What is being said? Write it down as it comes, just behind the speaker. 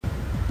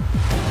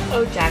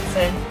Oh,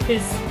 Jackson,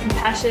 his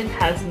compassion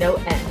has no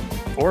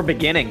end. Or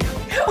beginning.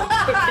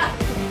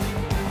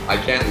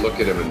 I can't look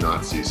at him and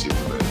not see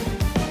Superman.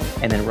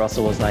 And then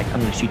Russell was like, I'm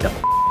going to shoot the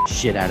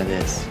shit out of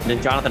this. And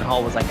then Jonathan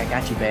Hall was like, I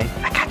got you, babe.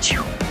 I got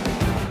you.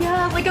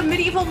 Yeah, like a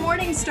medieval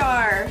morning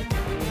star.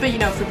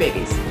 But, for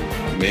babies.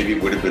 Maybe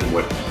it would have been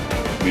what,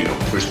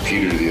 pushed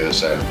Peter to the other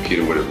side. And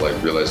Peter would have,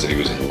 realized that he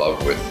was in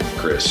love with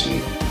Chris.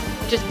 And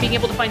just being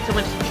able to find so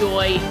much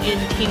joy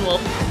in Teen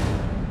Wolf.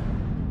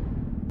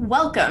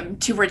 Welcome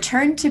to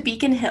Return to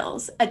Beacon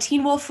Hills, a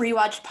Teen Wolf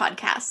rewatch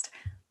podcast.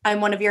 I'm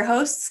one of your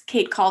hosts,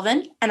 Kate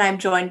Colvin, and I'm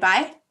joined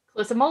by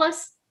Calissa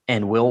Mullis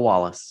and Will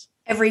Wallace.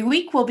 Every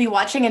week, we'll be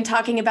watching and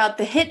talking about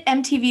the hit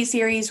MTV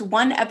series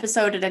one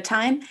episode at a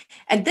time.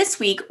 And this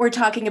week, we're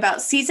talking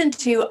about Season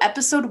 2,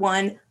 Episode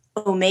 1,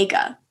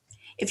 Omega.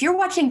 If you're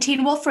watching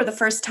Teen Wolf for the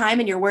first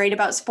time and you're worried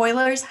about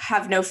spoilers,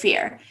 have no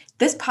fear.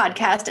 This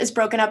podcast is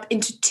broken up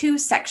into two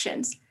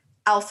sections,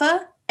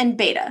 Alpha and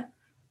Beta.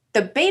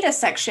 The Beta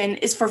section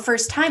is for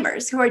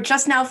first-timers who are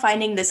just now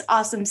finding this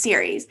awesome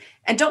series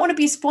and don't want to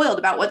be spoiled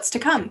about what's to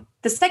come.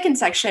 The second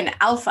section,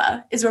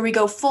 Alpha, is where we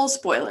go full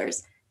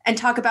spoilers and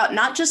talk about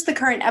not just the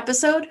current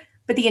episode,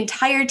 but the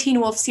entire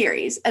Teen Wolf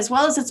series, as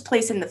well as its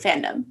place in the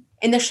fandom.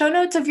 In the show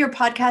notes of your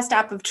podcast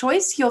app of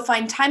choice, you'll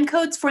find time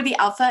codes for the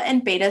Alpha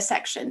and Beta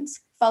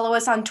sections. Follow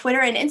us on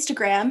Twitter and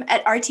Instagram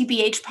at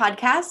RTBH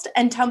Podcast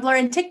and Tumblr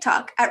and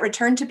TikTok at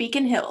Return to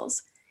Beacon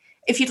Hills.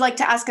 If you'd like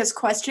to ask us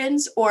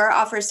questions or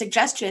offer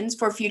suggestions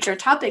for future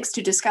topics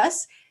to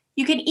discuss,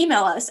 you can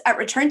email us at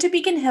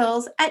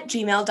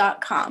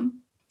returntobeaconhills@gmail.com.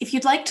 If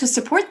you'd like to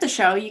support the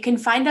show, you can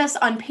find us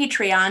on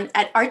Patreon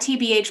at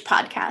RTBH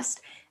Podcast.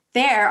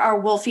 There, our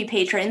Wolfie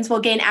patrons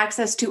will gain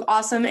access to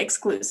awesome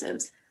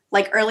exclusives,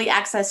 like early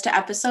access to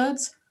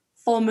episodes,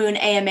 full moon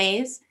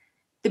AMAs,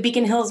 the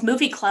Beacon Hills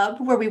Movie Club,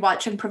 where we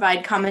watch and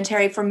provide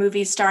commentary for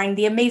movies starring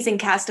the amazing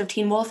cast of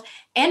Teen Wolf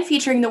and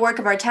featuring the work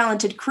of our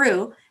talented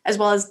crew, as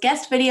well as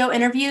guest video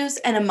interviews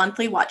and a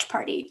monthly watch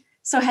party.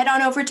 So head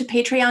on over to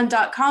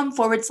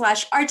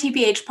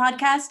patreon.com/RTBH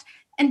podcast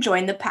and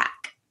join the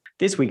pack.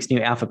 This week's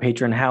new Alpha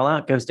Patron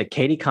Howl-Out goes to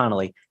Katie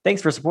Connolly.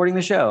 Thanks for supporting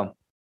the show.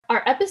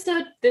 Our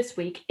episode this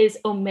week is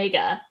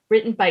Omega,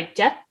 written by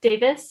Jeff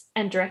Davis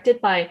and directed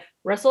by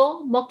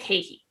Russell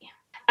Mulcahy.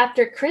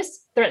 After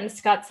Chris threatens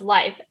Scott's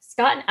life,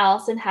 Scott and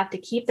Allison have to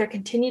keep their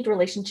continued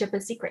relationship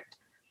a secret.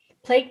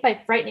 Plagued by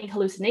frightening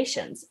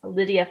hallucinations,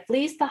 Lydia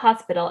flees the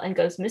hospital and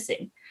goes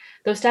missing.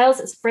 Though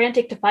Stiles is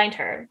frantic to find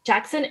her,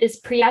 Jackson is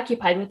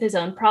preoccupied with his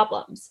own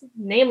problems,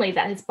 namely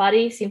that his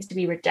body seems to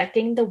be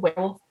rejecting the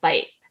werewolf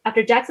bite.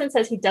 After Jackson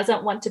says he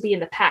doesn't want to be in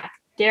the pack,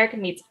 Derek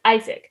meets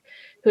Isaac,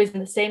 who is in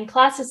the same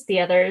class as the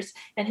others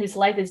and whose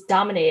life is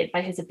dominated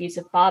by his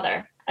abusive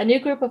father. A new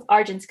group of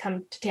Argents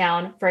come to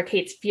town for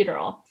Kate's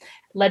funeral,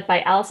 led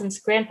by Allison's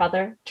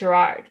grandfather,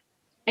 Gerard.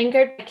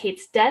 Angered by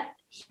Kate's death,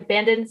 he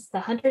abandons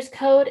the Hunter's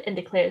Code and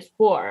declares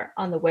war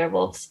on the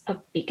werewolves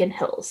of Beacon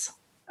Hills.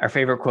 Our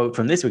favorite quote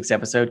from this week's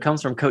episode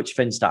comes from Coach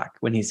Finstock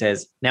when he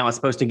says, "Now it's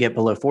supposed to get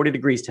below 40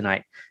 degrees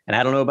tonight. And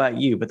I don't know about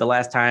you, but the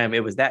last time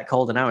it was that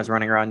cold and I was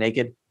running around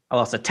naked, I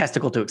lost a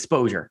testicle to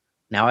exposure.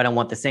 Now I don't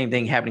want the same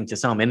thing happening to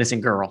some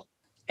innocent girl."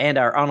 And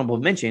our honorable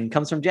mention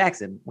comes from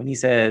Jackson when he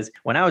says,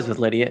 "When I was with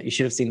Lydia, you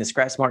should have seen the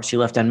scratch marks she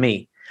left on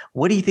me.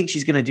 What do you think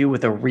she's going to do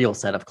with a real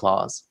set of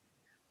claws?"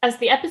 As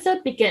the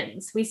episode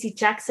begins, we see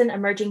Jackson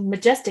emerging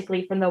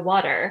majestically from the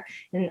water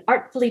in an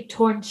artfully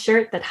torn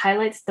shirt that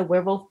highlights the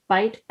werewolf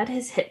bite at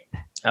his hip.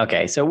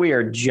 Okay, so we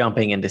are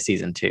jumping into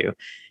season 2.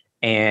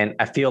 And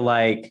I feel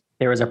like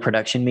there was a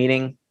production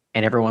meeting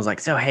and everyone's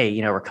like, so,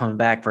 hey, we're coming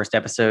back, first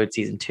episode,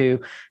 season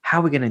 2. How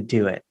are we going to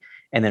do it?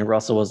 And then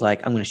Russell was like,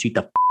 I'm going to shoot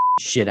the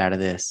shit out of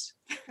this.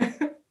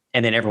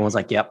 And then everyone's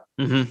like, yep,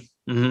 yep.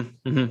 And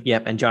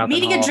Jonathan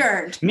Meeting Hall,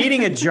 adjourned.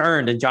 Meeting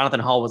adjourned. And Jonathan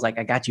Hall was like,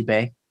 I got you,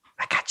 babe.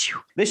 I got you.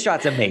 This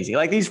shot's amazing.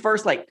 Like these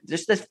first,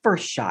 just this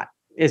first shot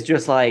is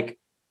just like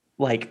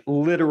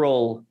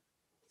literal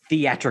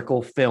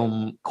theatrical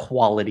film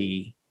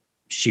quality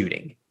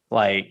shooting.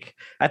 Like,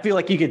 I feel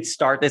like you could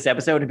start this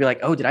episode and be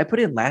like, oh, did I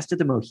put in Last of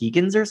the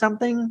Mohicans or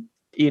something?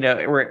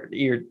 Where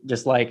you're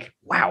just like,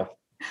 wow.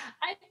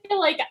 I feel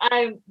like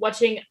I'm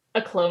watching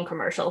a clone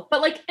commercial,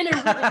 but in a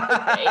really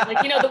good way.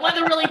 The one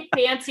of the really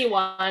fancy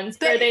ones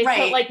where they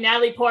put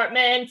Natalie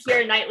Portman,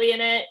 Keira Knightley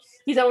in it.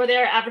 He's over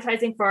there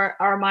advertising for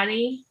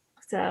Armani.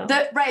 So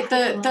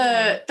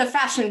the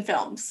fashion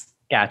films.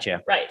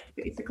 Gotcha. Right.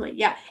 Basically.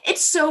 Yeah.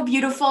 It's so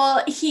beautiful.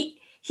 He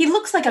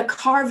looks like a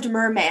carved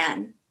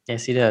merman.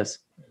 Yes, he does.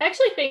 I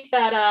actually think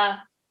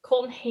that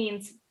Colton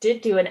Haynes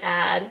did do an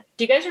ad.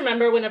 Do you guys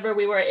remember whenever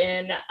we were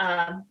in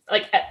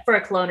for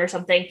a clone or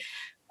something?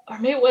 Or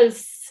maybe it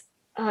was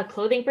a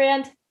clothing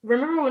brand.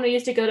 Remember when we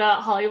used to go to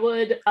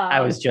Hollywood?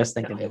 I was just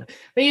thinking of it.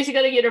 We used to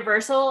go to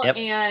Universal, yep.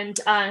 And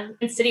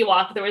in City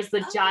Walk, there was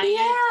the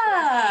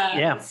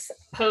giant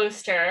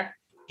poster.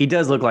 He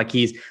does look like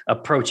he's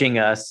approaching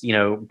us,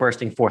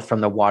 bursting forth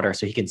from the water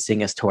so he can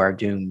sing us to our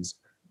dooms.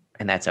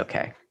 And that's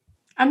okay.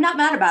 I'm not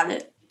mad about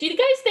it. Do you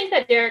guys think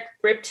that Derek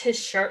ripped his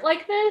shirt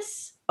like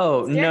this?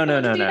 Oh, Is Derek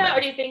no. going to do that,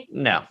 or do you think?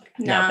 No,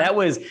 Nah. that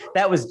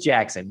was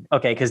Jackson.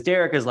 Okay, because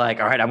Derek is like,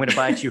 all right, I'm going to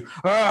bite you.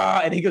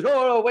 And he goes,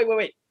 oh,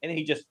 wait. And then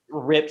he just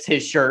rips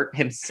his shirt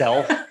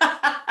himself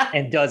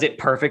and does it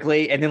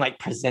perfectly. And then like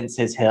presents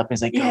his hip.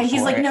 He's like, Yeah, go he's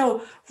for like, it.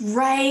 no,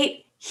 right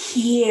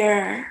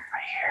here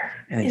Right here.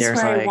 And then is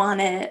Derek's where like, I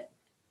want it.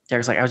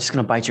 Derek's like, I was just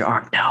going to bite your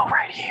arm. No,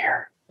 right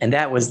here. And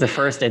that was the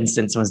first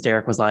instance when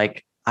Derek was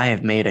like, I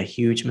have made a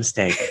huge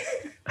mistake.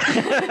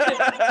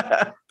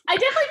 I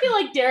definitely feel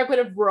like Derek would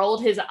have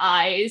rolled his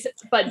eyes,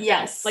 but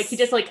Yes. like he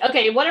just like,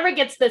 okay, whatever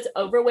gets this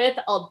over with,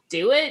 I'll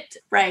do it.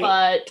 Right.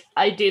 But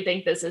I do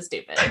think this is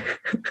stupid.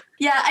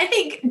 Yeah, I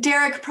think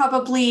Derek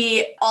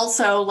probably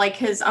also, like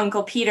his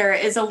uncle Peter,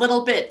 is a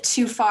little bit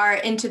too far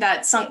into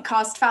that sunk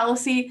cost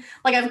fallacy.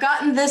 Like, I've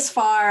gotten this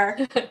far,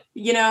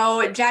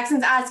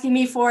 Jackson's asking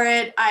me for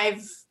it.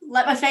 I've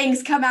let my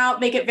fangs come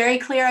out, make it very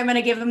clear I'm going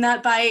to give him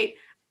that bite.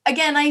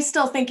 Again, I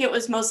still think it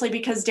was mostly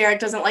because Derek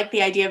doesn't like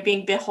the idea of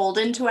being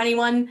beholden to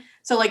anyone.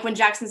 So, like, when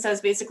Jackson says,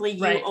 basically,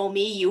 you Right. owe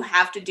me, you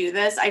have to do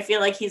this, I feel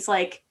like he's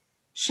like,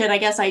 shit, I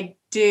guess I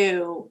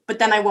do, but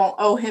then I won't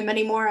owe him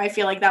anymore. I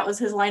feel like that was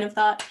his line of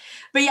thought.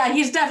 But yeah,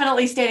 he's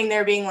definitely standing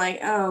there being like,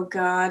 oh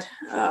God,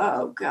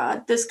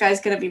 this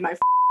guy's going to be my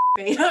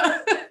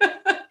beta.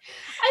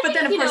 But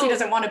then, of course, he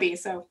doesn't want to be,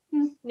 so.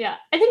 Yeah.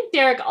 I think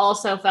Derek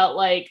also felt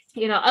like,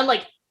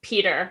 unlike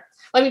Peter,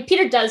 I mean,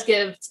 Peter does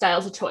give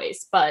Styles a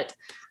choice, but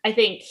I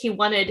think he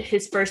wanted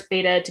his first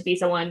beta to be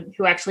someone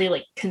who actually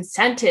like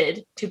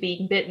consented to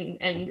being bitten,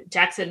 and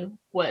Jackson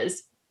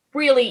was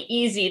really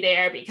easy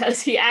there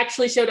because he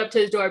actually showed up to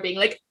his door being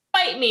like,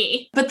 bite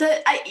me. But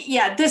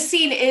this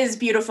scene is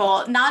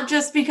beautiful, not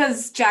just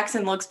because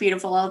Jackson looks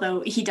beautiful,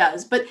 although he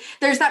does, but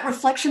there's that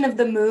reflection of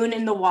the moon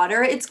in the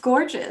water. It's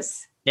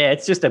gorgeous. Yeah,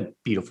 it's just a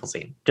beautiful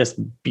scene, just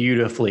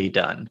beautifully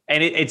done.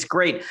 And it's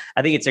great.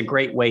 I think it's a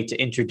great way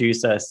to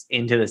introduce us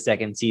into the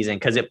second season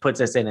because it puts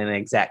us in an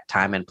exact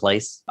time and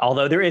place.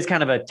 Although there is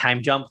kind of a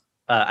time jump,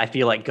 I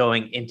feel like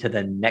going into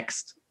the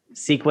next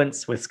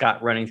sequence with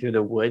Scott running through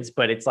the woods.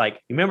 But it's like,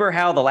 remember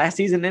how the last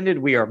season ended?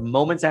 We are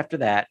moments after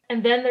that.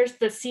 And then there's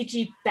the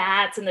CG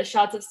bats and the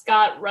shots of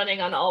Scott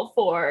running on all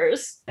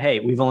fours. Hey,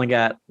 we've only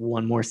got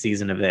one more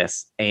season of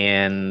this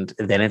and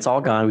then it's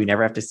all gone. We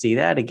never have to see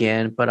that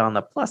again. But on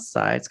the plus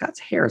side, Scott's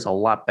hair is a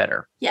lot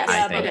better. Yes, I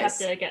Yeah, think. but we have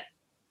to get.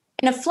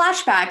 In a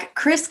flashback,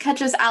 Chris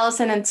catches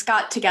Allison and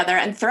Scott together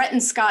and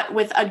threatens Scott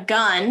with a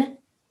gun,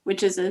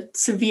 which is a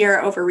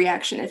severe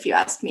overreaction if you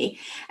ask me.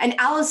 And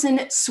Allison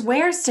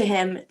swears to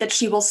him that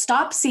she will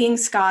stop seeing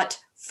Scott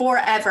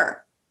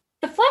forever.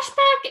 The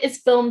flashback is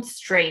filmed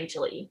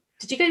strangely.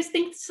 Did you guys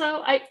think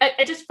so? I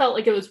just felt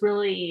like it was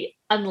really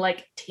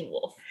unlike Teen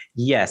Wolf.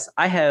 Yes,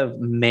 I have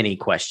many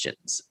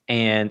questions,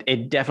 and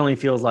it definitely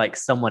feels like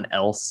someone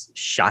else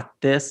shot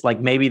this. Like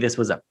maybe this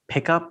was a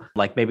pickup,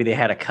 like maybe they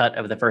had a cut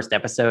of the first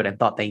episode and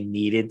thought they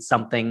needed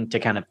something to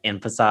kind of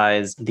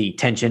emphasize the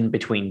tension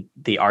between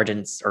the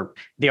Argents, or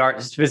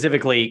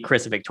specifically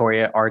Chris and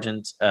Victoria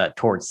Argent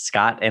towards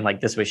Scott, and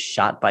like this was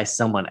shot by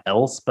someone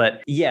else.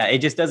 But yeah, it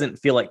just doesn't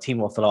feel like Teen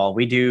Wolf at all.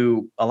 We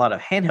do a lot of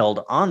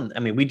handheld on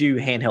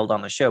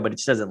the show, but it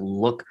just doesn't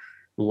look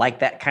like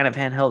that kind of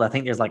handheld. I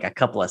think there's like a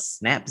couple of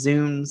snap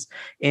zooms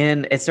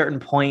in at certain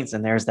points,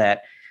 and there's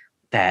that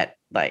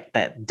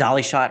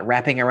dolly shot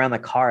wrapping around the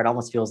car. It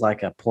almost feels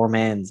like a poor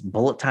man's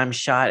bullet time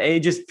shot.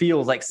 It just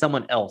feels like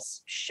someone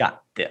else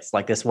shot this.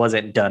 Like this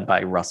wasn't done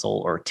by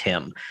Russell or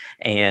Tim,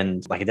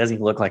 and like it doesn't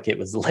even look like it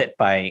was lit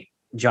by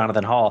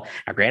Jonathan Hall.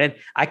 Now, granted,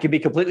 I could be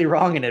completely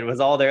wrong and it was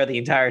all there the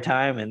entire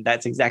time, and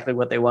that's exactly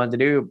what they wanted to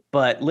do.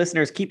 But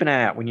listeners, keep an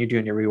eye out when you're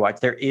doing your rewatch.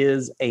 There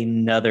is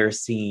another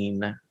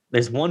scene.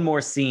 There's one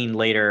more scene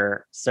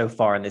later so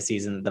far in this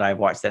season that I've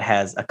watched that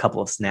has a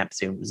couple of snap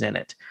zooms in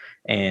it,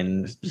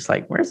 and just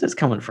like, where's this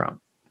coming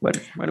from? What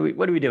are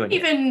we doing here?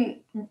 Even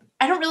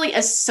I don't really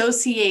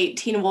associate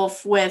Teen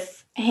Wolf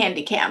with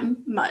Handycam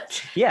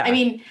much. Yeah, I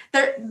mean,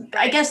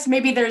 I guess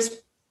maybe there's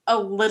a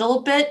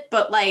little bit,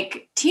 but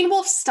like Teen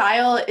Wolf's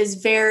style is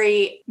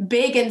very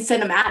big and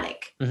cinematic.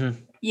 Mhm.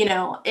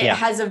 It Yeah.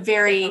 has a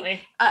very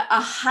Definitely.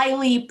 a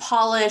highly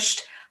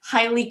polished,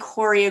 highly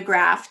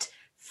choreographed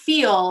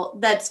feel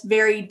that's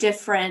very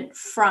different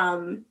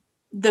from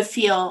the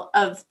feel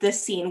of the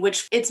scene,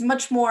 which it's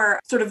much more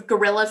sort of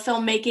guerrilla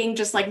filmmaking,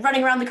 just like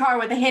running around the car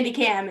with a handy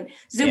cam and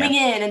zooming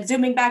in and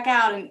zooming back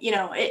out. And,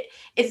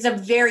 it's a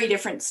very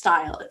different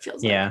style, it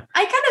feels like. Yeah.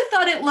 I kind of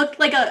thought it looked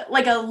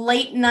like a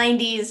late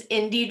 90s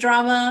indie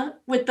drama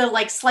with the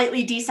like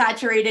slightly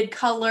desaturated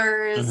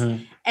colors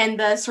Mhm. and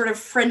the sort of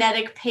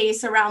frenetic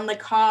pace around the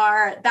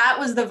car. That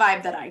was the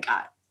vibe that I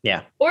got.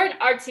 Or an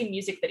artsy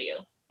music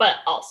video, but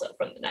also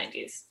from the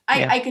 90s.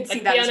 Yeah. I could see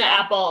Like that as Fiona well.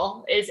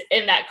 Apple is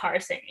in that car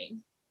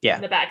singing. Yeah.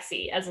 In the back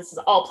seat as this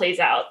all plays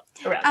out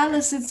around.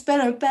 Alice, it's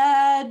been a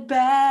bad,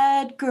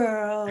 bad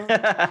girl.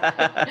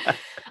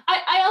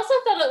 I also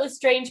thought it was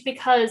strange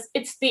because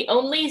it's the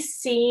only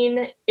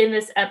scene in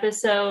this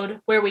episode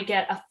where we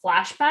get a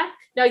flashback.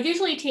 Now,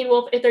 usually Teen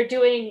Wolf, if they're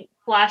doing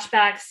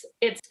flashbacks,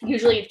 it's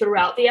usually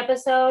throughout the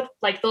episode.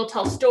 Like they'll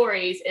tell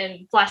stories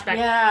in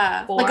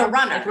flashback form. Like a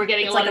runner. Like we're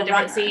getting It's a lot like of a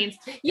different runner. scenes.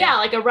 Yeah,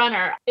 like a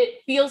runner.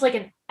 It feels like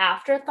an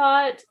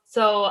afterthought.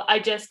 So I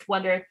just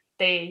wonder if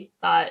they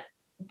thought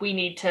we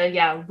need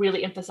to,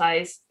 really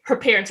emphasize her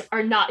parents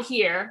are not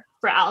here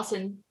for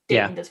Allison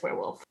dating this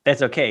werewolf.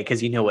 That's okay,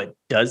 because you know what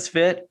does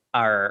fit?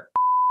 Our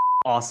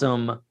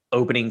awesome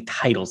opening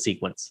title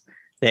sequence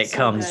that So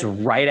comes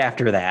good. right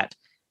after that.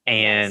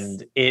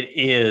 And it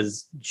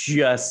is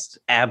just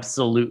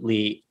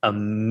absolutely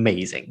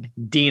amazing.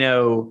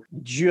 Dino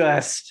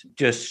just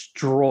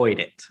destroyed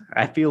it.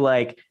 I feel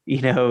like,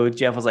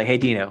 Jeff was like, hey,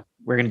 Dino,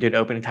 we're going to do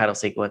an opening title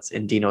sequence.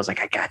 And Dino was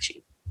like, I got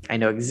you. I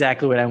know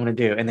exactly what I want to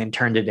do. And then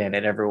turned it in,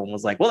 and everyone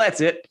was like, well,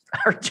 that's it.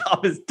 Our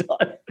job is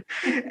done.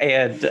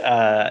 And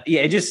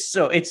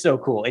it's so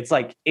cool. It's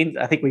like,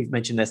 I think we've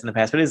mentioned this in the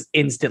past, but it's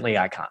instantly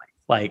iconic.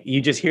 Like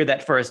you just hear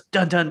that first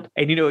dun dun,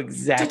 and you know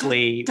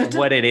exactly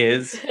what it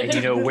is, and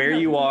you know where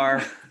you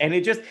are, and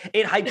it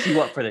hypes you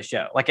up for the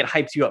show. Like it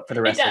hypes you up for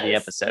the rest of the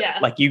episode. Yeah.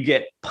 Like you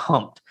get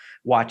pumped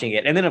watching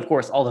it, and then of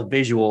course all the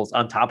visuals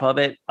on top of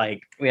it.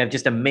 Like we have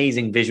just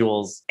amazing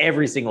visuals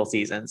every single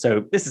season.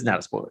 So this is not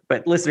a spoiler,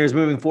 but listeners,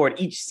 moving forward,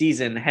 each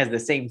season has the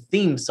same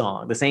theme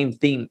song, the same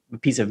theme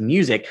piece of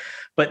music,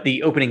 but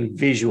the opening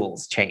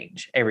visuals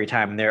change every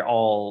time, and they're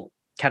all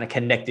kind of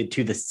connected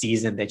to the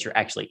season that you're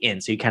actually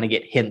in. So you kind of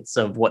get hints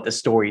of what the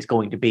story is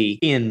going to be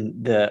in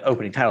the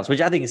opening titles,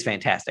 which I think is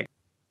fantastic.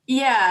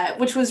 Yeah,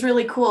 which was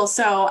really cool.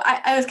 So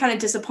I was kind of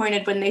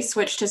disappointed when they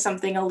switched to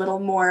something a little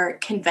more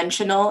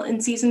conventional in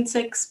season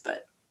 6,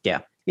 but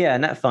Yeah,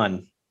 not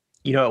fun.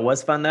 You know, it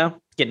was fun though,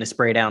 getting to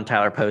spray down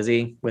Tyler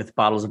Posey with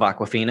bottles of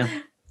Aquafina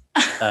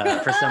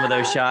for some of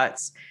those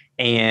shots.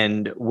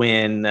 And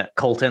when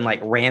Colton like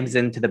rams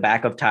into the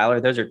back of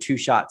Tyler, those are two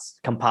shots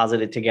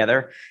composited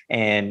together.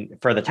 And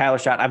for the Tyler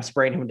shot, I'm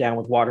spraying him down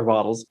with water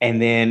bottles. And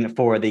then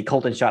for the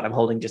Colton shot, I'm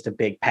holding just a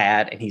big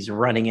pad and he's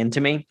running into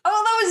me.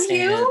 Oh, that was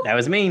you? And that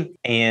was me.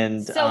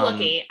 And So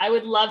lucky. I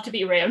would love to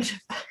be rammed.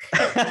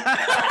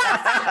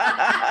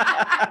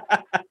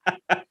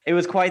 It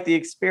was quite the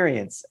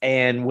experience.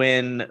 And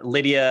when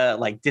Lydia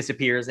like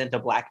disappears into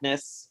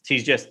blackness,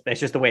 that's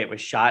just the way it was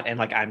shot. And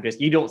like,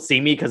 you don't see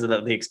me because of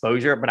the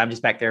exposure, but I'm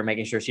just back there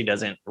making sure she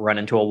doesn't run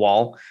into a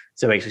wall.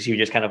 So basically she would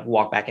just kind of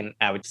walk back and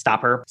I would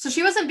stop her. So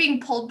she wasn't being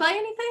pulled by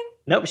anything?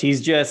 Nope. She's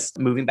just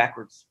moving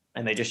backwards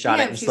and they just shot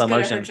it in slow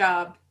motion. She's good at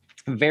her job.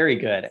 Very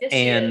good. Yes,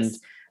 and she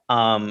is.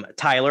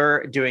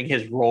 Tyler doing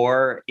his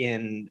roar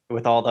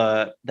with all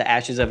the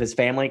ashes of his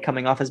family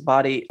coming off his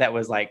body. That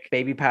was like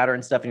baby powder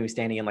and stuff. And he was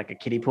standing in like a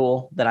kiddie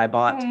pool that I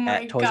bought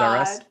at Toys R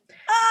Us.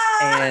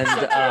 And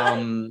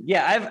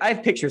I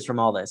have pictures from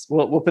all this.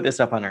 We'll put this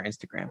up on our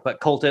Instagram. But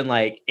Colton,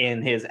 like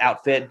in his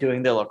outfit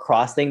doing the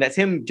lacrosse thing, that's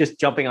him just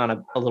jumping on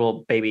a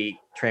little baby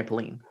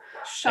trampoline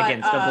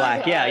against the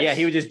black. Yeah.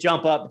 He would just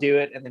jump up, do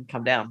it, and then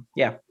come down.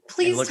 Yeah.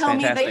 Please tell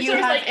me that you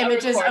There's, have like, a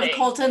images of recording.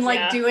 Colton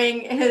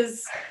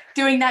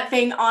doing that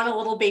thing on a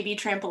little baby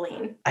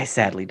trampoline. I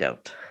sadly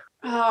don't.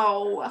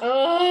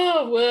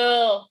 Oh.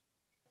 Will.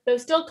 Though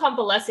still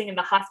convalescing in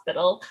the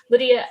hospital,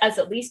 Lydia is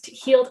at least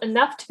healed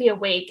enough to be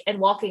awake and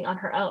walking on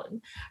her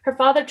own. Her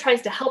father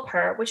tries to help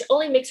her, which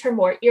only makes her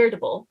more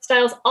irritable.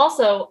 Styles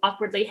also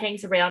awkwardly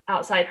hangs around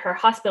outside her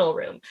hospital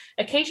room,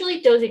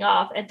 occasionally dozing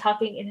off and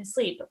talking in his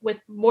sleep, with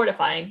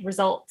mortifying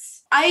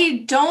results.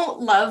 I don't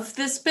love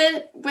this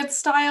bit with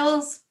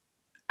Styles.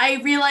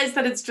 I realize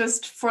that it's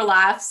just for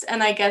laughs,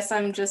 and I guess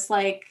I'm just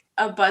like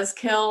a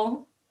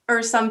buzzkill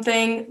or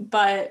something,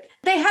 but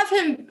they have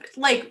him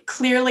like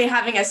clearly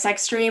having a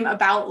sex dream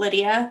about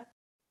Lydia.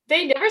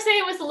 They never say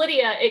it was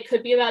Lydia. It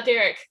could be about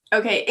Derek.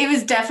 Okay, it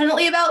was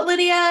definitely about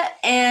Lydia,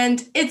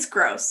 and it's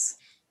gross.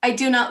 I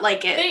do not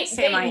like it.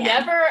 They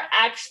never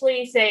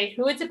actually say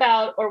who it's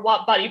about or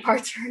what body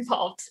parts are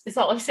involved, is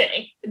all I'm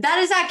saying. That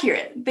is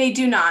accurate. They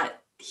do not.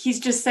 He's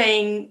just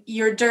saying,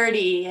 you're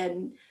dirty,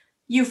 and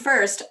you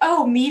first.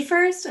 Oh, me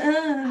first?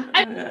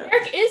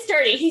 Derek is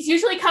dirty. He's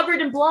usually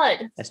covered in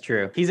blood. That's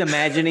true. He's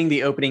imagining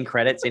the opening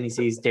credits and he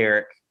sees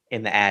Derek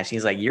in the ash.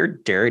 He's like, you're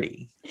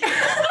dirty.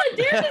 Derek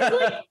is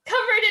like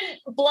covered in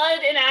blood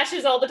and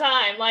ashes all the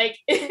time. Like,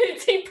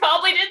 he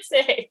probably did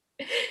say.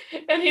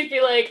 And he'd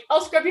be like,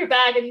 I'll scrub your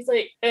back. And he's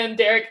like, and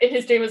Derek in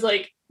his dream was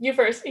like, you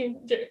first. He's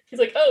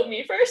like, oh,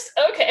 me first?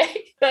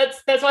 Okay.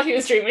 That's what he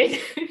was dreaming.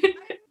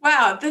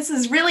 Wow, this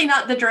is really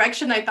not the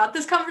direction I thought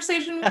this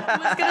conversation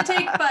was going to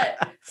take,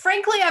 but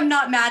frankly, I'm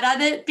not mad at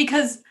it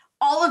because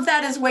all of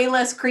that is way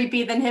less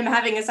creepy than him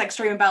having a sex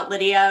dream about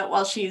Lydia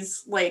while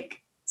she's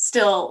like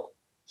still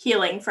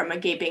healing from a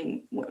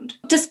gaping wound.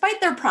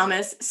 Despite their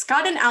promise,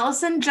 Scott and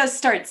Allison just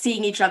start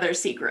seeing each other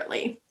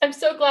secretly. I'm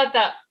so glad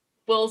that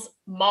Will's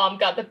mom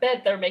got the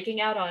bed they're making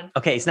out on.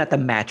 Okay, it's not the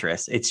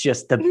mattress. It's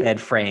just the bed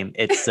frame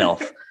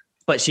itself.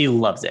 But she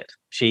loves it.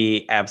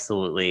 She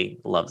absolutely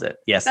loves it.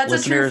 Yes, that's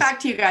a true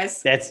fact, you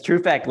guys. That's a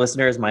true fact,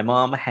 listeners. My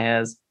mom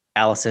has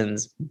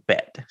Allison's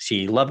bed.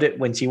 She loved it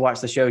when she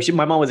watched the show.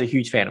 My mom was a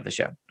huge fan of the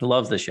show.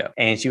 Loves the show.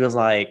 And she was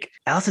like,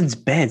 Allison's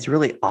bed's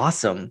really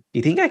awesome. Do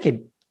you think I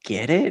could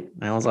get it?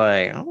 And I was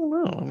like, I don't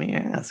know. Let me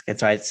ask. And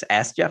so I just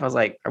asked Jeff, I was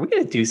like, are we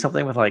going to do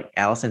something with like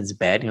Allison's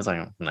bed? He was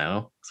like,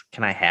 no.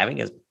 Can I have it? He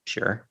goes,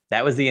 sure.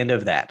 That was the end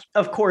of that.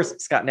 Of course,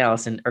 Scott and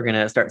Allison are going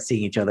to start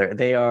seeing each other.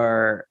 They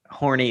are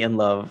horny in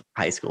love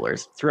high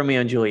schoolers. It's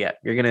Romeo and Juliet.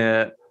 You're going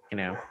to,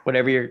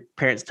 whatever your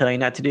parents tell you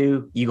not to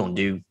do, you going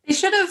to do. They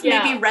should have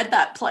maybe read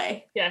that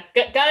play. Yeah.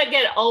 Gotta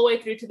get it all the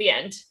way through to the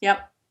end.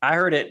 Yep. I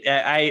heard it.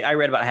 I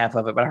read about half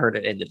of it, but I heard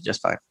it ended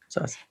just fine.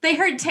 So they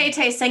heard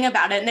Tay-Tay sing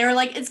about it, and they were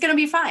like, it's going to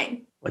be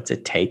fine. What's a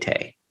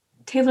Tay-Tay?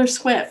 Taylor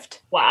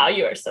Swift. Wow,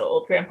 you are so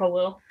old, Grandpa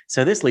Will.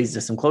 So this leads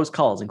to some close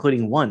calls,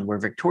 including one where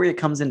Victoria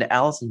comes into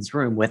Allison's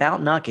room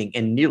without knocking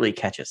and nearly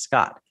catches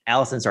Scott.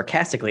 Allison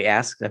sarcastically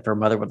asks if her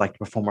mother would like to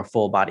perform a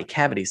full body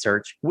cavity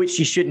search, which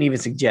she shouldn't even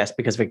suggest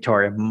because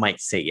Victoria might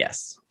say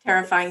yes.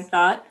 Terrifying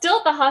thought. Still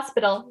at the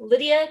hospital,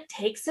 Lydia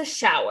takes a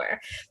shower,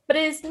 but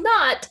it is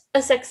not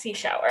a sexy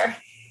shower.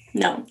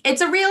 No,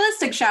 it's a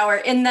realistic shower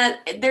in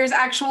that there's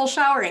actual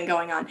showering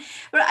going on.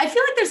 But I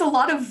feel like there's a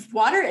lot of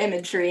water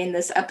imagery in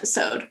this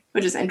episode,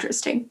 which is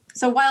interesting.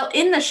 So while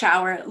in the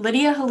shower,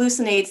 Lydia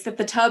hallucinates that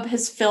the tub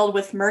has filled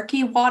with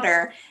murky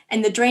water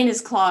and the drain is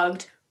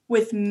clogged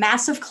with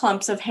massive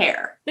clumps of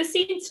hair. This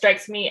scene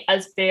strikes me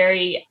as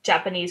very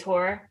Japanese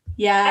horror.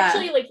 Yeah.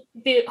 Actually, like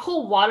the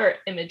whole water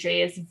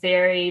imagery is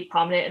very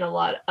prominent in a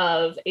lot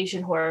of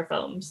Asian horror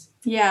films.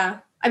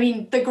 Yeah. I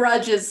mean, The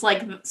Grudge is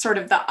like sort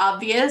of the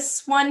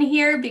obvious one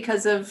here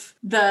because of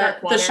the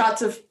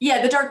shots of,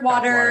 the dark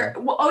water.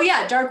 Oh,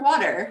 yeah, Dark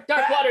Water.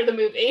 Dark Water, the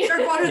movie.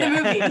 Dark Water, the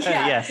movie,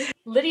 yeah. Yes.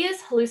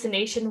 Lydia's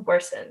hallucination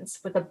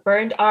worsens with a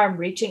burned arm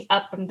reaching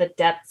up from the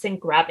depths and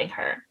grabbing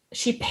her.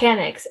 She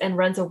panics and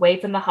runs away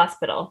from the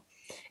hospital.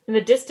 In the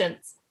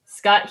distance,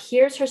 Scott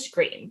hears her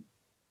scream.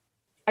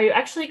 Are you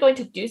actually going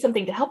to do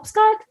something to help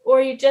Scott? Or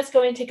are you just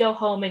going to go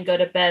home and go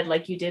to bed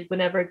like you did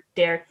whenever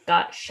Derek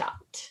got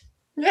shot?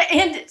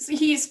 And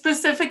he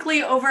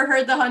specifically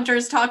overheard the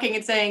hunters talking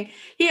and saying,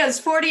 he has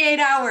 48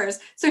 hours.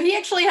 So he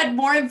actually had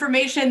more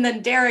information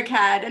than Derek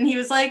had. And he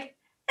was like,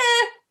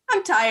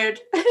 I'm tired.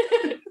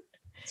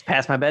 It's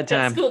past my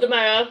bedtime. Got school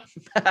tomorrow.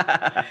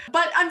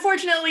 But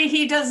unfortunately,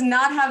 he does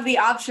not have the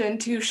option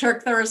to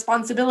shirk the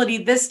responsibility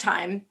this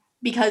time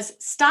because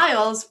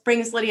Stiles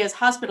brings Lydia's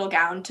hospital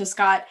gown to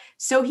Scott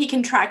so he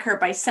can track her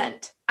by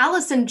scent.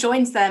 Allison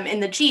joins them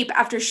in the Jeep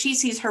after she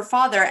sees her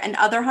father and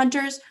other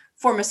hunters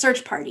form a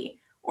search party,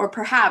 or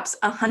perhaps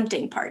a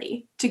hunting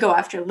party, to go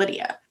after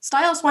Lydia.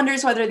 Stiles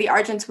wonders whether the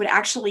Argents would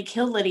actually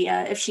kill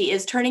Lydia if she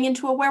is turning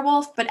into a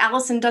werewolf, but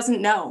Allison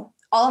doesn't know.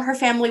 All her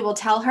family will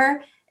tell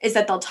her is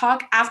that they'll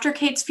talk after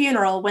Kate's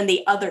funeral when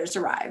the others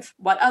arrive.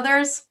 What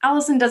others?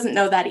 Allison doesn't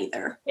know that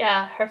either.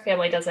 Yeah, her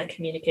family doesn't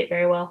communicate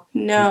very well.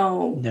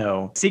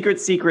 No.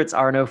 Secrets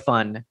are no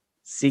fun.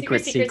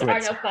 Secrets are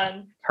no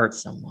fun. Hurt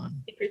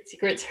someone.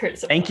 Secrets hurt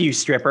someone. Thank you,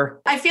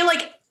 stripper. I feel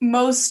like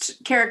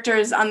most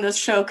characters on this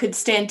show could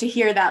stand to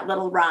hear that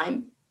little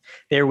rhyme.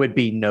 There would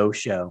be no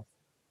show.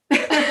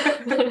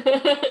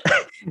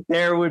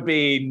 There would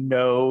be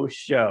no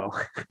show.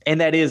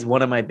 And that is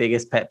one of my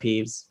biggest pet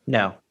peeves.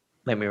 No,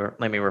 let me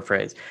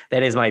rephrase.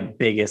 That is my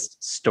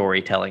biggest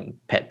storytelling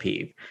pet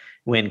peeve.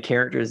 When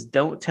characters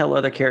don't tell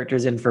other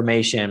characters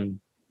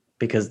information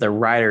because the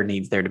writer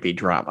needs there to be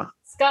drama.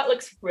 Scott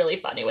looks really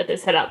funny with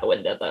his head out the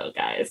window, though,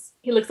 guys.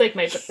 He looks like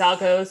my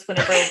doggos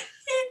whenever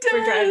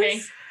we're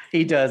driving.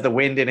 He does, the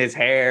wind in his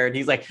hair, and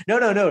he's like,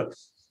 no.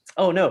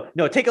 Oh,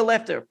 no, take a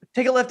left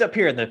up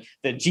here. And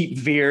the Jeep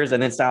veers,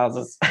 and then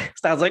Stiles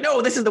like,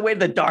 no, this is the way to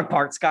the dog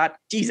park, Scott.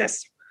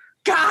 Jesus.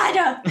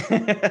 God!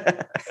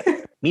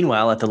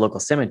 Meanwhile, at the local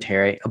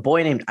cemetery, a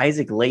boy named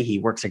Isaac Leahy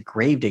works a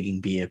grave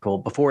digging vehicle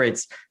before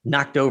it's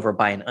knocked over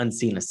by an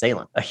unseen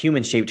assailant. A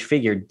human-shaped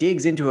figure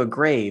digs into a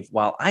grave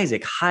while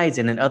Isaac hides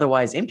in an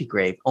otherwise empty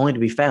grave, only to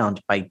be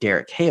found by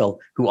Derek Hale,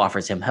 who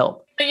offers him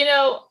help.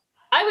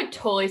 I would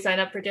totally sign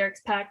up for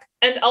Derek's pack.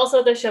 And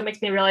also the show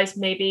makes me realize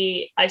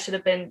maybe I should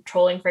have been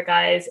trolling for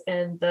guys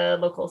in the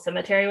local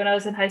cemetery when I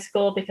was in high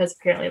school, because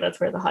apparently that's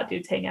where the hot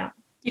dudes hang out.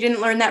 You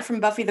didn't learn that from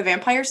Buffy the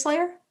Vampire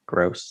Slayer?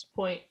 Gross.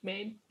 Point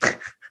made.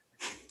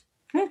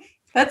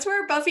 That's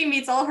where Buffy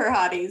meets all her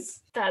hotties.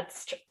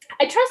 That's true.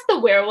 I trust the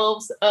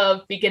werewolves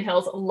of Beacon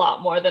Hills a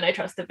lot more than I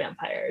trust the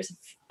vampires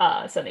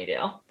of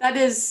Sunnydale. That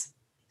is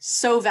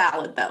so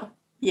valid, though.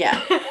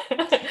 Yeah.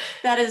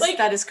 That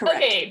is correct.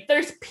 Okay,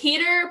 there's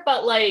Peter,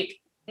 but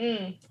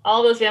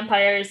all those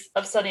vampires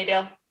of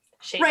Sunnydale.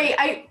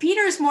 Right.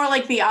 Peter's more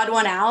like the odd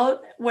one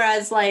out,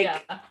 whereas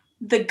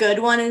the good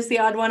one is the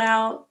odd one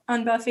out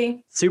on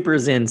Buffy.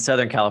 Supers in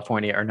Southern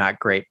California are not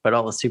great, but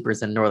all the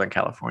supers in Northern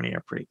California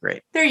are pretty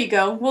great. There you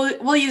go.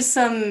 We'll use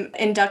some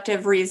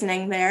inductive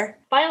reasoning there.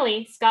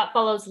 Finally, Scott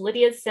follows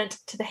Lydia's scent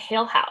to the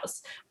Hale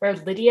house, where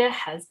Lydia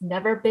has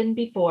never been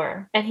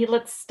before, and he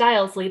lets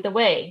Stiles lead the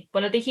way,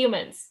 one of the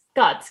humans.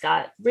 God,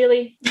 Scott,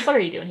 really? What are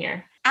you doing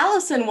here?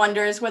 Allison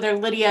wonders whether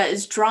Lydia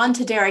is drawn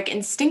to Derek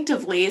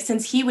instinctively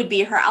since he would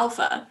be her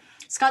alpha.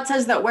 Scott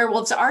says that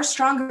werewolves are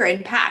stronger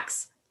in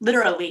packs.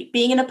 Literally,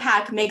 being in a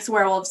pack makes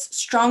werewolves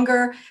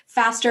stronger,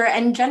 faster,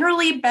 and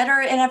generally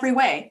better in every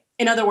way.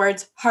 In other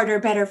words, harder,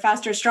 better,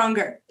 faster,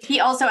 stronger. He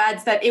also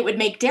adds that it would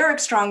make Derek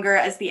stronger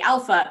as the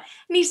alpha.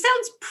 And he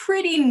sounds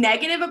pretty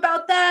negative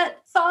about that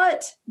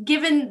thought,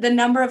 given the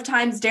number of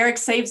times Derek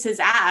saves his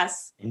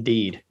ass.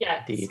 Indeed.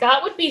 Yeah, Indeed.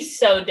 Scott would be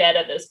so dead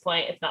at this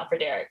point if not for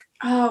Derek.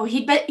 Oh,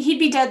 he'd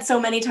be dead so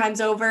many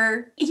times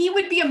over. He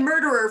would be a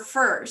murderer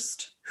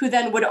first, who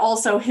then would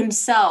also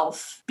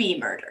himself be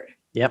murdered.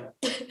 Yep.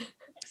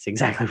 That's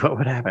exactly what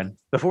would happen.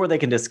 Before they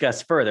can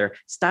discuss further,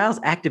 Stiles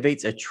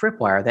activates a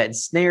tripwire that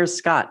ensnares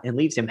Scott and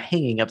leaves him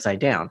hanging upside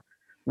down,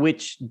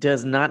 which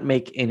does not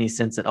make any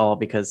sense at all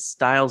because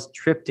Stiles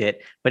tripped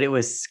it, but it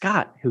was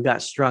Scott who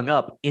got strung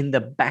up in the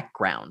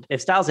background.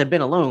 If Stiles had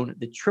been alone,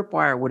 the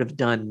tripwire would have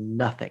done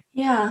nothing.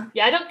 Yeah.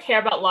 Yeah, I don't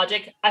care about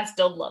logic. I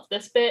still love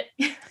this bit.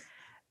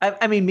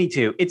 I mean, me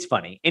too. It's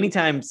funny.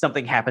 Anytime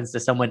something happens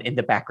to someone in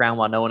the background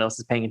while no one else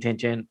is paying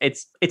attention,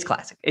 it's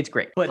classic. It's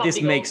great. But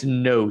this makes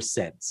no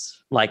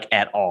sense, like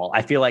at all.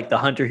 I feel like the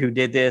hunter who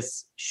did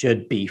this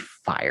should be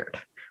fired.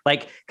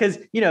 Like, because,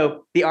 you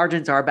know, the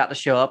Argents are about to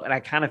show up, and I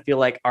kind of feel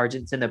like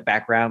Argent's in the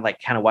background,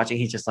 like kind of watching.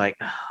 He's just like,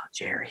 oh,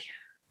 Jerry.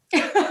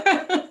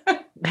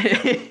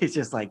 He's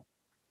just like,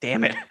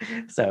 damn it.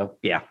 So,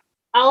 yeah.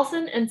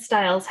 Allison and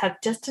Stiles have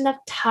just enough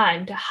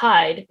time to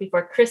hide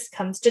before Chris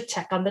comes to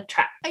check on the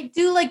trap. I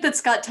do like that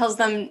Scott tells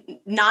them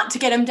not to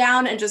get him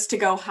down and just to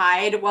go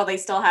hide while they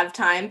still have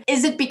time.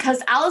 Is it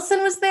because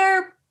Allison was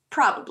there?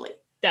 Probably.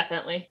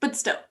 Definitely. But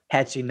still.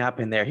 Had she not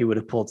been there, he would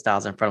have pulled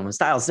Stiles in front of him.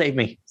 Stiles, save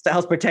me.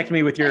 Stiles, protect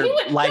me with your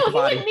life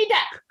body.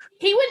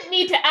 He wouldn't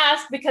need to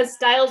ask because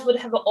Stiles would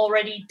have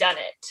already done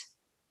it.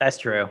 That's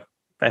true.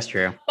 That's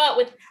true. But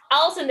with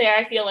Allison there,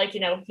 I feel like,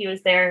 you know, he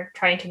was there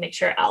trying to make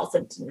sure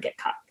Allison didn't get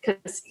caught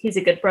because he's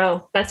a good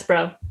bro. Best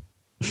bro.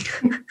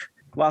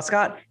 While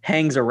Scott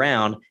hangs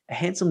around, a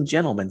handsome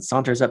gentleman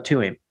saunters up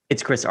to him.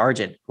 It's Chris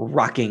Argent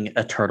rocking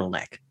a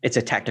turtleneck. It's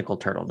a tactical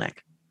turtleneck.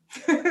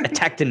 A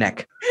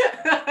tactineck.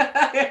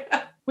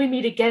 We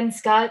meet again,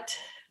 Scott.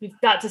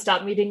 We've got to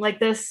stop meeting like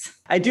this.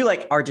 I do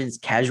like Argent's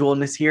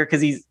casualness here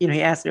because he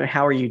asked him,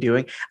 how are you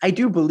doing? I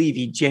do believe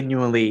he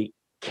genuinely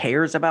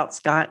cares about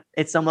Scott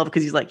at some level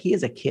because he's like, he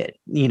is a kid.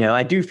 You know,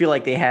 I do feel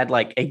like they had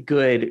like a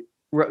good,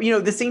 you know,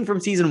 the scene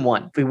from season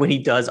 1 when he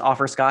does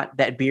offer Scott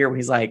that beer when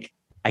he's like,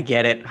 I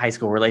get it. High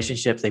school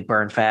relationships, they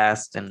burn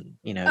fast and,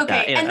 you know.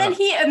 Okay, and then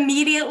he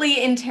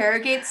immediately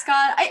interrogates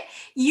Scott.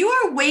 You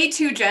are way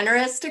too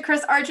generous to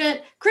Chris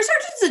Argent. Chris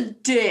Argent's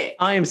a dick.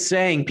 I am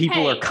saying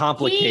people are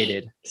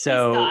complicated. He's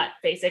Scott,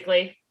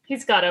 basically.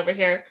 He's Scott over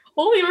here.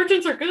 All the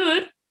Argents are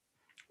good.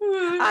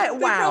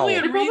 Wow.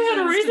 They probably had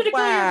a reason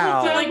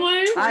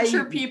to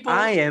torture people.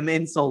 I am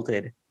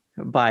insulted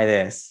by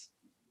this.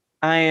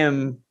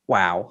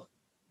 Wow.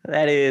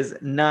 That is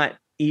not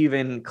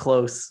even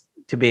close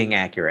to being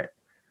accurate.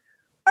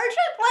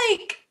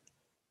 Argent,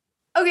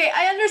 okay,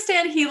 I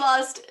understand he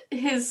lost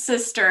his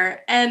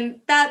sister, and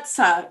that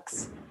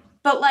sucks.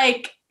 But,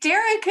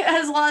 Derek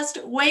has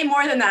lost way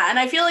more than that. And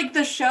I feel like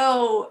the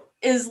show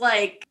is,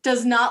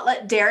 does not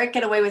let Derek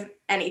get away with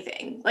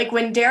anything.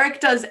 When Derek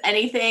does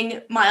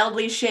anything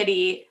mildly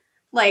shitty,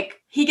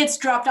 he gets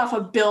dropped off a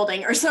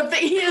building or something.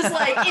 He is,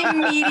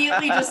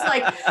 immediately just,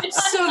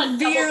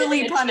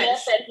 severely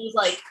punished. And he's,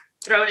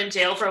 thrown in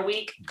jail for a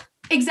week.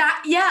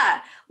 Exactly,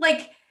 yeah.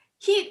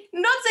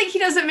 Not saying he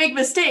doesn't make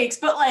mistakes,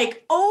 but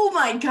oh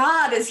my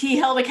God, is he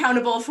held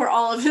accountable for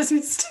all of his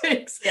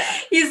mistakes? Yeah.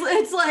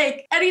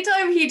 It's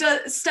anytime he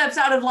steps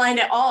out of line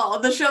at all,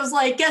 the show's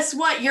guess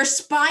what? Your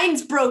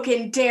spine's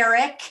broken,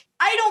 Derek.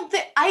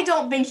 I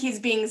don't think he's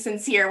being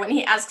sincere when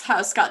he asks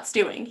how Scott's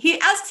doing. He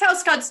asks how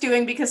Scott's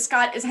doing because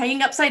Scott is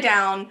hanging upside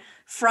down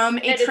from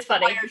a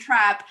tripwire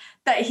trap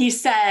that he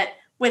set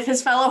with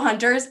his fellow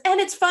hunters, and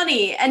it's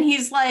funny, and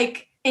he's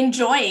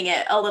enjoying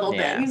it a little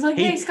bit. He's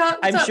hey, Scott,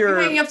 what's up?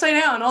 You're hanging upside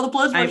down. All the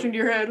blood's rushing to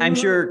your head. I'm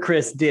sure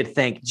Chris did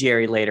thank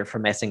Jerry later for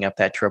messing up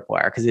that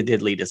tripwire because it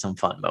did lead to some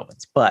fun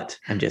moments. But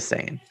I'm just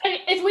saying.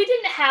 If we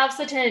didn't have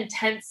such an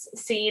intense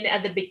scene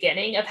at the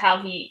beginning of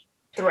how he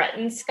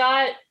threatened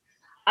Scott,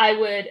 I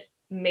would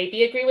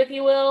maybe agree with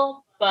you,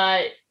 Will.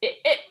 But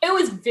it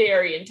was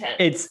very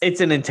intense.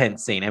 It's an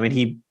intense scene. I mean,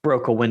 he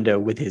broke a window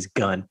with his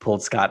gun,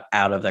 pulled Scott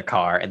out of the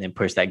car, and then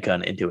pushed that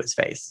gun into his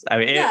face. I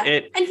mean,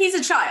 and he's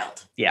a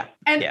child. Yeah.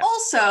 And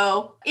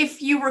also,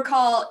 if you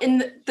recall,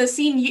 in the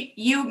scene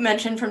you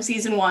mentioned from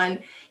season 1,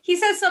 he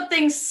says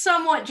something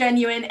somewhat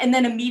genuine and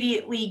then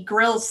immediately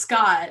grills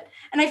Scott.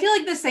 And I feel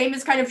like the same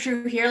is kind of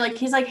true here.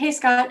 He,'s hey,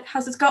 Scott,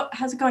 how's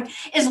it going?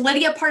 Is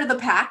Lydia part of the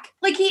pack?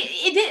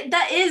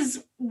 That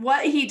is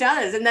what he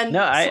does. And then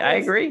I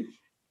agree.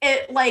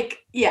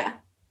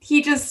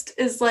 He just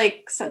is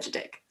such a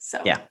dick.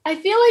 So yeah, I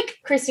feel like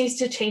Chris needs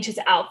to change his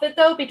outfit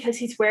though, because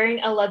he's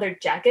wearing a leather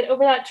jacket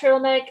over that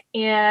turtleneck,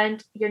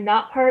 and you're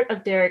not part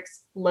of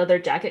Derek's leather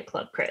jacket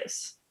club,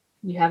 Chris.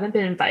 You haven't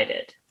been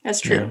invited.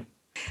 That's true.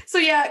 So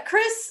yeah,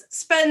 Chris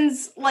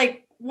spends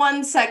like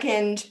 1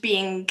 second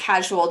being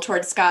casual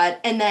towards Scott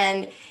and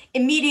then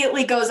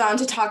immediately goes on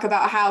to talk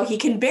about how he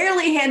can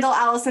barely handle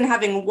Allison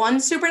having one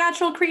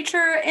supernatural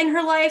creature in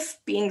her life,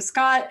 being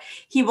Scott.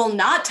 He will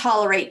not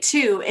tolerate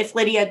 2 if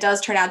Lydia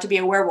does turn out to be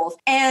a werewolf.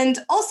 And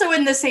also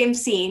in the same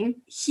scene,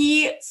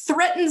 he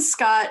threatens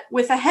Scott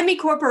with a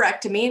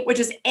hemicorporectomy, which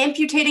is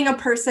amputating a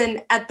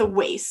person at the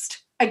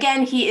waist.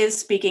 Again, he is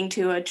speaking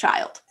to a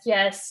child.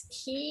 Yes,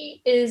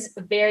 he is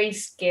very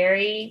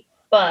scary,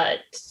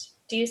 but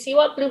do you see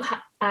what blue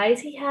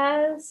eyes he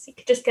has? You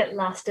could just get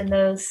lost in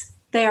those.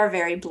 They are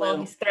very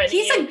blue.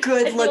 He's a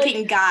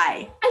good-looking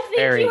guy. I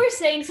think you were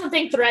saying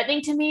something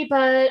threatening to me,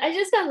 but I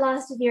just got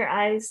lost in your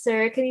eyes,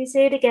 sir. Can you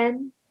say it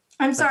again?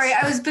 I'm sorry.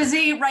 I was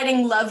busy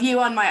writing "love you"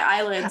 on my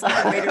eyelids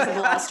like the Raiders of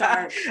the Lost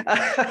Ark.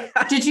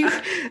 Did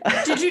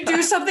you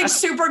do something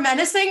super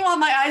menacing while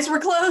my eyes were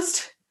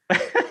closed?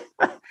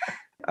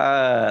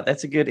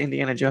 That's a good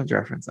Indiana Jones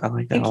reference. I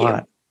like that a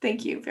lot.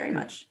 Thank you very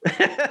much.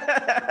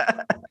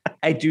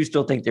 I do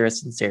still think there is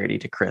sincerity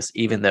to Chris,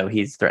 even though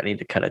he's threatening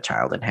to cut a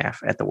child in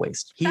half at the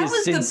waist. He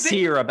is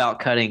sincere about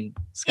cutting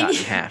Scott in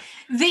half.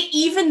 The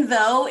even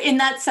though in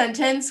that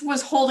sentence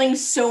was holding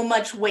so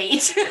much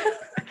weight.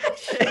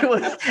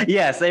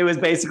 It was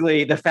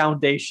basically the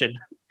foundation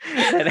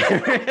that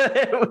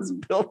it was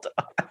built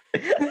on.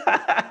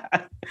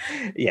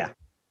 Yeah.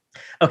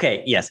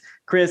 Okay, yes.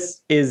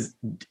 Chris is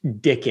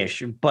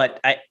dickish, but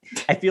I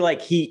feel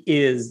like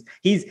he's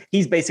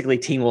basically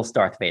Teen Wolf's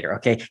Darth Vader,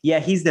 okay? Yeah,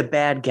 he's the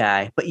bad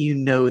guy, but you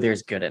know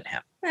there's good in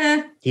him.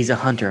 He's a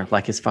hunter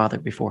like his father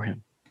before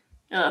him.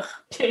 Ugh.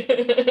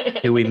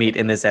 Who we meet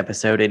in this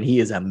episode, and he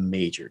is a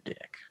major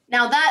dick.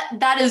 Now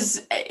that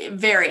is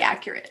very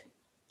accurate.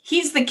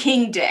 He's the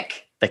king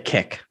dick. The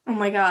kick. Oh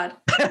my God.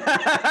 You know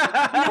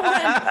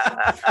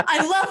what?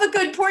 I love a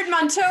good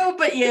portmanteau,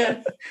 but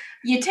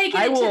you take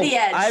it to the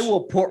edge. I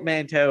will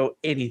portmanteau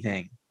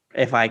anything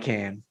if I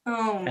can.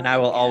 And I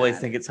will always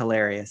think it's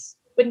hilarious.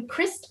 When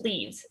Chris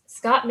leaves,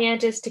 Scott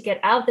manages to get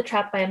out of the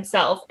trap by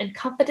himself and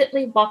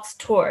confidently walks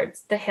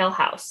towards the Hale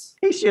house.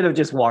 He should have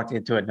just walked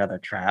into another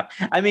trap.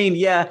 I mean,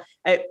 yeah,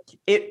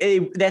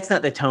 that's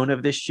not the tone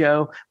of this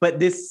show, but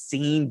this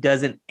scene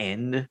doesn't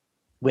end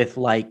with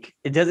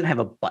it doesn't have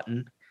a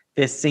button.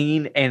 This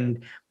scene,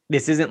 and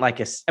this isn't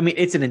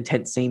it's an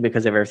intense scene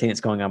because of everything that's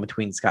going on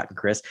between Scott and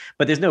Chris,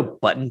 but there's no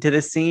button to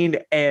this scene.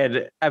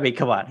 And I mean,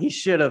 come on, he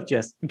should have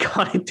just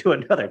gone into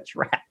another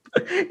trap.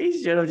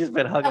 He should have just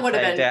been hugging.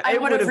 I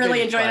would have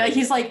really enjoyed that.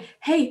 He's like,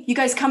 "Hey, you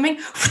guys coming?"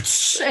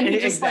 And he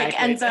just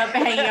ends up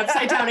hanging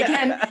upside down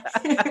again.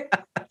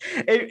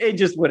 It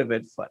just would have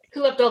been funny.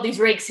 Who left all these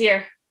rakes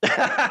here?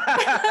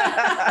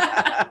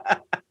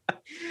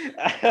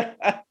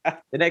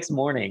 The next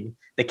morning,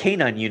 the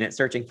canine unit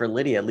searching for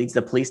Lydia leads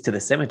the police to the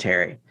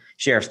cemetery.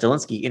 Sheriff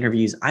Stilinski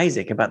interviews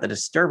Isaac about the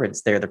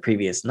disturbance there the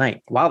previous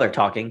night. While they're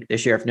talking, the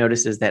sheriff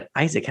notices that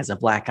Isaac has a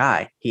black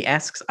eye. He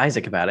asks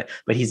Isaac about it,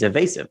 but he's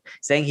evasive,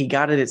 saying he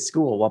got it at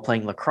school while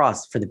playing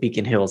lacrosse for the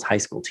Beacon Hills high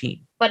school team.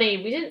 Funny,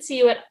 we didn't see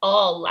you at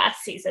all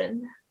last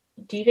season.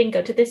 Do you even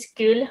go to this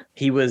school?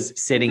 He was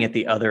sitting at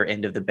the other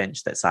end of the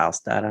bench that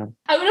Siles sat on.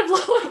 I would have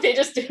loved like they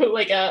just do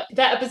that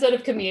episode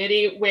of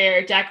Community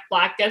where Jack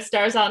Black guest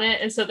stars on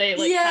it, and so they have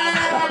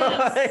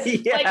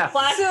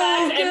flashbacks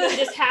and then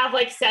just have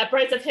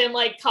separates of him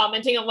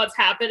commenting on what's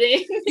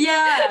happening.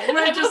 Yeah, and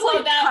I just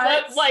love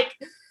that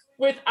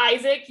with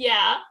Isaac,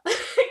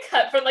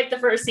 cut from the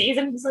first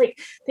season. He's like,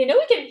 they know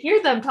we can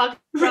hear them talking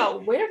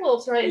about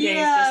werewolves, right? And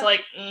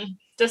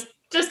he's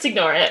just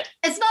ignore it.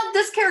 It's not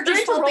this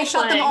character's fault they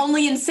shot them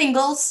only in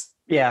singles.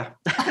 Yeah.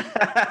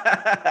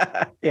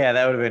 Yeah,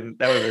 that would have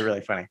been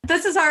really funny.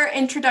 This is our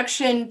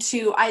introduction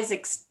to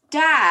Isaac's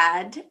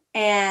dad.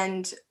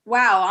 And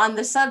wow, on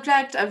the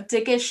subject of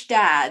dickish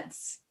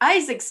dads,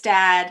 Isaac's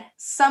dad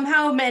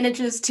somehow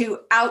manages to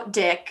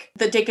out-dick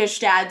the dickish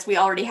dads we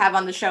already have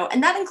on the show.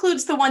 And that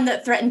includes the one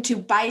that threatened to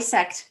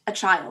bisect a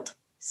child.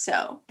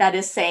 So that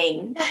is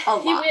saying a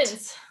lot. He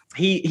wins.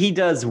 He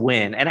does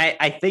win. And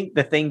I think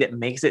the thing that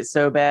makes it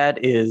so bad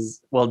is,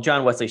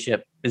 John Wesley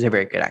Shipp is a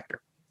very good actor.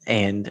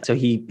 And so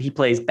he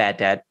plays bad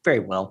dad very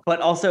well.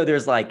 But also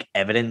there's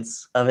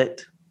evidence of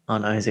it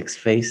on Isaac's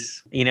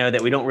face,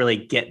 that we don't really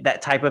get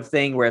that type of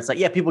thing where it's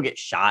people get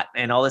shot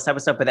and all this type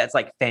of stuff, but that's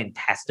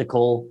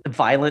fantastical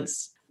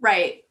violence.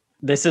 Right.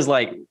 This is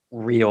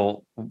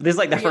real. This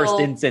is the first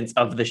instance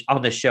of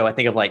on the show. I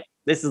think of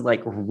this is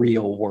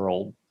real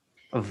world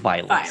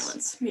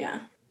violence. Yeah.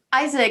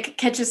 Isaac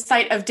catches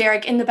sight of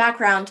Derek in the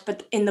background,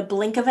 but in the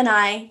blink of an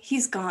eye,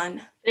 he's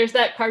gone. There's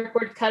that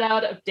cardboard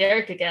cutout of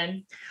Derek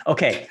again.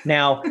 Okay,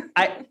 now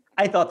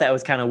I thought that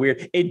was kind of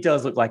weird. It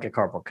does look like a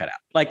cardboard cutout,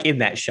 in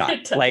that shot.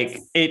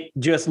 It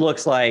just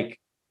looks like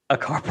a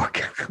cardboard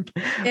cutout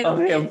of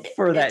him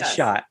for that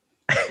shot.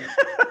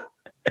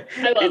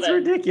 It's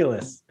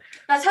ridiculous.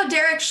 That's how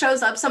Derek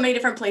shows up so many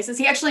different places.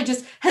 He actually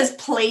just has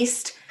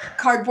placed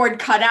cardboard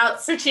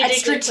cutouts at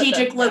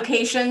strategic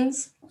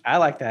locations. I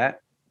like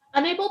that.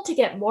 Unable to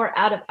get more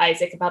out of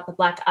Isaac about the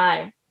black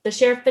eye, The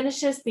sheriff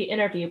finishes the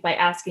interview by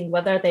asking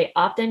whether they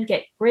often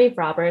get grave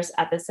robbers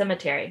at the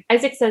cemetery.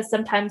 Isaac says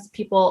sometimes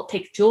people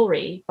take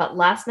jewelry, but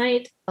last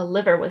night a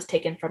liver was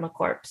taken from a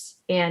corpse,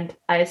 and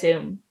I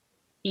assume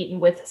eaten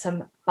with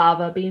some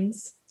fava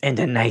beans. And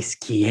a nice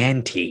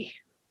Chianti.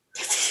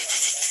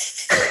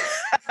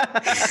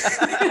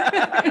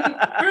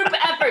 Group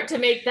effort to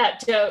make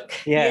that joke.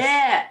 Yes.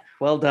 Yeah.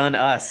 Well done,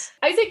 us.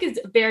 Isaac is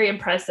very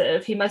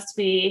impressive. He must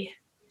be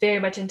very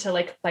much into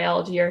like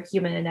biology or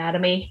human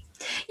anatomy.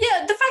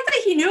 Yeah, the fact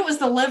that he knew it was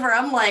the liver,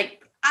 I'm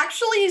like,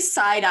 actually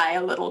side-eye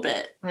a little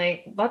bit.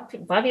 Like, what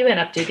have you been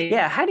up to, dude?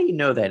 Yeah, how do you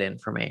know that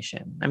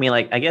information? I mean,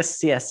 like, I guess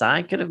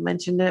CSI could have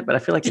mentioned it, but I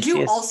feel like Did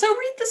you also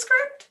read the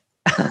script?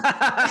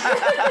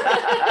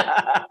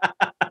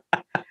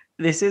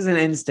 This is an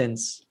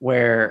instance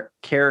where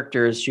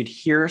characters should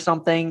hear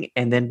something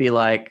and then be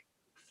like,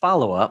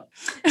 follow up,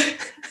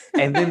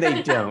 and then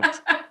they don't.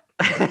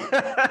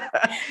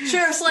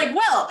 Sheriff's like,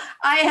 well,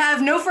 I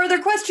have no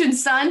further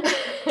questions, son.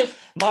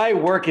 My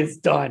work is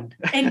done.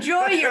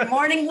 Enjoy your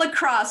morning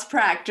lacrosse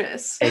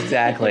practice.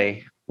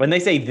 Exactly. When they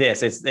say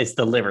this, it's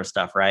the liver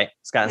stuff, right?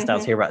 Scott and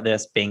Stiles hear about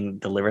this being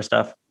the liver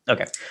stuff.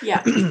 Okay.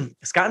 Yeah.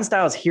 Scott and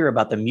Stiles hear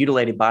about the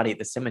mutilated body at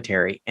the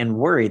cemetery and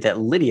worry that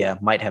Lydia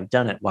might have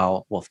done it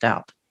while wolfed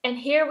out. And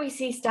here we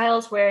see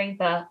Stiles wearing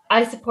the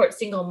I support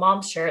single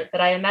mom shirt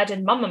that I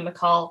imagine Mama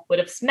McCall would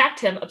have smacked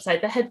him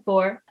upside the head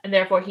for, and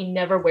therefore he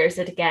never wears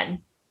it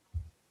again.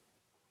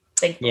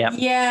 Yeah.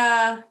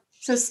 Yeah.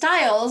 So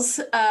Stiles,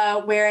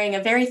 wearing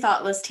a very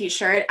thoughtless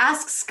t-shirt,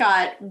 asks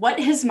Scott what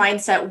his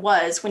mindset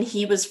was when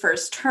he was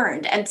first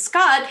turned. And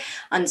Scott,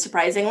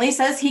 unsurprisingly,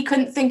 says he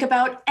couldn't think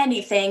about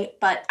anything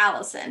but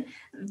Allison.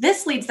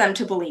 This leads them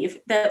to believe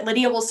that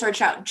Lydia will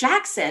search out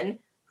Jackson,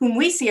 whom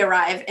we see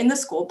arrive in the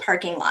school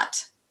parking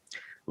lot.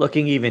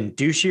 Looking even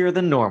douchier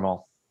than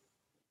normal.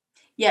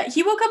 Yeah,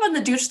 he woke up on the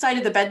douche side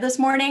of the bed this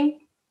morning,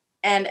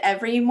 and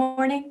every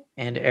morning.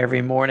 And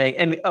every morning.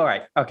 And all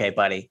right. Okay,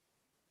 buddy.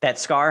 That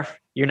scarf,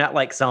 you're not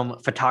like some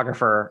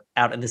photographer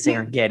out in the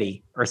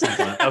Serengeti or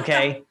something,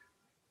 okay?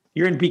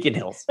 You're in Beacon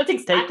Hills. That's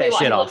exactly Take that what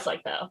shit he off. looks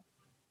like, though.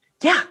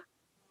 Yeah.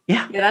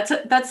 Yeah. Yeah,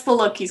 that's the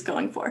look he's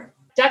going for.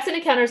 Jackson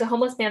encounters a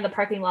homeless man in the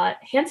parking lot,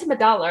 hands him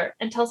 $1,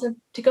 and tells him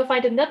to go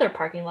find another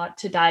parking lot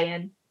to die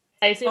in.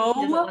 I assume he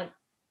doesn't want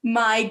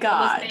My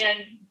God. homeless man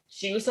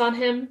juice on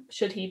him.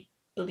 Should he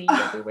bleed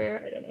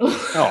everywhere? I don't know.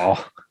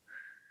 Oh,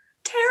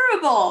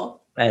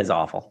 Terrible. that is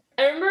awful.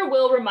 I remember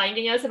Will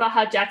reminding us about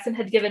how Jackson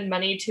had given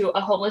money to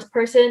a homeless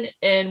person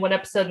in one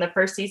episode in the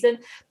first season,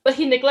 but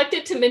he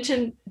neglected to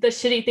mention the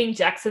shitty thing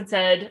Jackson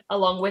said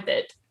along with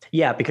it.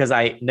 Yeah, because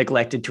I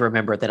neglected to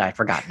remember that I'd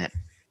forgotten it.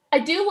 I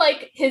do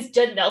like his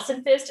Judd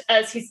Nelson fist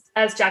as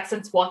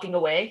Jackson's walking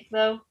away,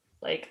 though.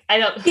 Like I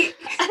don't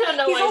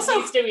know why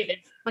also- he's doing it,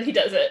 but he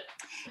does it.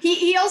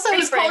 He also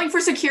Pretty is frank. calling for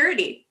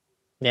security.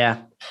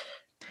 Yeah.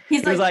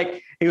 He's He was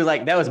like,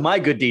 that was my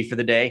good deed for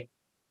the day.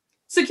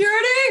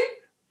 security?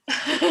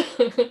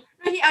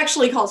 He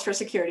actually calls for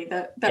security.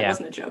 That Yeah.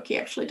 wasn't a joke. He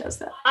actually does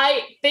that.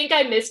 I think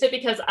I missed it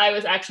because I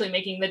was actually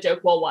making the joke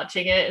while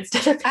watching it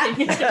instead of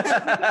paying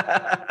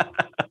attention.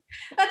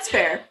 That's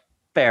fair.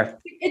 Fair.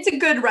 It's a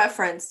good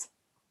reference.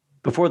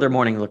 Before their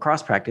morning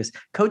lacrosse practice,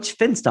 Coach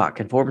Finstock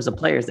informs the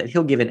players that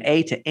he'll give an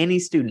A to any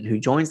student who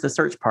joins the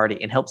search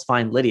party and helps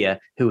find Lydia,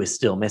 who is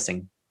still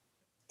missing.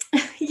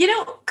 You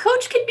know,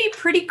 Coach can be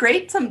pretty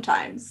great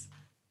sometimes.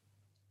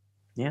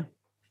 Yeah.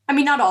 I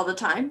mean, not all the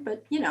time,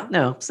 but you know.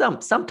 No,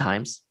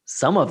 sometimes,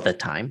 some of the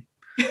time.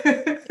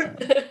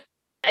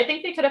 I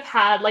think they could have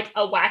had like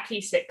a wacky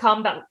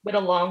sitcom that went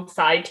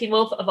alongside Teen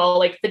Wolf of all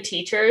like the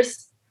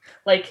teachers,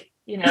 like,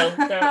 you know,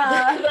 their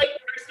like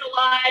personal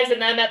lives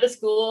and them at the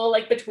school,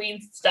 like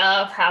between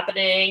stuff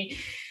happening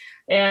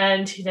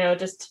and, you know,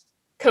 just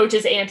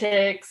Coach's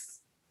antics,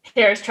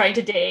 Harris trying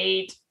to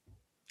date.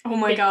 Oh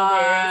my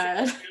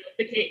God.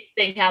 The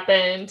thing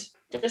happened.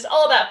 Just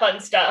all that fun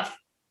stuff.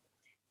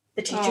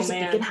 The teachers of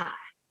man. Beacon High.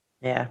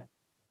 Yeah.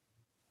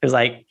 It was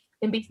like,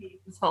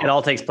 NBC's fault. it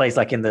all takes place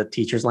like in the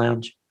teacher's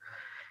lounge.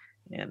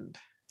 And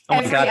oh my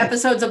Every God,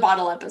 episode's a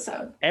bottle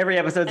episode. every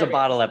episode's a Every-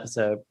 bottle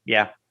episode.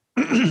 Yeah.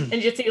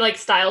 And you see like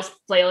Styles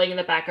flailing in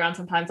the background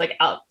sometimes, like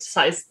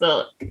outside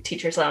the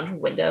teacher's lounge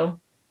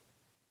window.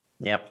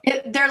 Yep.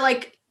 They're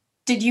like,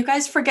 did you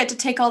guys forget to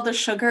take all the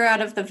sugar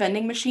out of the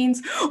vending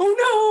machines?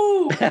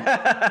 Oh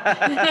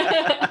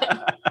no!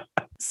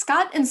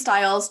 Scott and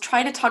Stiles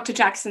try to talk to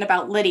Jackson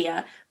about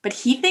Lydia, but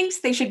he thinks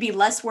they should be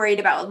less worried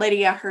about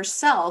Lydia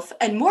herself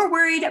and more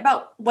worried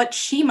about what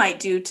she might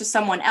do to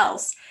someone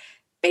else,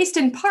 based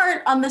in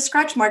part on the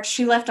scratch marks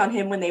she left on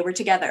him when they were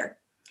together.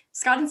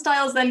 Scott and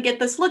Stiles then get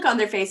this look on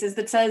their faces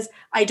that says,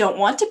 I don't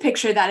want to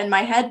picture that in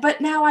my head,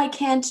 but now I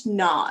can't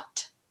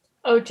not.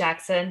 Oh,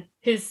 Jackson,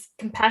 his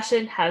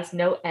compassion has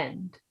no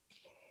end.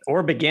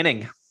 Or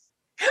beginning.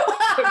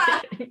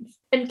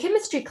 In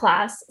chemistry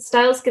class,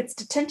 Styles gets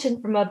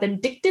detention from a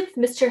vindictive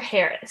Mr.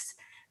 Harris.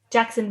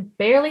 Jackson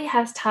barely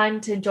has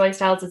time to enjoy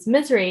Styles'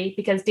 misery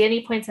because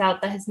Danny points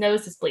out that his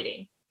nose is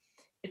bleeding.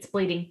 It's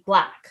bleeding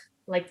black,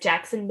 like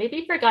Jackson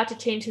maybe forgot to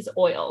change his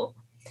oil.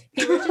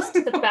 He rushes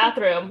to the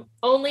bathroom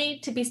only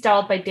to be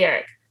startled by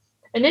Derek.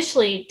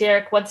 Initially,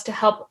 Derek wants to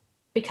help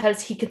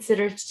because he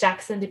considers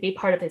Jackson to be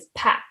part of his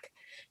pack,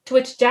 to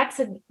which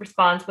Jackson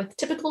responds with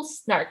typical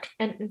snark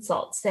and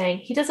insult, saying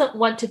he doesn't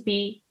want to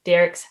be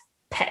Derek's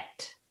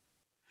pet.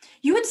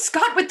 You and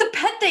Scott with the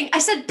pet thing. I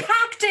said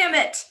pack, damn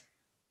it.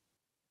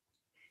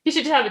 You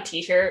should just have a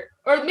t-shirt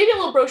or maybe a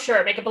little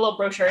brochure, make up a little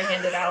brochure and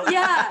hand it out.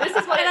 Yeah. This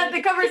is what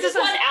the cover this is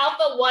what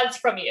Alpha wants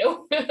from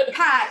you.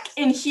 Pack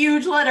in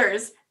huge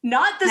letters.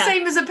 Not the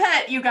same as a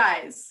pet, you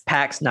guys.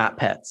 Packs, not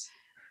pets.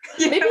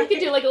 Maybe we could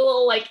do like a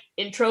little like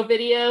intro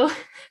video.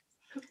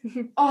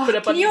 Oh, Put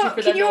up on YouTube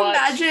for them can you to watch.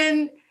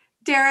 Imagine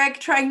Derek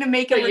trying to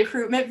make a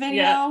recruitment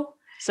video? Yeah.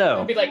 So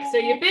It'd be like, so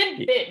you've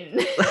been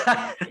bitten.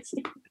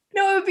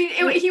 No,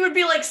 he would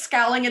be like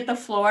scowling at the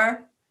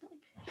floor.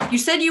 You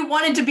said you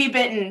wanted to be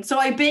bitten, so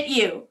I bit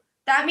you.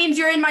 That means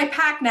you're in my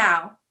pack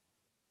now.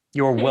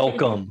 You're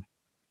welcome.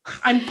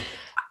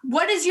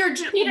 What is your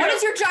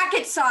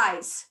jacket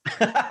size?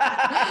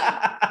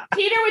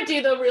 Peter would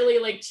do the really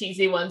like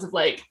cheesy ones of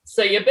like,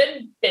 so you've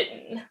been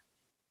bitten.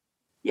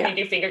 Yeah.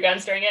 You do finger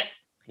guns during it.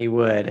 He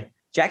would.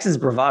 Jackson's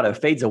bravado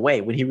fades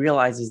away when he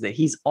realizes that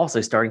he's also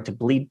starting to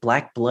bleed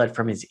black blood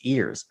from his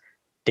ears.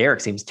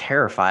 Derek seems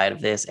terrified of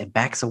this and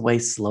backs away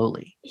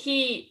slowly.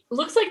 He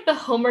looks like the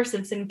Homer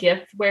Simpson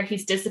gif where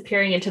he's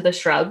disappearing into the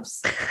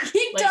shrubs.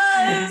 He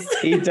does.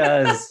 He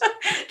does.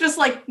 Just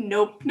like,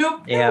 nope.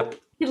 Yep.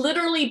 He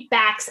literally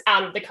backs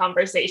out of the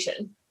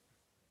conversation.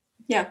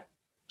 Yeah.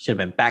 Should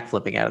have been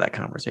backflipping out of that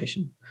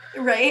conversation.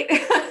 Right?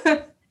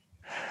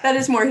 That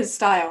is more his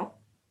style.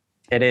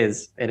 It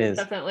is.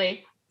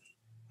 Definitely.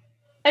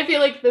 I feel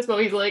like this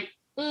movie's like,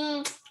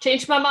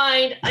 changed my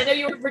mind. I know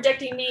you were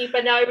rejecting me,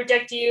 but now I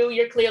reject you.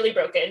 You're clearly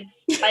broken.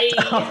 Bye.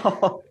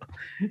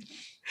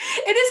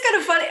 It is kind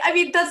of funny. I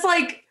mean,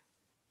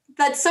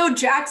 that's so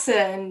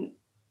Jackson.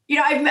 You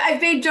know,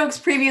 I've made jokes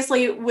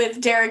previously with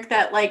Derek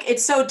that like,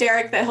 it's so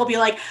Derek that he'll be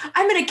like,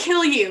 I'm going to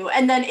kill you.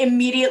 And then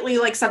immediately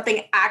like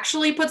something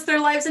actually puts their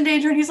lives in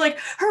danger. And he's like,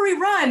 hurry,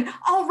 run.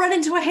 I'll run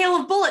into a hail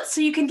of bullets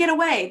so you can get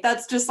away.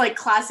 That's just like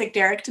classic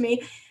Derek to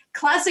me.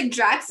 Classic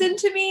Jackson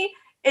to me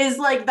is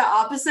like the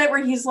opposite,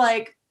 where he's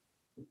like,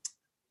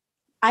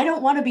 I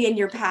don't want to be in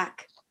your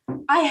pack.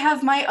 I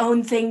have my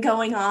own thing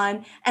going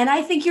on, and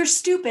I think you're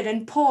stupid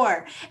and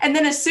poor. And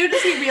then as soon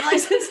as he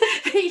realizes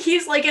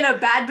he's like in a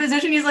bad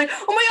position, he's like,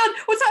 oh my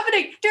God, what's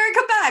happening? Derek,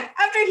 come back.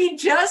 After he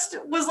just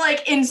was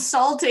like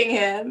insulting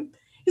him.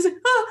 He's like,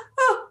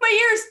 oh,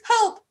 my ears,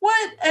 help,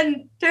 what?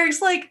 And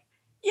Derek's like,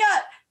 yeah,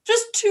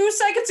 just 2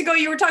 seconds ago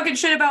you were talking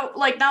shit about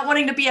like not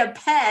wanting to be a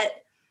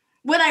pet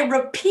when I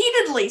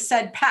repeatedly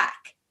said pack.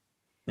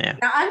 Yeah.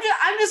 Now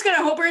I'm just gonna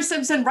Homer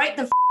Simpson right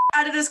the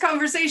out of this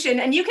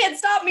conversation, and you can't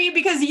stop me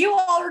because you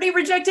already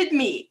rejected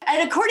me.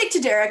 And according to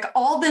Derek,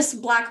 all this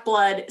black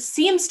blood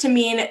seems to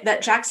mean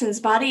that Jackson's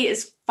body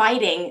is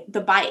fighting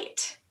the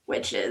bite,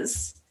 which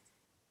is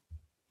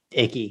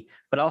icky,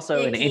 but also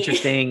icky.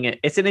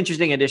 It's an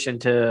interesting addition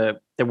to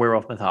the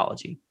werewolf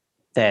mythology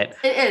that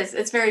it is.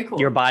 It's very cool.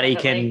 Your body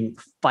Definitely. can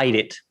fight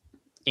it,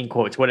 in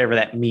quotes, whatever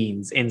that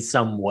means, in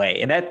some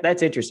way. And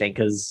that's interesting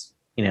because,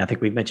 you know, I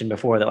think we've mentioned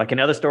before that like in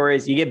other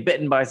stories, you get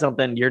bitten by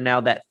something, you're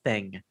now that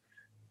thing.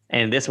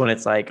 And this one,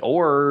 it's like,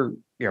 or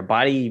your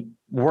body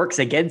works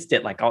against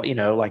it, like, you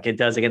know, like it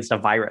does against a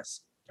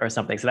virus or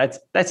something. So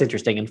that's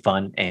interesting and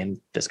fun and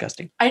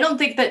disgusting. I don't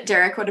think that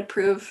Derek would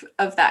approve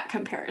of that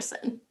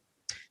comparison.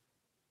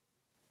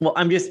 Well,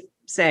 I'm just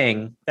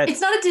saying that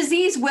it's not a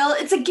disease, Will.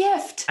 It's a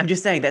gift. I'm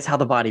just saying that's how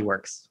the body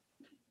works.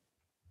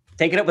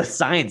 Take it up with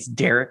science,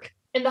 Derek.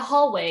 In the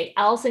hallway,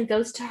 Allison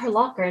goes to her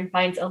locker and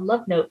finds a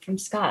love note from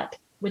Scott,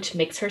 which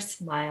makes her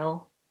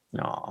smile.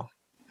 Aw.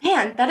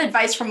 Man, that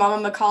advice from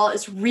Mama McCall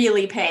is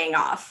really paying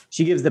off.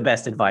 She gives the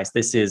best advice.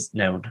 This is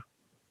known.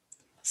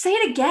 Say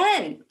it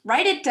again.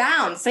 Write it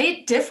down. Say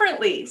it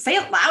differently. Say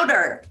it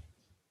louder.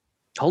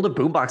 Hold a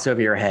boombox over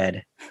your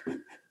head.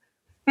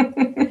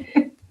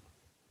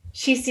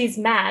 She sees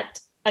Matt,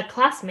 a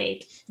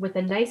classmate, with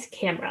a nice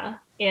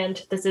camera.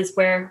 And this is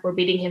where we're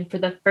meeting him for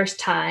the first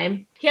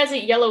time. He has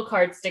a yellow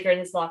card sticker in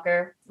his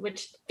locker,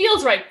 which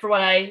feels right for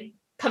what I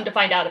come to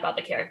find out about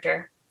the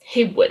character.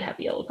 He would have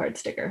a yellow card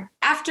sticker.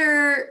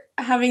 After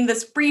having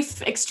this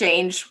brief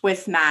exchange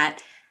with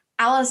Matt,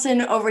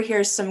 Allison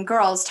overhears some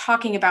girls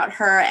talking about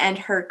her and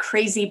her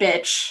crazy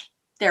bitch,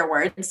 their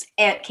words,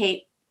 Aunt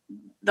Kate,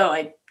 though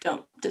I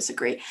don't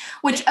disagree,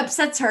 which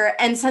upsets her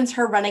and sends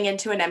her running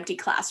into an empty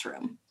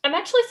classroom. I'm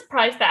actually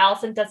surprised that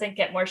Allison doesn't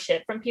get more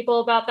shit from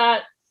people about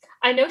that.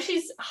 I know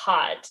she's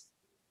hot,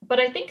 but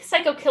I think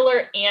Psycho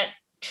Killer Aunt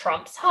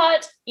Trump's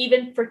hot,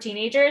 even for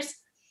teenagers.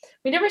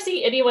 We never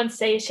see anyone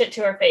say shit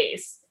to her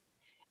face.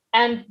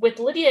 And with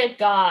Lydia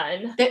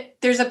gone,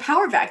 there's a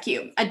power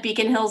vacuum at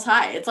Beacon Hills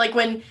High. It's like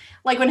when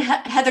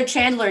Heather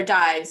Chandler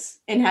dies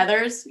in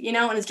Heathers, you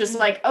know, and it's just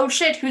like, oh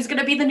shit, who's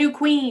gonna be the new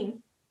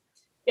queen?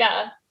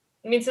 Yeah,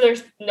 I mean, so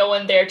there's no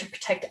one there to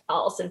protect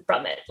Allison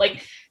from it.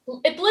 Like,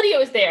 if Lydia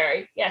was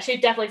there, yeah,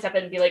 she'd definitely step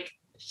in and be like,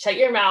 "Shut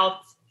your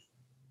mouth,"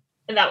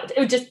 and that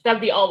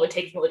would be all it would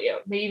take from Lydia.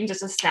 Maybe even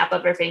just a snap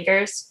of her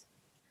fingers.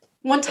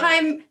 One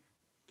time,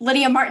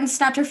 Lydia Martin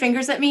snapped her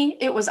fingers at me.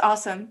 It was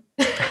awesome.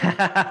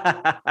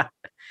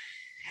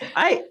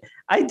 I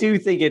do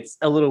think it's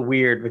a little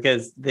weird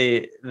because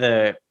the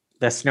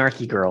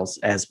snarky girls,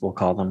 as we'll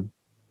call them,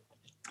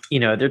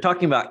 they're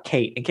talking about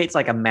Kate, and Kate's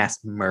like a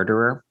mass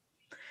murderer.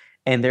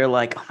 And they're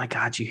like, oh my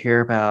God, you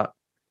hear about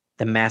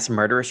the mass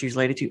murderer she's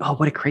related to? Oh,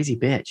 what a crazy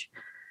bitch.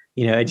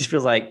 It just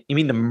feels like, you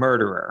mean the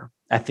murderer?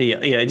 I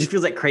feel, it just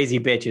feels like crazy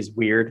bitch is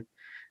weird.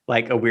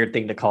 Like a weird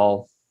thing to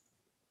call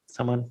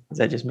someone. Is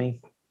that just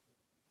me?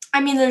 I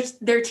mean,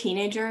 they're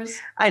teenagers.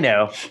 I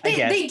know. They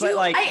do. But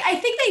like, I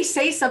think they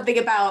say something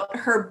about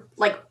her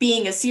like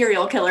being a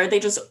serial killer.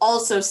 They just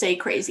also say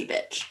crazy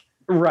bitch.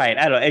 Right.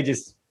 I don't. It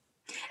just.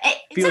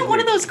 Isn't one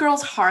of those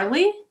girls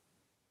Harley?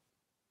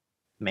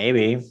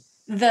 Maybe.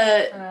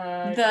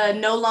 The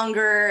no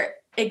longer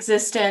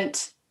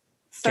existent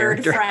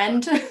third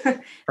friend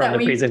from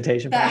the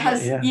presentation.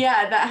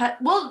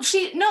 Well,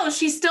 she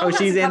still has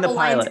she's a couple in the pilot.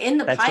 lines in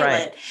the That's pilot,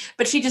 right.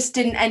 But she just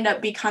didn't end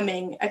up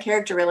becoming a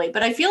character really.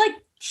 But I feel like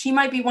she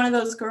might be one of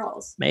those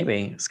girls.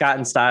 Maybe Scott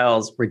and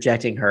Stiles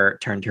rejecting her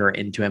turned her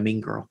into a mean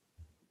girl.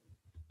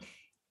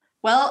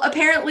 Well,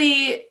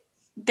 apparently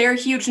they're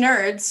huge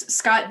nerds.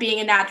 Scott being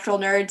a natural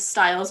nerd,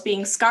 Stiles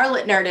being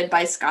Scarlet nerded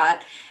by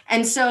Scott.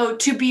 And so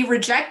to be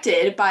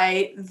rejected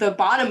by the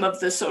bottom of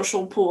the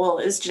social pool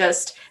is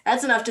that's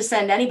enough to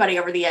send anybody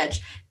over the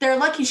edge. They're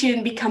lucky she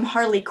didn't become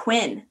Harley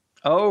Quinn.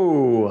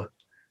 Oh,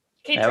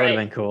 Kate's that would have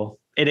right. been cool.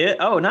 It is.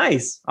 Oh,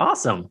 nice.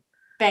 Awesome.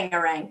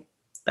 Bangarang.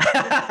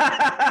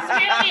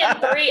 Apparently in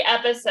 3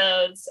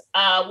 episodes,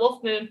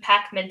 Wolf Moon,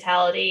 Pack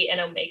Mentality, and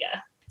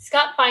Omega.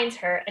 Scott finds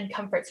her and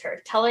comforts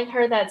her, telling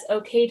her that it's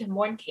okay to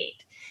mourn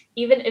Kate.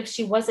 Even if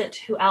she wasn't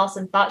who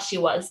Allison thought she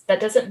was, that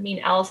doesn't mean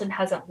Allison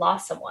hasn't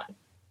lost someone.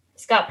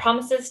 Scott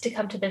promises to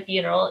come to the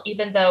funeral,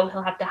 even though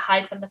he'll have to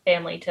hide from the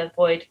family to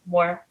avoid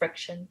more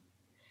friction.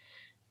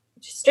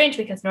 Which is strange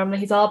because normally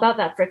he's all about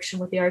that friction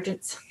with the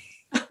Argents.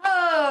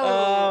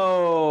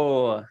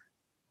 Oh.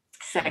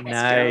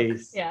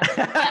 Nice. Yeah.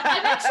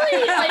 I'm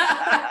actually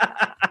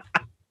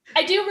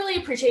I do really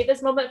appreciate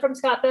this moment from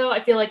Scott, though.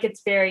 I feel like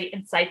it's very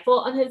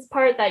insightful on his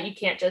part that you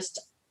can't just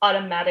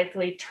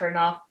automatically turn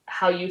off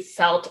how you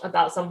felt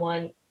about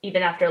someone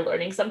even after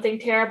learning something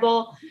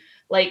terrible.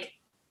 Like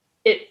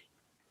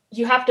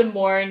you have to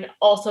mourn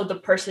also the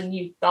person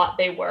you thought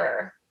they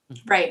were.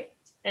 Right.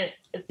 And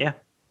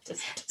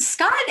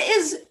Scott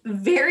is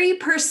very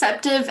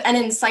perceptive and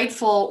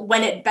insightful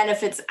when it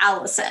benefits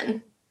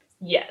Allison.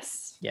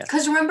 Yes.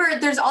 Because remember,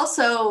 there's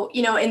also,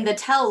 in the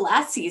Tell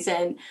last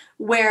season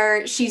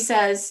where she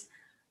says,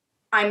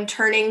 I'm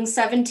turning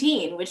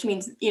 17, which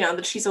means,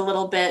 that she's a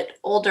little bit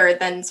older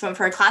than some of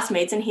her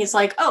classmates. And he's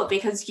like, oh,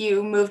 because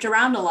you moved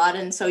around a lot.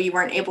 And so you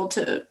weren't able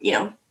to,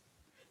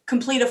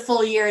 complete a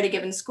full year at a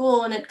given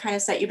school. And it kind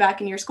of set you back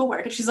in your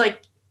schoolwork. And she's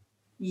like,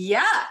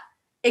 yeah,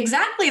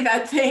 exactly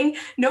that thing.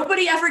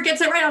 Nobody ever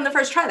gets it right on the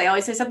first try. They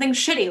always say something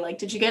shitty, like,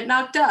 did you get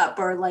knocked up?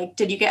 Or like,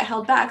 did you get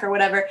held back or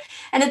whatever?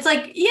 And it's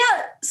like,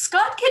 yeah,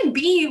 Scott can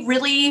be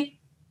really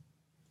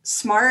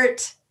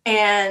smart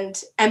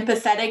and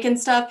empathetic and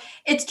stuff.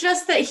 It's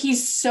just that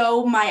he's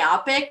so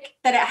myopic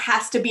that it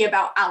has to be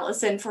about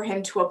Allison for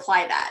him to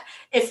apply that.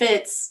 If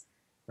it's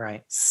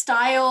right,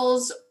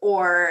 Stiles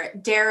or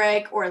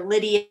Derek or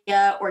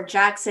Lydia or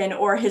Jackson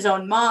or his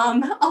own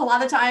mom, a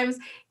lot of times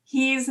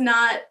he's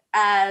not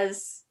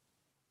as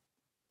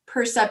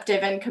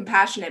perceptive and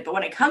compassionate. But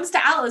when it comes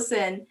to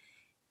Allison,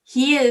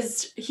 he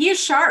is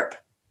sharp.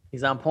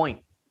 He's on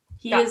point.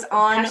 He is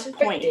on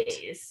point.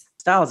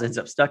 Stiles ends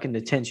up stuck in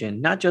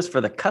detention, not just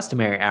for the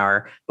customary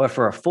hour, but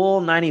for a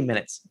full 90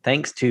 minutes,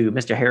 thanks to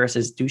Mr.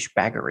 Harris's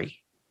douchebaggery.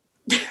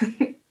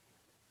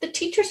 The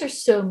teachers are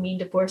so mean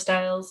to poor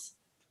Stiles.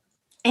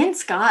 And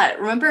Scott.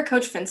 Remember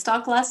Coach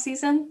Finstock last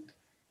season?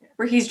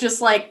 Where he's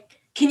just like,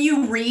 can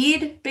you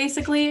read,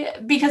 basically?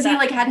 Because he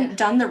hadn't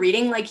done the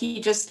reading. Like,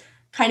 he just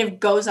kind of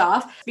goes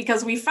off.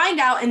 Because we find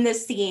out in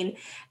this scene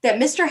that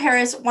Mr.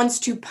 Harris wants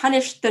to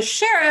punish the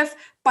sheriff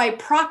by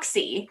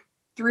proxy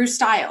through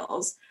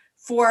Stiles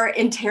for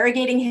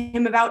interrogating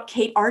him about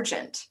Kate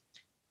Argent.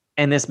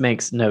 And this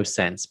makes no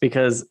sense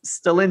because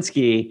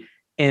Stilinski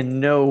in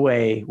no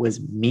way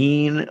was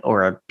mean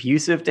or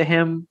abusive to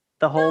him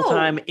the whole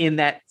time in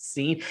that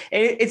scene.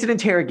 It's an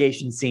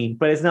interrogation scene,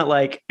 but it's not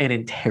like an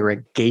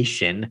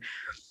interrogation.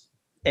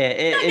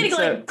 It's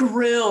like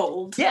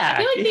grilled. Yeah. I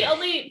feel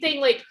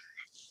like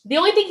the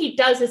only thing he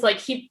does is like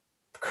he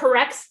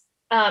corrects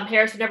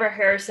Harris whenever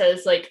Harris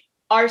says like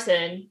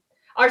arsonist,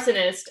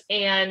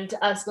 and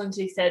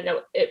Stilinski said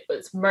no, it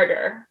was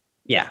murder.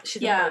 Yeah.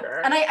 She's a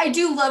murderer. And I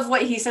do love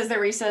what he says there,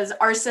 where he says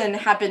arson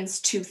happens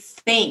to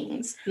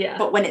things,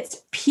 but when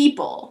it's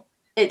people,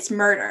 it's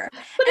murder.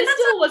 But it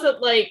still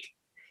wasn't like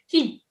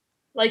he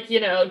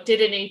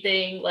did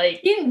anything, like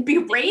he didn't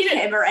berate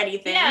him or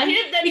anything. Yeah,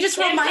 he just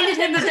reminded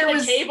him that there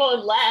was a table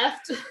and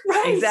left.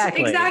 Right.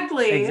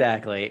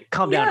 Exactly.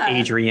 Calm down,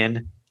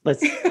 Adrian.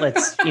 Let's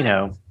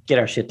get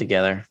our shit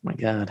together. My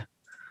God.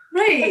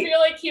 Right. I feel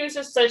like he was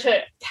just such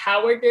a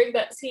coward during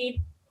that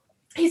scene.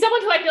 He's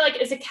someone who I feel like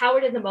is a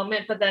coward in the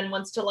moment, but then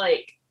wants to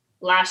like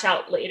lash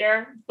out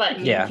later, but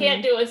he Yeah.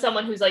 can't do it with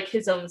someone who's like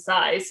his own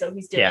size, so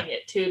he's doing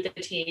it to the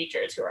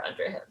teenagers who are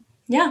under him.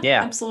 Yeah,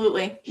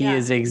 absolutely. He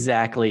is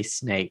exactly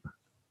Snape.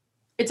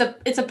 It's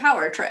a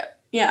power trip.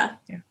 Yeah.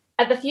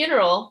 At the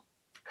funeral,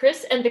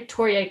 Chris and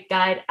Victoria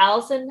guide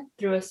Allison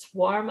through a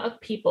swarm of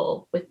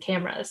people with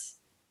cameras.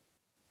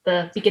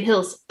 The Beacon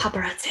Hills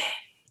paparazzi.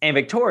 And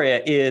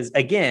Victoria is,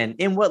 again,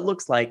 in what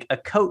looks like a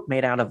coat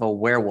made out of a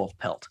werewolf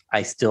pelt.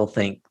 I still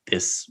think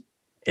this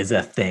is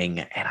a thing,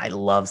 and I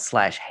love /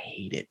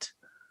 hate it.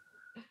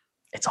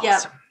 It's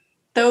awesome.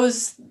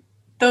 Yeah,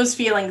 those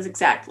feelings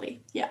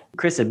exactly. Yeah.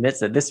 Chris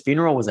admits that this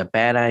funeral was a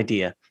bad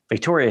idea.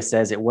 Victoria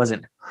says it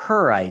wasn't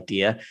her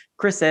idea.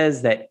 Chris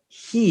says that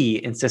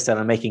he insisted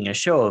on making a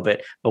show of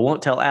it, but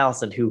won't tell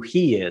Allison who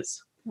he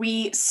is.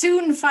 We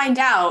soon find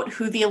out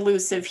who the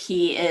elusive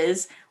he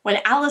is when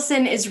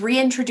Allison is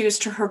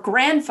reintroduced to her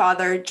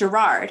grandfather,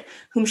 Gerard,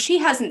 whom she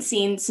hasn't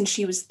seen since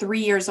she was 3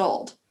 years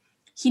old.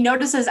 He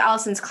notices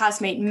Allison's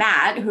classmate,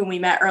 Matt, whom we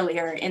met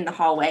earlier in the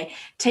hallway,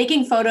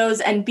 taking photos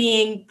and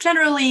being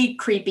generally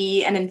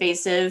creepy and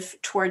invasive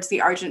towards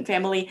the Argent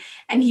family,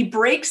 and he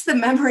breaks the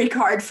memory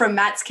card from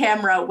Matt's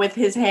camera with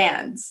his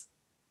hands.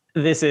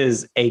 This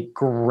is a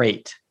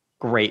great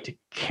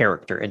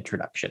character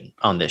introduction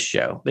on this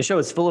show. The show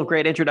is full of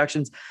great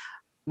introductions,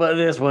 but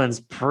this one's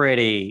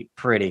pretty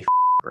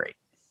great.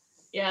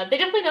 Yeah, they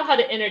definitely know how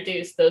to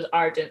introduce those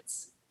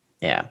Argents.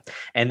 Yeah.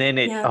 And then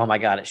oh my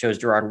God, it shows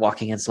Gerard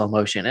walking in slow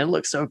motion. It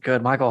looks so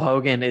good. Michael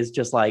Hogan is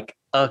just like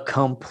a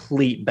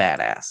complete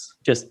badass.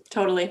 Just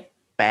totally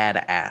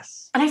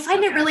badass. And I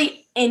find it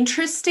really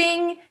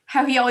interesting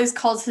how he always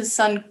calls his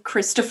son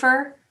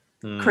Christopher.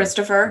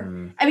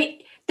 Christopher. I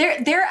mean,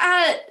 they're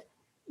at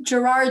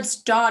Gerard's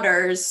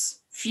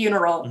daughter's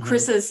funeral,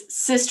 Chris's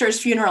sister's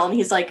funeral, and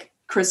he's like,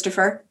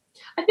 Christopher.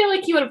 I feel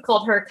like he would have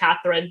called her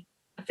Catherine.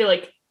 I feel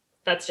like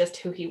that's just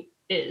who he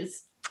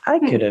is. I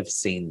could have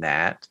seen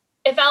that.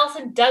 If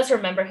Allison does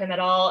remember him at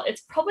all,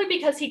 it's probably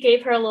because he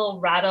gave her a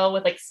little rattle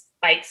with like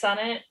spikes on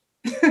it.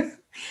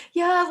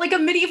 Yeah, like a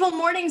medieval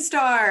morning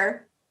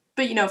star,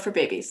 but for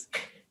babies.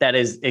 That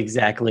is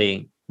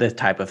exactly the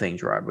type of thing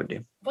Gerard would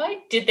do. Why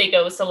did they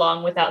go so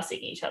long without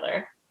seeing each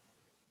other?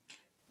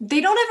 They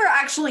don't ever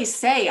actually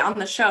say on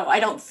the show, I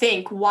don't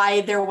think,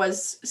 why there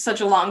was such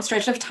a long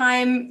stretch of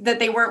time that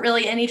they weren't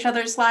really in each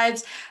other's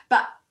lives.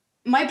 But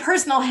my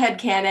personal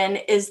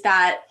headcanon is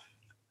that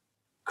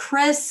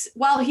Chris,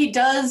 while he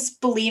does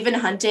believe in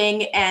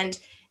hunting and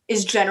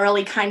is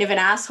generally kind of an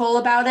asshole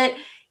about it,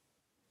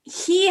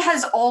 he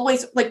has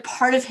always,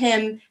 part of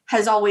him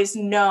has always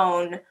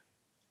known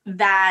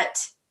that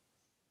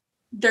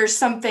there's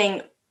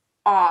something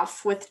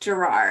off with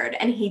Gerard,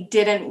 and he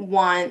didn't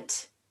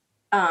want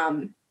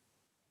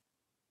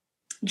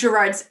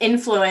Gerard's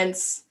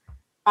influence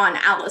on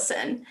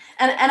Allison.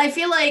 And I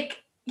feel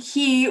like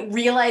he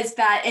realized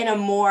that in a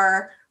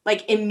more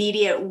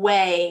immediate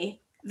way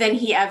than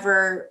he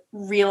ever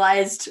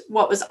realized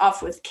what was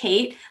off with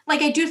Kate.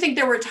 I do think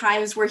there were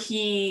times where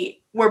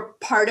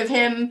part of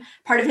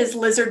his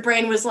lizard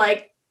brain was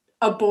like,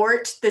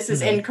 abort, this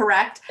is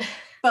incorrect.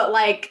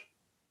 But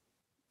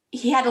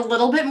he had a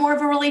little bit more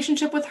of a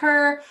relationship with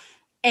her,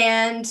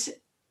 and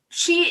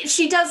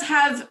she does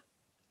have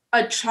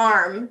a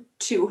charm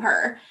to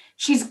her.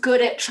 She's good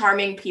at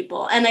charming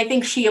people. And I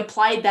think she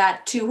applied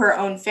that to her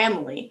own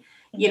family,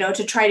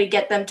 to try to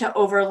get them to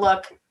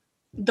overlook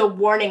the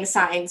warning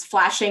signs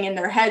flashing in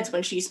their heads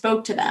when she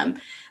spoke to them.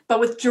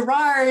 But with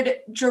Gerard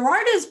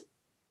is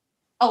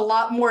a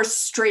lot more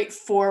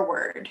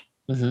straightforward,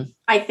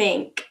 I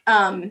think,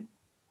 than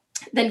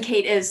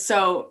Kate is.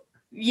 So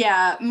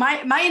yeah,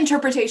 my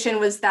interpretation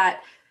was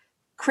that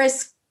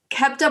Chris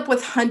kept up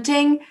with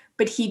hunting,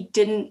 but he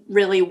didn't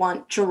really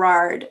want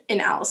Gerard in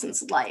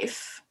Allison's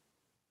life.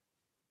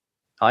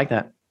 I like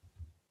that.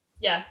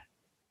 Yeah.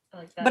 I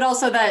like that. But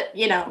also that,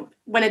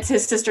 when it's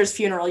his sister's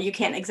funeral, you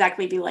can't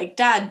exactly be like,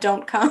 Dad,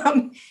 don't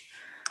come.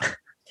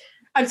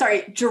 I'm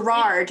sorry,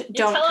 Gerard,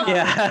 don't come.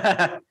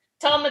 Yeah.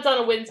 Tell him it's on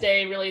a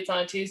Wednesday, really it's on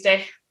a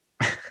Tuesday.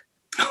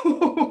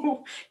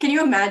 Can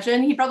you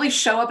imagine? He'd probably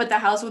show up at the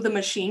house with a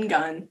machine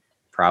gun.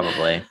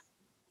 Probably.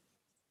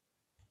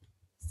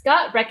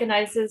 Scott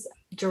recognizes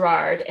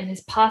Gerard and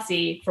his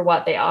posse for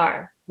what they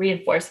are,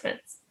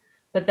 reinforcements.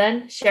 But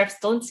then Sheriff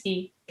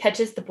Stilinski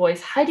catches the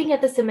boys hiding at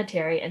the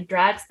cemetery and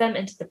drags them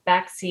into the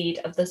back seat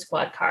of the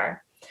squad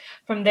car.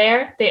 From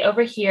there, they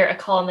overhear a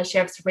call on the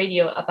sheriff's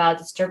radio about a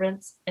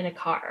disturbance in a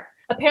car.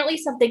 Apparently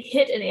something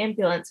hit an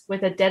ambulance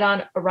with a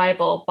dead-on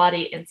arrival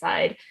body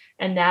inside,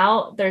 and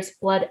now there's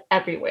blood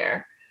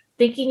everywhere.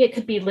 Thinking it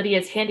could be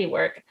Lydia's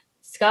handiwork,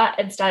 Scott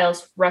and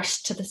Stiles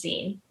rush to the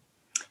scene.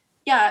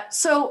 Yeah,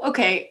 so,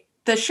 okay,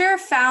 the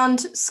sheriff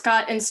found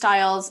Scott and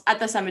Stiles at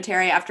the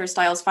cemetery after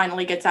Stiles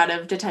finally gets out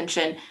of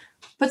detention,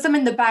 puts them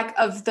in the back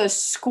of the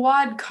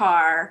squad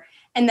car,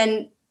 and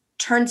then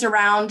turns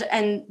around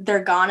and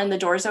they're gone and the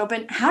door's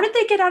open. How did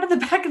they get out of the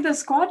back of the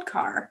squad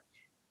car?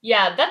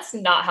 Yeah, that's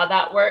not how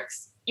that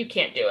works. You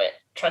can't do it.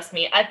 Trust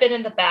me, I've been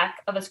in the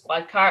back of a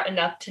squad car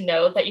enough to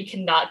know that you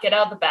cannot get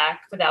out of the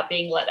back without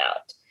being let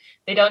out.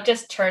 they don't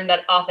just turn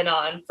that off and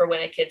on for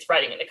when a kid's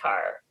riding in a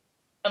car.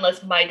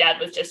 Unless my dad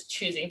was just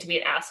choosing to be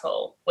an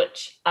asshole,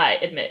 which I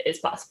admit is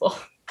possible.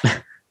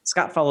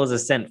 Scott follows a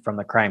scent from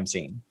the crime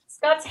scene.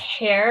 Scott's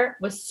hair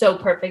was so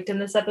perfect in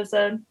this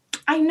episode.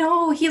 I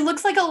know, he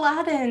looks like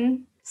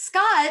Aladdin.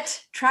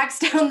 Scott tracks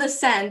down the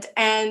scent,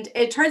 and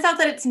it turns out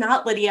that it's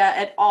not Lydia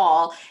at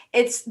all.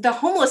 It's the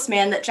homeless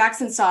man that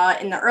Jackson saw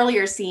in the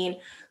earlier scene,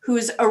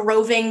 who's a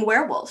roving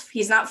werewolf.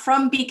 He's not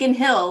from Beacon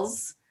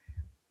Hills,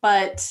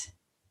 but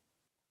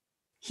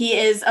he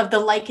is of the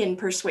Lycan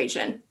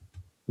persuasion.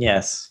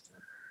 Yes.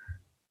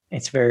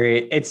 It's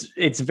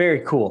very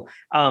cool.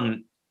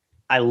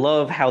 I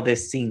love how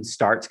this scene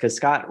starts because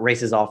Scott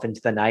races off into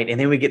the night, and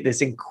then we get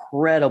this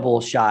incredible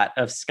shot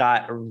of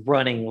Scott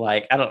running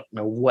like, I don't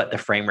know what the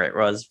frame rate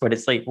was, but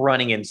it's like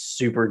running in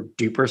super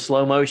duper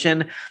slow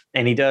motion.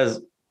 And he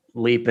does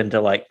leap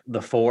into like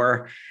the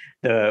 4,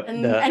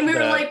 and we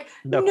were like,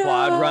 no.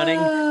 quad running,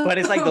 but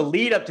it's like the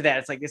lead up to that.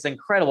 It's like this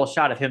incredible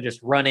shot of him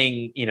just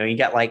running, you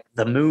got like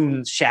the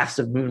moon shafts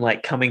of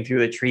moonlight coming through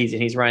the trees,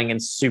 and he's running in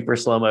super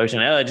slow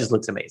motion. Oh, it just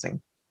looks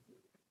amazing.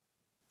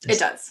 It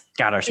does.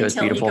 God, our show is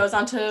beautiful. He goes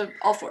on to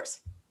all 4s.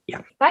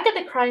 Yeah. Back at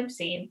the crime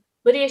scene,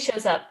 Lydia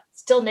shows up,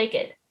 still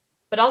naked,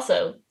 but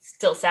also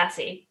still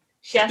sassy.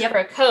 She asks for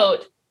a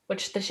coat,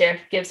 which the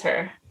sheriff gives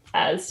her,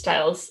 as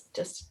Stiles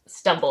just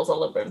stumbles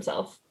all over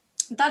himself.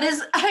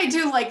 I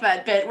do like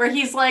that bit where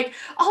he's like,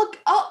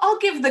 I'll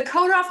give the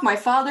coat off my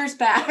father's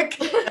back.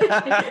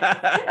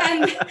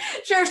 And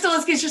Sheriff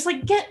Stileski's just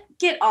like,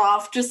 get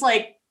off, just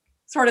like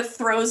sort of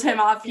throws him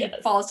off. He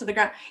falls to the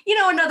ground.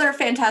 Another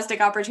fantastic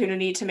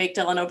opportunity to make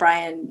Dylan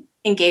O'Brien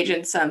engage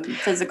in some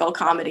physical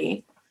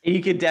comedy.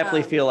 You could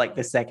definitely feel like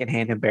the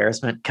secondhand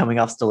embarrassment coming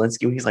off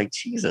Stilinski when he's like,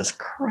 Jesus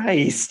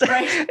Christ.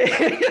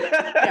 Right.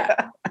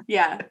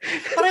 Yeah.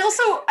 But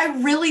I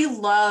really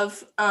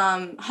love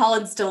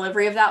Holland's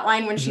delivery of that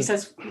line when she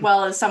says,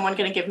 well, is someone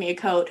going to give me a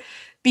coat?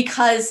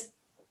 Because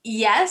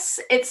yes,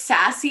 it's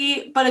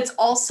sassy, but it's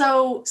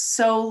also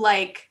so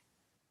like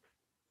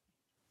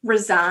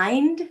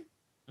resigned.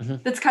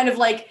 That's kind of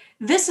like,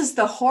 this is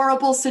the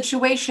horrible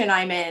situation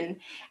I'm in.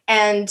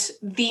 And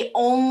the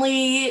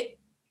only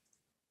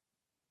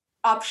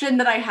option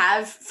that I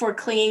have for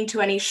clinging to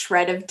any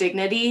shred of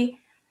dignity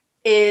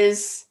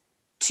is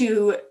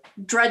to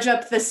dredge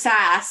up the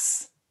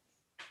sass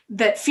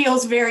that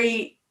feels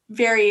very,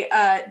 very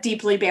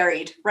deeply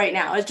buried right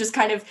now. It's just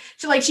kind of,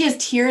 she has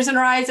tears in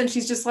her eyes, and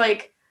she's just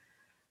like,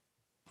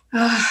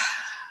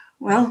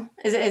 well,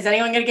 is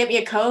anyone going to get me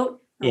a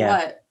coat? Or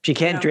what? She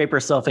can't drape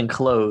herself in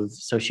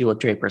clothes, so she will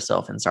drape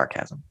herself in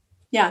sarcasm.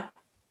 Yeah.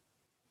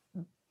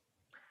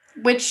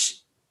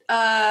 Which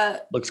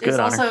looks good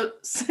on her.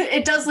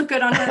 It does look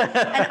good on her.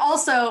 And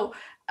also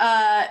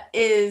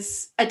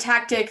is a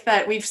tactic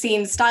that we've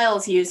seen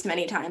Stiles use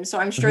many times. So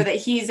I'm sure that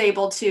he's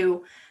able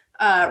to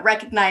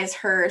recognize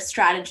her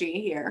strategy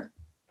here.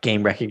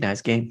 Game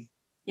recognized game.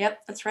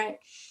 Yep, that's right.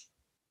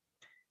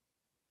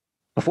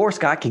 Before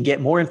Scott can get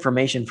more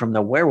information from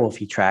the werewolf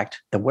he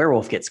tracked, the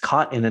werewolf gets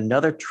caught in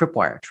another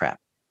tripwire trap.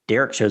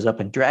 Derek shows up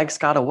and drags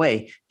Scott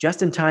away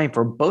just in time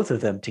for both of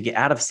them to get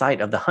out of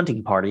sight of the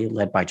hunting party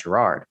led by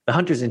Gerard. The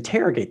hunters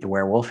interrogate the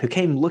werewolf, who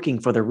came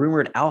looking for the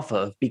rumored alpha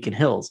of Beacon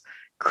Hills.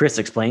 Chris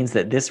explains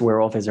that this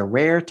werewolf is a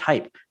rare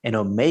type, an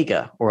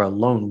Omega or a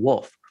lone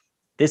wolf.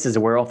 This is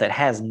a werewolf that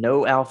has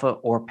no alpha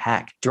or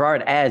pack.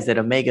 Gerard adds that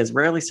Omegas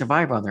rarely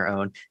survive on their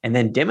own, and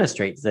then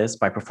demonstrates this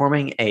by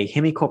performing a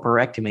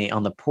hemicorporectomy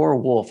on the poor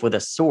wolf with a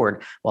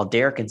sword while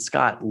Derek and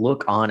Scott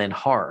look on in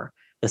horror.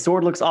 The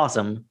sword looks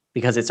awesome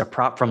because it's a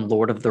prop from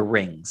Lord of the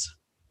Rings.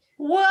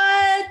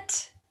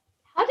 What?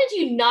 How did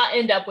you not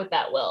end up with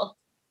that, Will?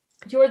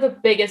 You're the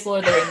biggest Lord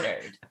of the Rings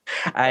nerd.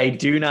 I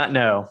do not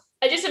know.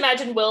 I just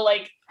imagine Will,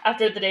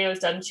 after the day was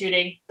done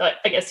shooting, I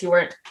guess you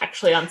weren't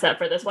actually on set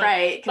for this one.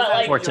 Right.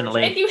 But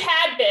unfortunately, if you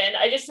had been,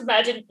 I just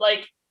imagined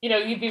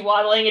you'd be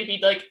waddling and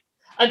be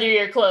under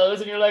your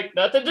clothes and you're like,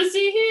 nothing to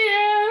see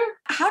here.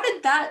 How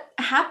did that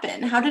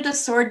happen? How did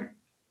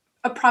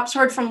a prop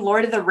sword from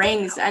Lord of the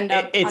Rings end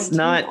up on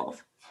Teen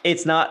Wolf?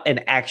 It's not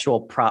an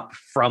actual prop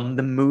from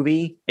the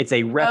movie. It's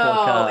a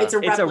replica. Oh,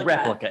 it's a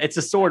replica. It's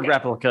a sword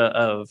replica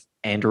of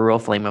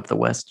Anduril, Flame of the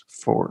West,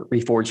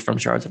 reforged from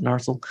shards of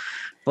Narsil.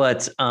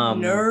 But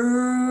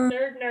nerd.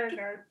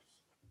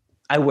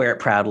 I wear it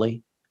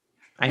proudly.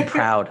 I'm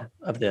proud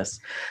of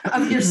this.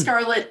 Of your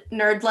scarlet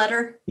nerd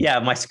letter? Yeah,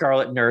 my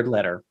scarlet nerd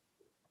letter.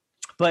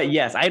 But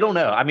yes, I don't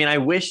know. I mean, I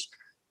wish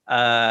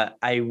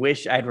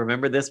I'd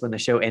remembered this when the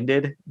show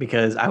ended,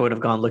 because I would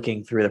have gone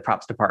looking through the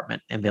props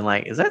department and been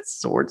like, is that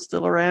sword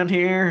still around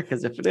here?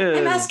 Because if it is,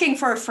 I'm asking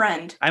for a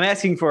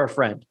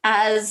friend.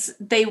 As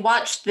they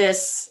watch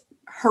this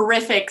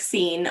horrific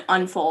scene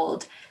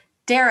unfold,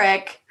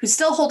 Derek, who's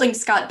still holding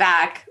Scott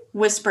back,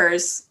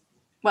 whispers,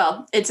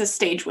 well, it's a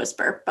stage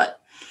whisper,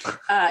 but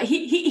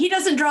he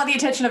doesn't draw the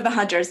attention of the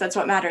hunters. That's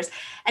what matters.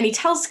 And he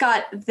tells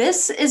Scott,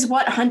 this is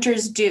what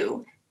hunters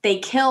do. They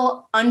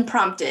kill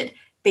unprompted.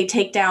 They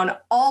take down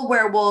all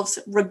werewolves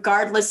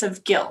regardless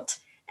of guilt.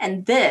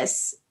 And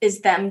this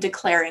is them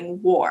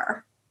declaring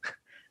war.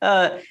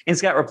 And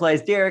Scott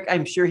replies, Derek,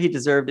 I'm sure he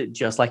deserved it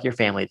just like your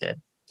family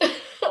did.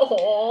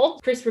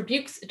 Aww. Chris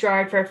rebukes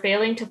Gerard for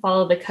failing to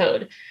follow the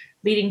code,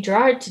 leading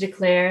Gerard to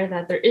declare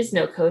that there is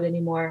no code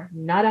anymore,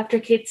 not after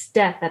Kate's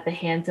death at the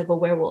hands of a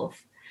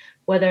werewolf.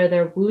 Whether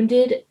they're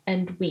wounded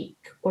and weak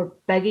or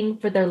begging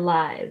for their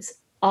lives,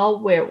 all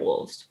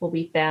werewolves will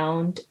be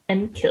found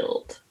and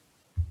killed.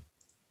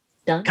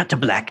 Done. Cut to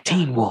black,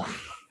 Teen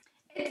Wolf.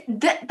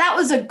 That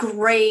was a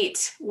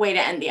great way to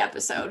end the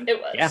episode. It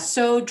was. Yeah.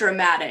 So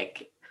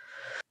dramatic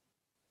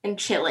and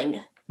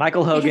chilling.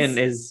 Michael Hogan Because-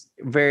 is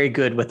very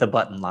good with the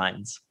button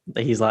lines.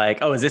 He's like,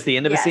 oh, is this the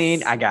end of the Yes.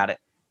 scene? I got it.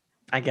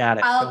 Don't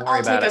worry I'll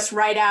about take it. us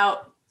right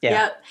out. Yeah.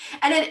 Yep.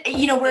 And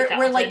it,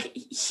 we're like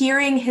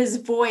hearing his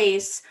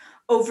voice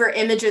over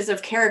images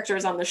of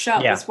characters on the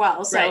show Yeah. as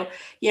well. So, Right.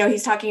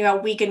 He's talking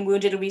about weak and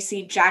wounded, and we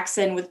see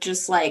Jackson with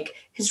just like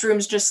his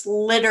room's just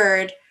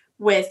littered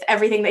with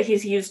everything that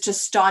he's used to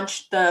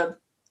staunch the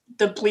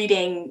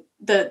bleeding,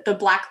 the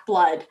black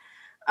blood.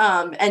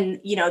 And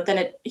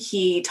then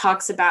he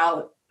talks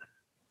about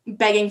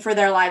begging for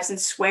their lives and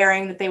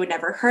swearing that they would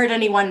never hurt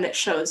anyone. That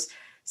shows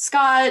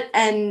Scott,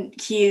 and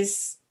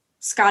he's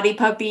Scotty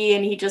Puppy,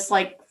 and he just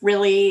like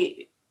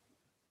really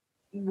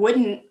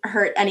wouldn't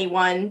hurt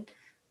anyone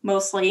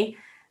mostly.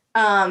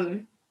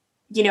 And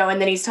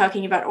then he's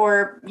talking about,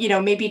 or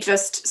maybe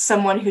just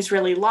someone who's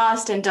really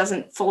lost and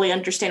doesn't fully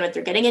understand what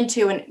they're getting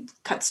into, and it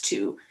cuts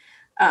to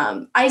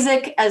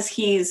Isaac as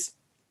he's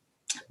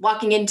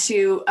walking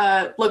into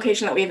a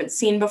location that we haven't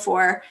seen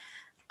before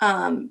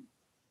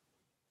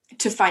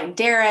to find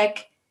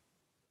Derek.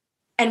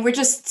 And we're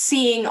just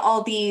seeing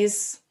all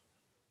these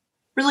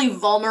really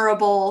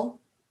vulnerable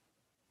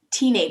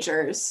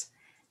teenagers.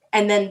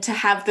 And then to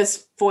have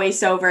this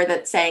voiceover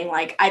that's saying,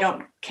 like, I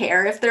don't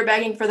care if they're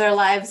begging for their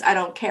lives. I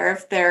don't care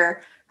if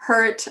they're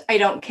hurt. I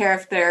don't care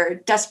if they're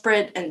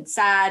desperate and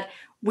sad.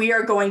 We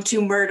are going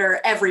to murder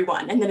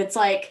everyone. And then it's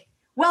like,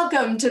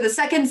 welcome to the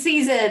second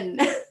season.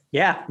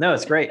 Yeah, no,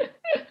 it's great.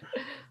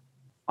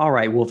 All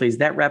right, Wolfies,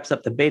 that wraps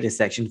up the beta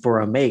section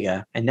for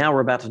Omega, and now we're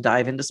about to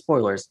dive into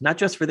spoilers, not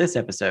just for this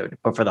episode,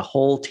 but for the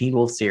whole Teen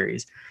Wolf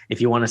series. If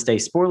you want to stay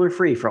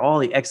spoiler-free for all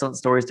the excellent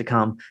stories to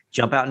come,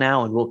 jump out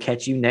now and we'll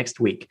catch you next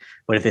week.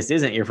 But if this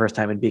isn't your first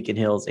time in Beacon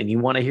Hills and you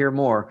want to hear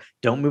more,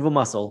 don't move a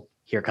muscle.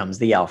 Here comes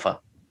the Alpha.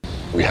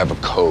 We have a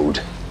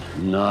code.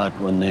 Not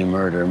when they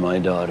murder my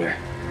daughter.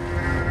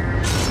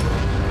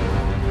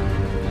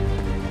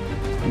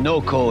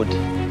 No code.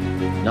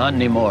 Not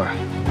anymore.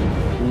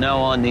 From now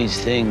on,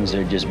 these things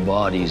are just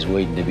bodies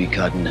waiting to be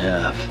cut in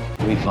half.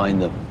 We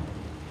find them.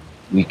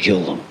 We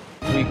kill them.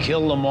 We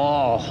kill them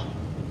all.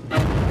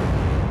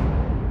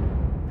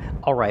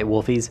 All right,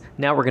 Wolfies,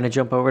 now we're going to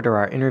jump over to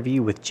our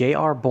interview with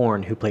J.R.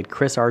 Bourne, who played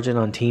Chris Argent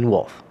on Teen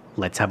Wolf.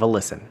 Let's have a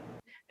listen.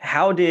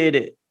 How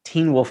did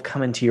Teen Wolf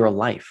come into your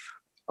life?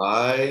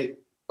 I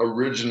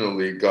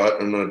originally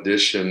got an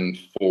audition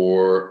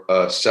for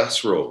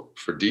Seth's role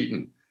for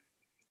Deaton.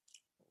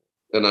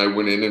 And I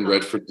went in and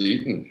read for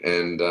Deaton,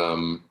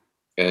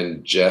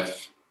 and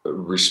Jeff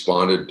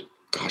responded,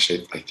 gosh,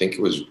 I think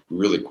it was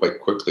really quite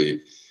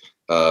quickly,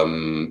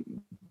 that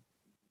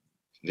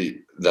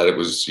it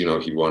was,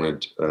 he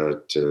wanted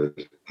to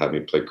have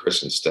me play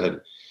Chris instead.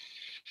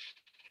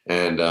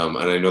 And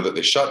I know that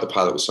they shot the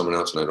pilot with someone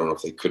else, and I don't know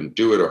if they couldn't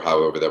do it or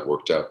however that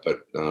worked out,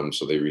 but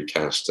so they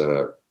recast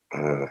me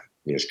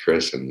as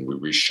Chris, and we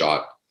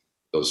reshot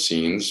those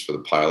scenes for the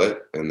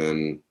pilot, and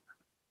then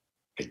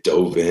I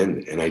dove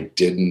in, and I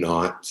did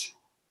not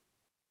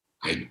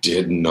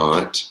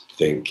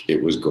think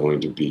it was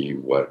going to be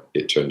what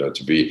it turned out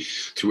to be.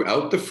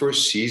 Throughout the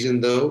first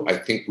season, though, I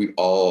think we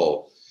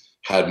all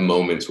had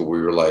moments where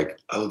we were like,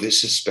 oh,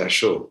 this is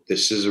special.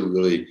 This is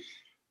and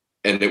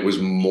it was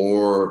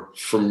more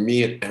for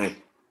me, and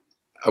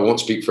I won't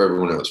speak for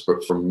everyone else,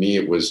 but for me,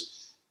 it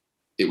was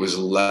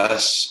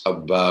less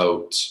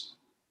about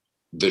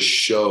the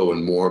show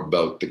and more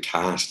about the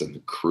cast and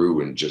the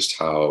crew and just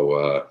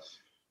how,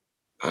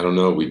 I don't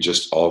know, we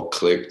just all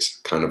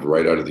clicked kind of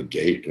right out of the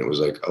gate, and it was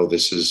like, oh,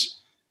 this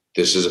is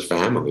a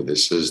family.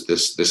 This is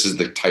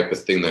the type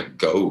of thing that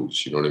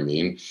goes, you know what I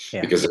mean? Yeah.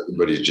 Because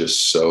everybody's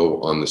just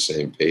so on the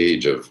same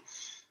page of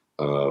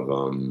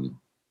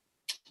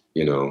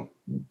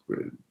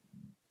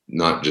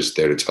not just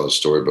there to tell a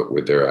story, but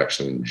where they're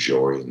actually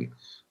enjoying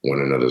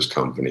one another's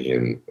company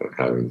and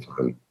having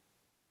fun.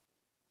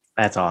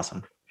 That's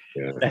awesome.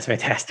 Yeah. That's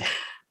fantastic.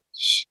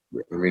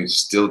 I mean,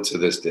 still to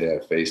this day, I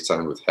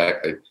FaceTime with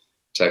Heck. I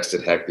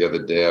texted Heck the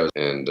other day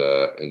and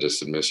just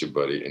said, miss you,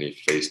 buddy. And he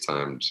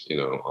FaceTimed,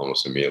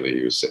 almost immediately.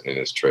 He was sitting in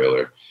his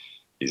trailer.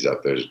 He's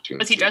up there.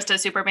 Was he dressed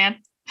as Superman?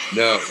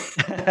 No.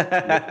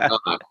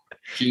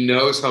 He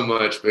knows how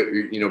much, but,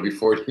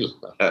 before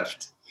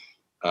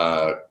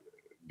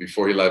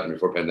he left,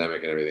 before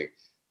pandemic and everything,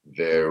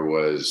 there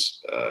was,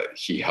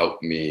 he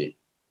helped me.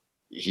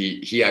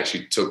 He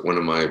actually took one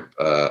of my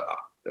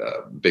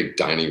big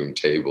dining room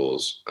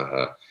tables,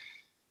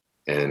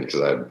 and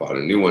because I had bought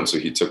a new one, so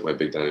he took my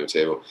big dining room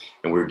table,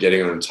 and we were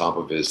getting on top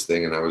of his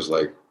thing, and I was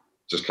like,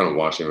 just kind of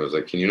watching him. I was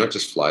like, can you not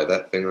just fly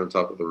that thing on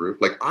top of the roof?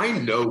 Like, I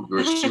know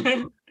you're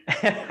super.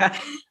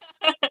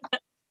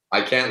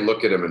 I can't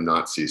look at him and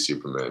not see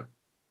Superman.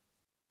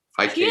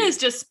 He is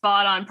just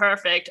spot on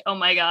perfect. Oh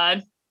my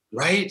God.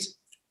 Right?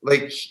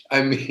 Like,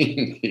 I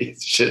mean,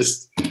 it's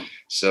just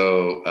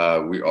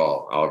so we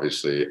all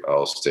stay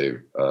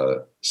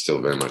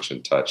still very much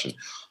in touch.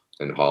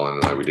 And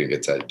Holland and I, we didn't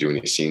get to do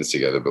any scenes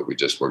together, but we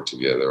just worked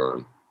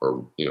together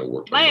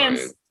worked on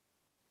Mayans.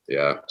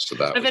 Yeah. So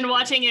I've been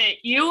watching it.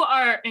 You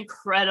are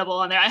incredible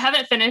on there. I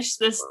haven't finished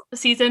this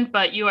season,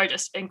 but you are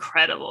just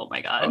incredible. Oh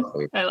my God.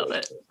 I love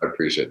it. I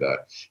appreciate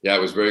that. Yeah,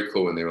 it was very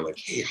cool when they were like,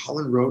 hey,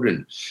 Holland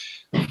Roden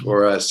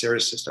for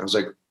Sarah's sister. I was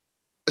like,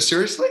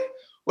 seriously?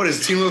 What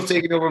is Teen Wolf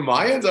taking over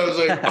Mayans? I was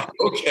like,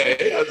 oh,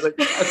 okay. I was like,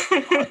 that's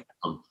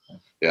awesome.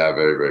 Yeah,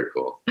 very, very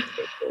cool.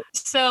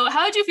 So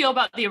how did you feel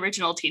about the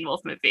original Teen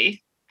Wolf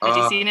movie? Had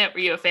you seen it?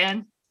 Were you a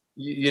fan?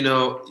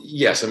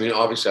 Yes. I mean,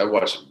 obviously I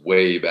watched it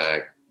way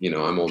back.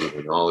 I'm older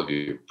than all of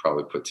you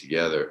probably put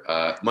together.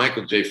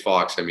 Michael J.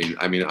 Fox,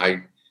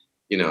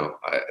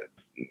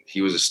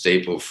 he was a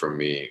staple for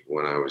me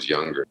when I was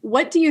younger.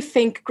 What do you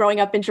think growing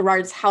up in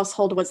Gerard's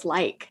household was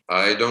like?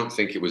 I don't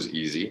think it was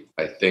easy.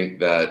 I think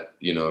that,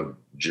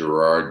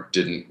 Gerard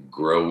didn't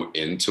grow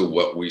into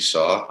what we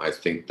saw. I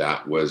think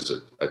that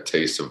was a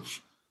taste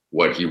of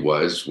what he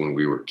was when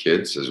we were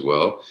kids as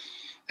well.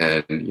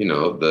 And,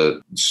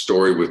 the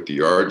story with the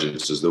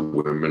Argents is the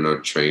women are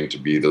trained to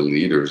be the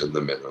leaders and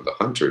the men are the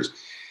hunters.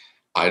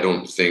 I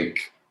don't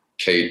think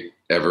Kate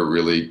ever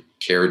really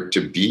cared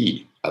to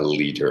be a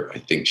leader. I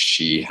think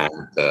she had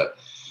the,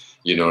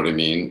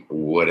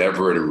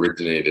 whatever it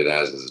originated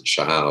as a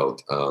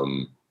child.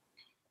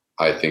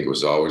 I think it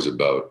was always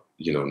about,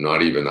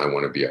 not even I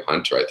want to be a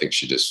hunter. I think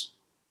she just,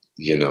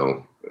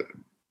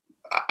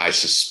 I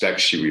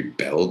suspect she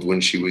rebelled when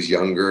she was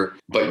younger,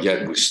 but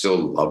yet we still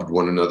loved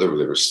one another.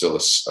 There was still a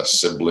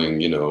sibling,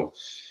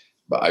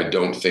 but I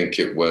don't think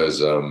it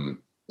was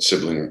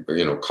sibling,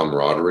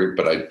 camaraderie,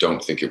 but I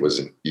don't think it was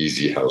an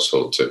easy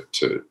household to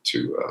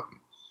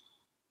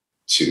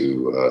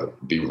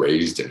be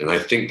raised in. And I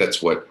think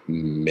that's what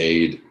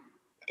made,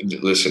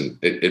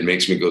 it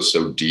makes me go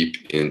so deep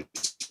into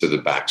the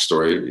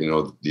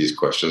backstory, these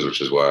questions,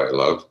 which is why I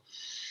love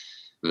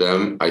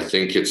them. I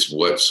think it's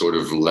what sort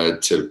of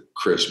led to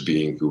Chris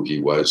being who he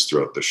was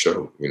throughout the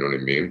show. You know what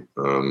I mean?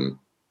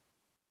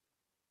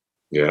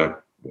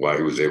 Why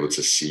he was able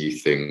to see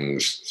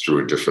things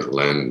through a different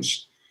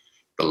lens,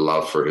 the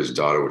love for his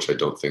daughter, which I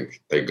don't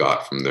think they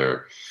got from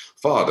their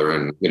father.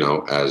 And,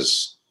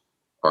 as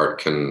art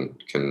can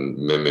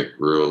mimic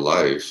real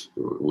life,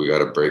 we got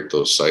to break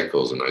those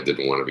cycles. And I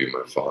didn't want to be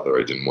my father.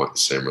 I didn't want the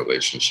same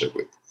relationship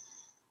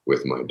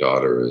with my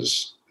daughter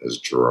as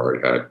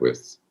Gerard had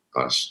with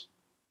us.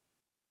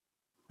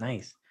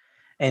 Nice.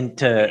 And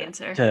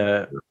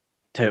to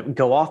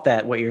go off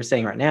that, what you're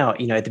saying right now,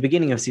 at the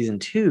beginning of season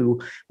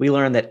 2, we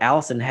learned that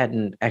Allison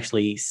hadn't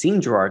actually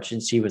seen Gerard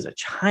since she was a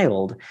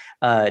child.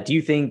 Do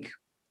you think,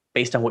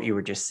 based on what you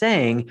were just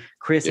saying,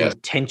 Chris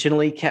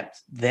intentionally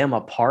kept them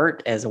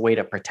apart as a way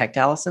to protect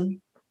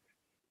Allison?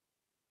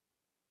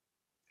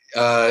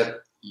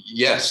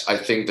 Yes, I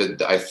think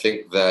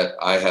that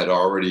I had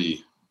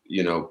already,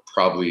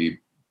 probably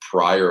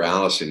prior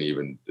Allison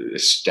even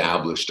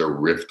established a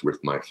rift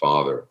with my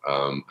father.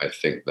 I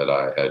think that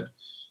I had,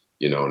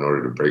 in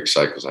order to break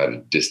cycles, I had to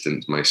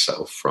distance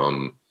myself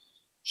from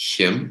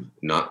him,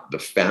 not the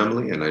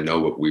family. And I know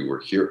what we were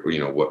here,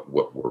 what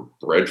we're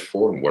bred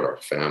for and what our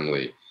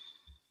family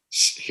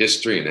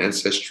history and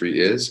ancestry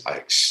is. I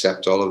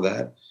accept all of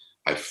that.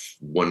 I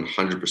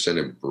 100%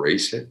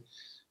 embrace it.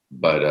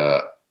 But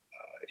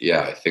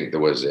I think there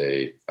was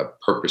a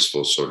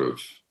purposeful sort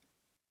of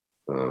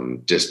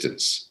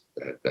distance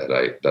that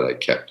I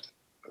kept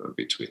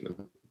between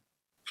them,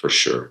 for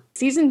sure.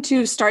 Season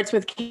 2 starts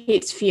with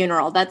Kate's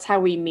funeral. That's how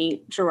we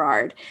meet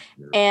Gerard.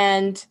 Yeah.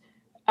 And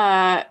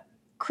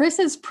Chris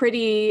is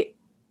pretty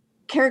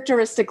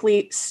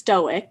characteristically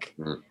stoic.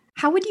 Mm.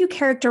 How would you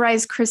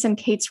characterize Chris and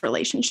Kate's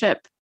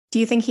relationship? Do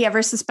you think he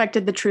ever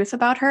suspected the truth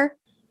about her?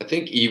 I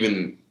think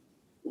even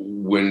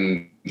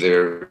when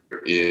there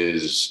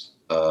is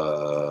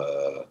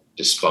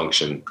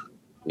dysfunction,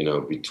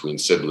 between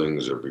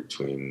siblings or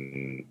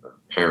between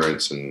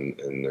parents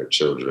and their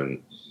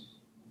children,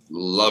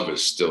 love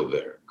is still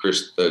there.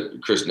 Chris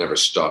never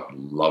stopped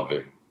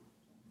loving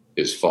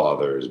his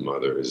father, his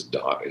mother, his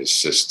daughter, his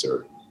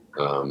sister.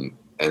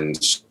 And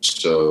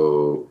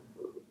so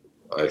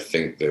I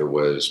think there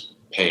was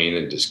pain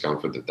and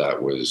discomfort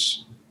that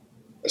was,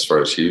 as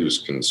far as he was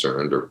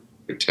concerned, or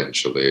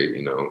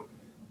potentially,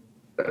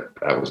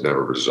 that was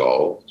never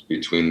resolved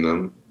between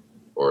them,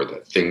 or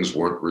that things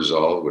weren't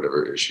resolved,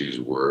 whatever issues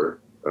were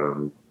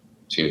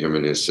between him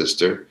and his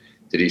sister.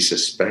 Did he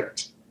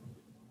suspect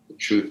the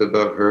truth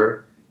about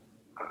her?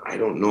 I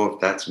don't know if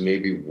that's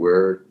maybe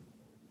where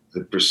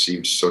the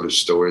perceived sort of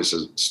stories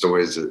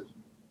that,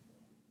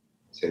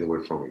 say the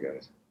word for me,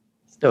 guys.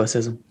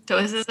 Stoicism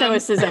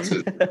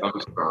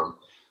comes from,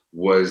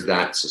 was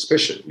that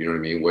suspicion, you know what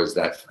I mean? Was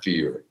that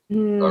fear?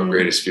 Our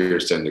greatest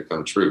fears tend to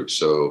come true.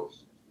 So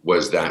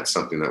was that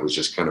something that was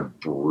just kind of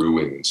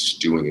brewing and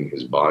stewing in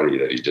his body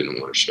that he didn't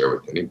want to share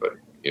with anybody?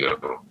 You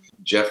know,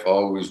 Jeff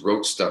always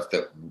wrote stuff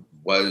that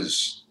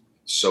was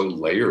so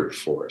layered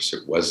for us.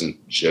 It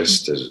wasn't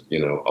just as, you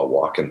know, a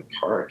walk in the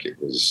park.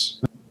 It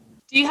was.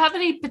 Do you have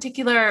any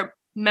particular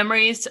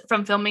memories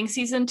from filming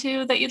season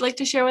 2 that you'd like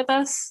to share with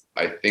us?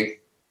 I think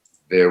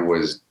there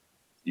was,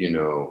 you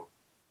know,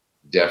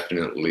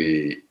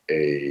 definitely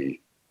a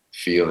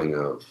feeling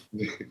of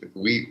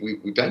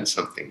we've done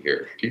something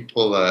here.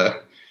 People,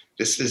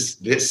 this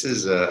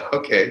is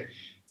okay,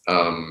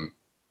 and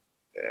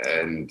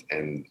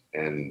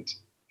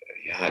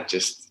yeah,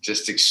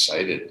 just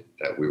excited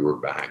that we were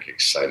back,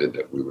 excited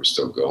that we were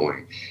still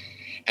going,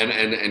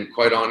 and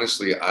quite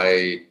honestly,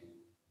 I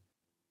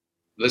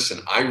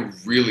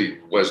really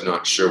was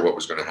not sure what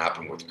was going to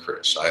happen with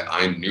Chris.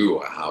 I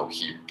knew how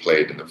he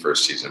played in the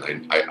first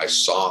season. I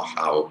saw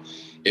how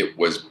it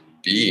was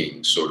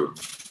being sort of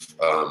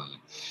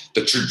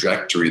the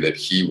trajectory that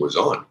he was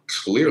on,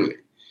 clearly.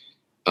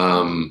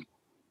 And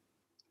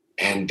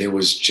there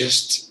was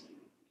just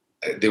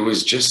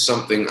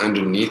something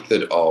underneath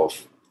it all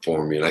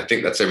for me. And I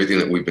think that's everything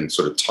that we've been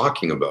sort of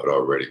talking about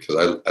already,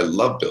 because I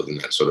love building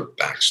that sort of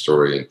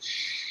backstory.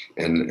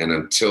 And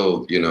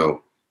until, you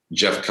know,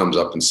 Jeff comes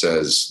up and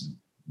says,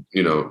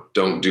 you know,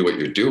 don't do what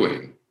you're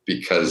doing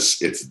because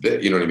it's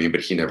you know what I mean?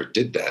 But he never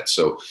did that.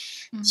 So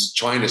it's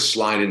trying to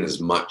slide in as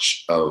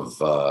much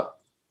of,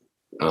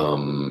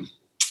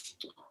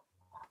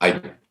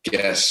 I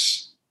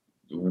guess,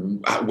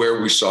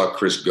 where we saw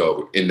Chris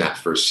go in that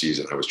first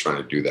season, I was trying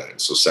to do that. And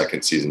so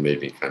second season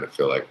made me kind of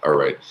feel like, all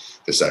right,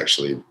 this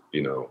actually,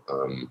 you know,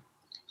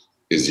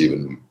 is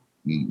even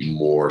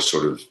more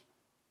sort of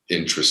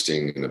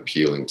interesting and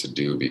appealing to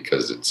do,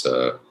 because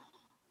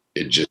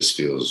it just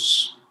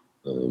feels,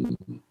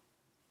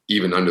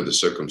 even under the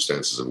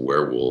circumstances of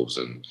werewolves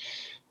and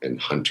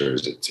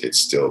hunters, it's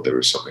still, there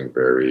was something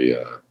very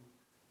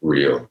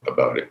real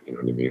about it. You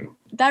know what I mean?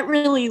 That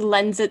really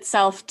lends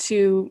itself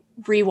to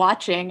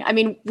rewatching. I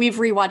mean, we've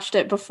rewatched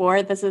it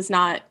before. This is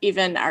not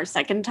even our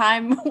second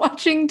time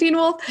watching Teen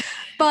Wolf,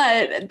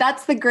 but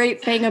that's the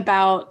great thing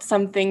about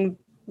something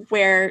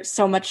where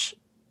so much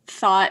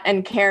thought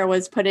and care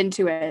was put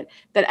into it,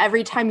 that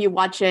every time you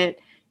watch it,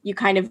 you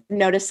kind of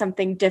notice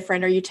something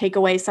different, or you take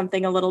away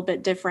something a little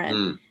bit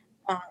different.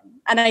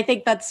 And I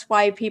think that's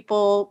why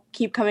people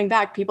keep coming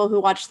back. People who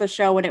watched the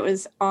show when it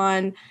was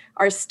on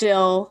are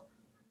still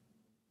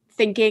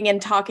thinking and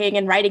talking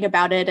and writing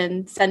about it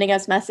and sending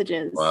us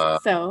messages. Wow.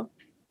 So,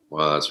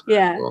 wow, that's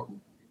very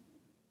cool.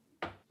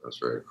 That's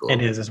very cool.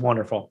 It is. It's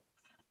wonderful.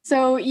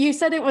 So you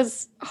said it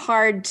was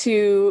hard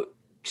to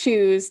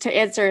choose to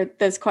answer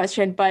this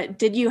question, but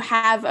did you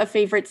have a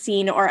favorite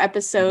scene or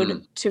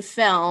episode to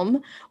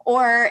film?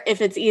 Or if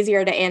it's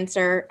easier to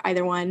answer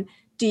either one,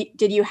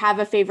 did you have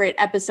a favorite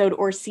episode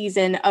or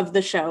season of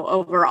the show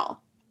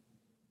overall?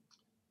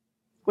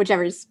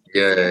 Whichever's.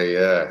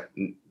 Yeah.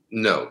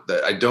 No,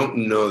 I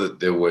don't know that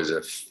there was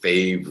a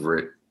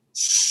favorite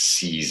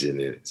season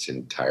in its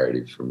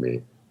entirety for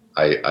me.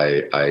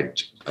 I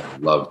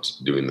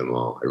loved doing them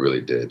all. I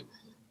really did.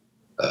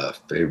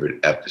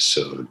 Favorite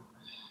episode.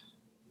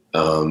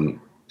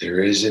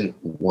 There isn't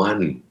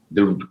one.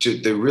 There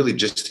really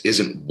just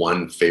isn't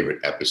one favorite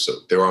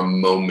episode. There are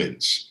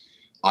moments.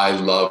 I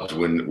loved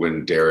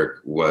when Derek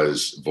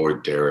was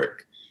Void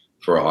Derek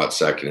for a hot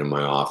second in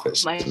my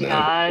office. My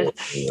God.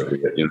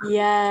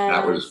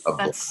 That was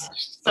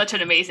That's such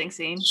an amazing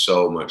scene.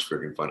 So much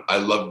freaking fun. I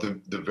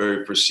loved the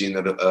very first scene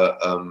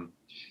that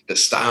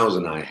Styles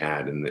and I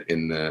had in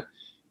the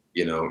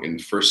you know, in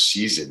first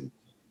season,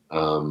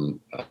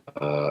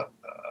 about,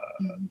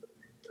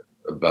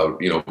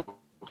 you know,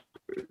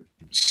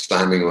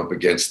 slamming him up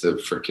against the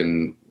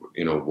freaking,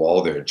 you know,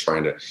 wall there and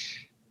trying to,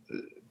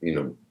 you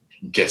know,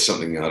 get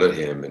something out of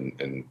him,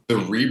 and the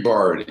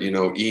rebar, you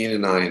know, Ian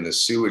and I in the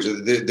sewage.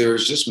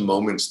 There's just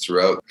moments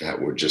throughout that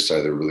were just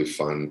either really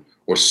fun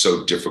or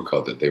so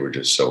difficult that they were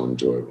just so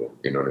enjoyable.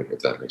 You know,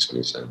 if that makes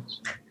any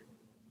sense.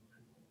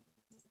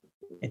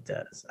 It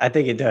does. I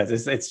think it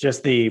does. It's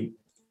just the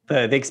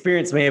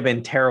experience may have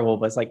been terrible,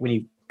 but it's like when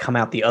you come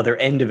out the other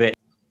end of it.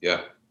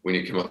 Yeah. When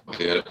you come up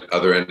the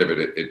other end of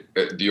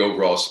it, the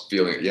overall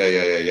feeling,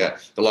 yeah.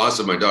 The loss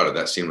of my daughter,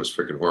 that scene was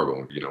freaking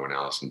horrible, you know, when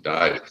Allison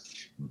died.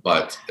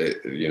 But,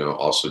 you know,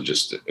 also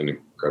just an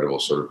incredible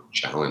sort of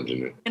challenge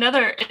in it. In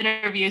other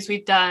interviews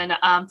we've done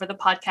for the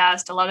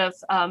podcast, a lot of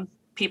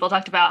people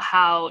talked about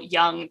how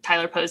young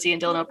Tyler Posey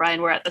and Dylan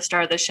O'Brien were at the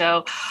start of the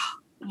show.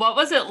 What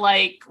was it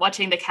like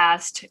watching the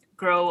cast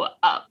grow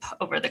up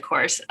over the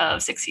course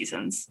of 6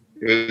 seasons?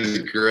 It was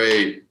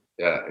great.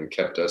 Yeah, and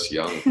kept us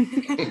young.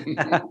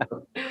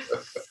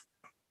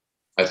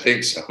 I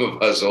think some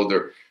of us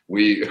older,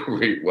 we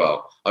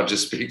well, I'll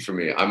just speak for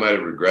me. I might have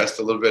regressed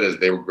a little bit as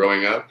they were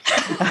growing up.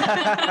 But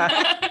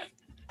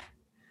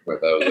that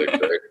was like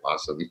very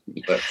awesome.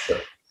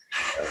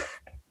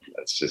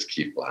 Let's just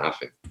keep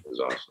laughing. It was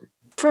awesome.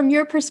 From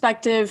your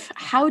perspective,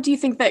 how do you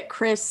think that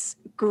Chris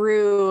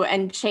grew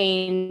and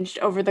changed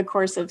over the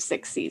course of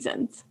 6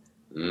 seasons?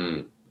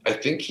 I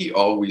think he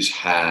always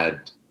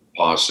had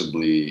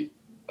possibly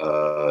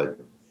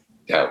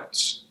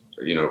doubts.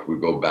 You know, if we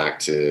go back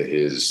to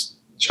his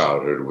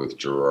childhood with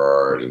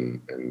Gerard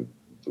and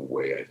the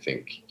way I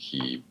think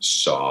he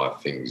saw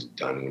things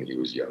done when he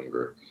was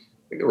younger, I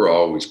think there were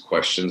always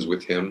questions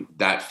with him.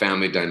 That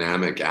family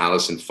dynamic,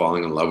 Allison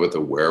falling in love with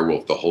a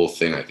werewolf, the whole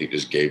thing, I think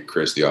just gave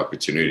Chris the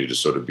opportunity to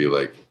sort of be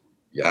like,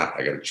 yeah,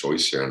 I got a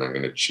choice here and I'm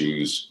going to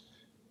choose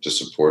to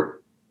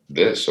support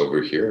this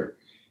over here.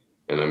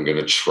 And I'm going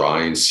to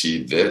try and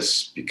see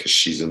this because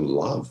she's in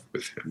love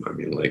with him. I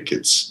mean, like,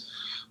 it's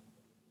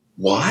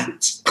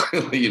what?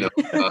 You know?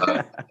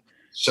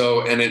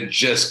 So, and it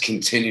just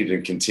continued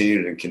and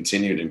continued and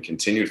continued and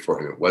continued for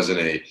him. It wasn't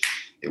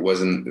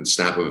a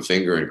snap of a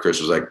finger and Chris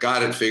was like,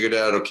 got it figured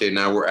out. Okay,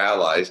 now we're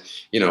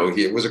allies. You know,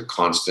 it was a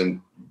constant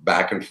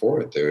back and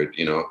forth there.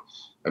 You know,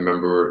 I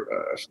remember,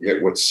 I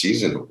forget what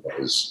season it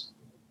was.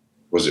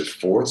 Was it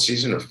 4th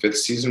season or 5th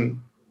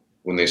season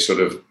when they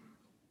sort of,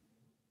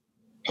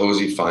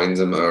 Posey finds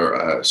him,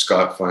 or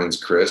Scott finds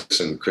Chris,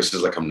 and Chris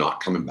is like, I'm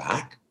not coming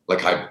back.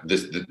 Like,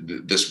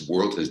 this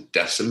world has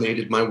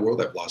decimated my world.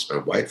 I've lost my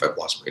wife. I've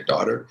lost my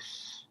daughter.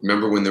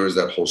 Remember when there was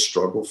that whole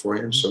struggle for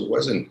him? So it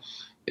wasn't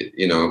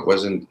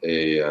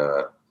a,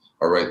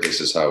 all right, this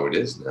is how it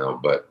is now.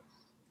 But,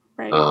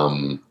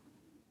 Right.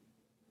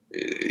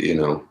 You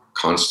know,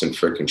 constant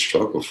freaking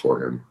struggle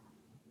for him.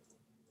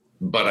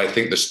 But I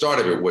think the start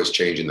of it was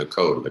changing the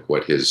code, like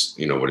what his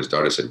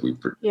daughter said. We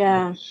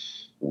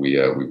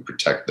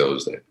protect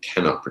those that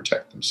cannot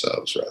protect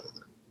themselves rather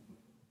than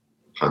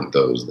hunt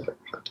those that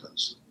hunt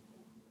us.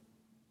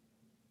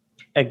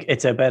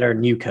 It's a better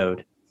new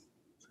code.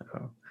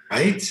 So.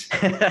 Right?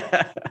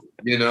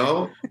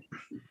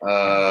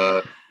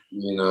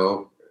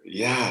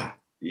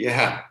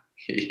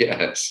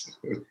 Yes.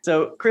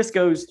 So Chris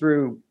goes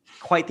through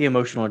quite the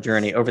emotional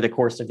journey over the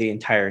course of the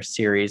entire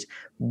series.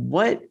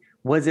 What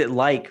was it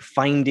like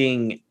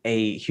finding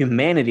a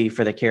humanity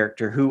for the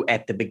character who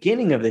at the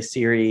beginning of the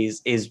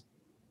series is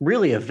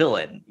really a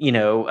villain,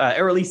 or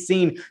at least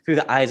seen through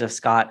the eyes of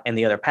Scott and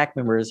the other pack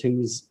members,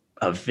 who's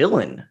a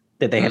villain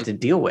that they have to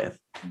deal with?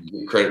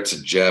 Credit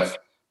to Jeff.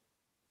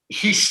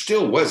 He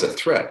still was a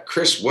threat.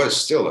 Chris was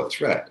still a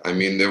threat. I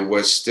mean, there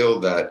was still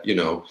that,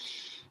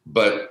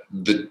 but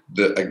the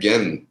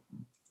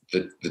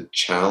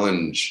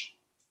challenge,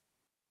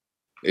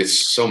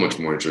 it's so much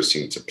more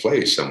interesting to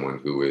play someone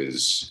who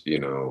is,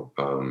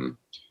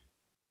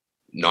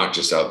 not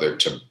just out there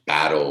to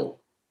battle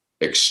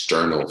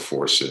external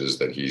forces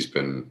that he's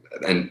been,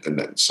 and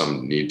that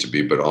some need to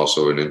be, but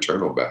also an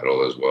internal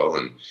battle as well.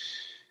 And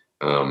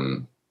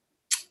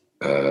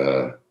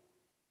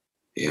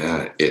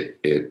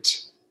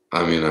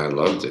I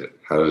loved it.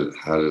 I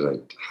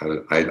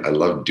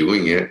loved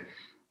doing it.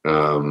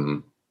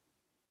 And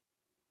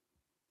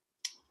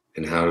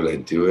how did I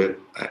do it?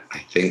 I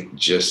think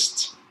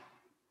just,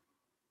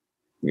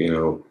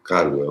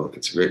 God will.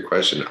 It's a great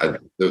question.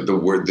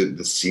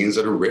 The scenes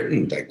that are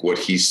written, like what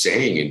he's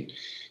saying, and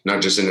not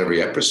just in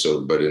every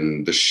episode, but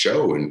in the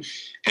show and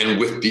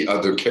with the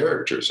other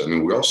characters. I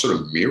mean, we all sort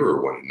of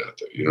mirror one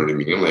another. You know what I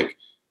mean? Like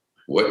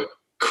what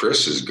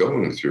Chris is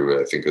going through,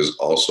 I think, is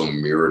also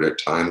mirrored at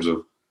times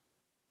of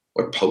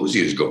what Posey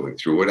is going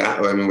through. What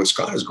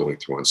Scott is going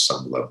through on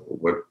some level.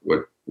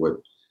 What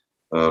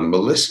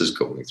Melissa's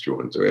going through.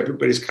 And so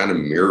everybody's kind of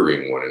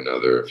mirroring one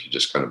another. If you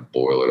just kind of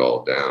boil it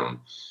all down,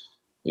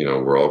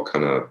 we're all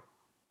kind of,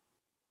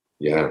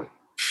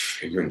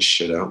 figuring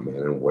shit out, man.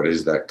 And what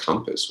is that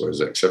compass? What is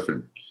that? Except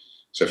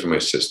for my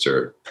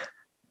sister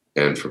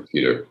and for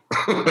Peter.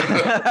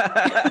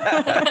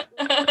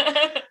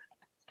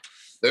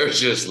 They're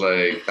just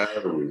like,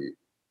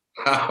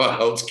 how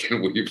else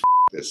can we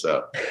this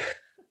up?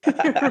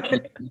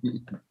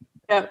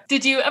 Yeah.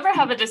 Did you ever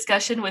have a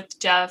discussion with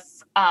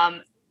Jeff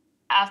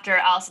after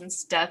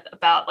Allison's death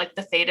about like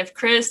the fate of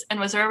Chris? And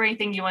was there ever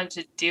anything you wanted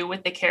to do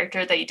with the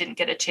character that you didn't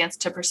get a chance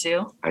to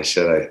pursue? I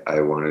said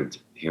I wanted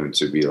him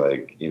to be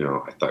like,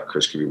 I thought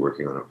Chris could be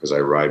working on it because I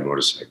ride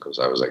motorcycles.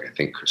 I was like, I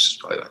think Chris is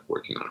probably like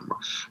working on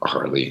a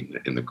Harley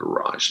in the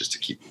garage just to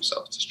keep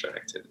himself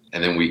distracted.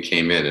 And then we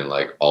came in and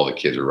like all the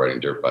kids were riding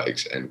dirt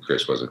bikes and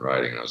Chris wasn't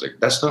riding. And I was like,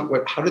 that's not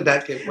how did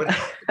that get, what?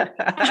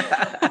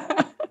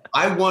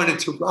 I wanted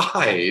to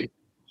ride.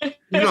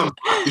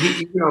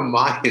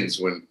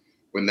 Mayans,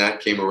 when that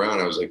came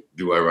around, I was like,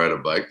 do I ride a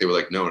bike? They were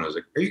like, no. And I was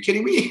like, are you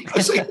kidding me? I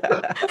was like,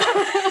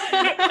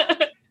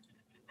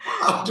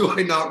 how do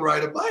I not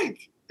ride a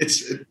bike?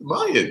 It's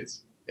Mayans.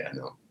 Yeah,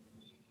 no.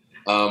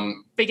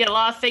 They get a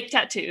lot of fake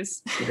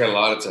tattoos. We got a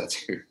lot of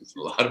tattoos, a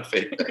lot of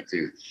fake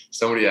tattoos.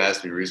 Somebody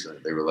asked me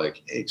recently, they were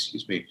like, hey,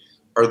 excuse me,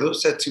 are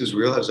those tattoos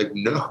real? I was like,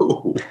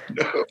 no,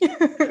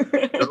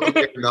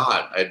 they're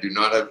not. I do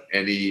not have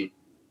any,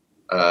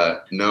 I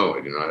do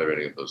not have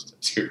any of those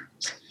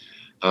tattoos.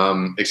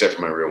 Except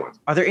for my real ones.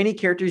 Are there any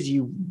characters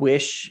you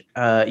wish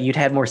you'd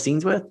had more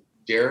scenes with?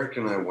 Ty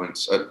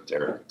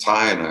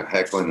and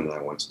Hecklin and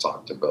I once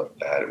talked about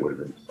that. It would have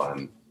been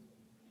fun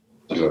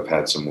to have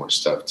had some more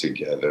stuff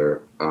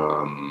together.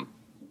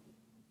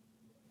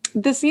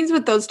 The scenes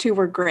with those two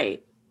were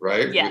great.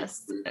 Right?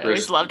 Yes. I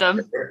always loved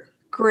them.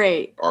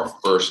 great. Our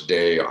first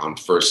day on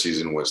first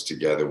season was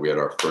together. We had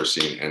our first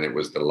scene, and it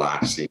was the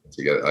last scene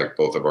together. Like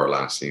both of our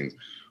last scenes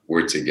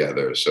were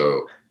together.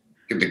 So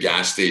the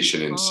gas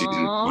station in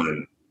season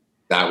 1,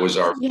 that was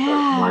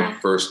my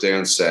first day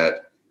on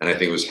set, and I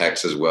think it was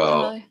Hex as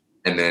well.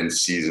 And then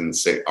season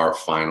 6, our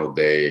final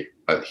day,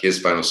 his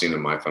final scene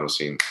and my final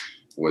scene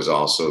was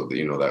also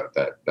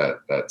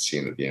that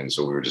scene at the end.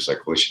 So we were just like,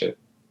 holy shit,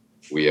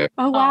 we ended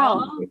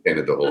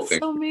the whole That's thing.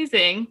 so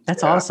amazing.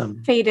 That's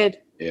awesome. Fated.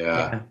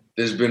 Yeah.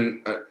 There's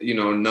been a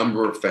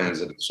number of fans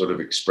that have sort of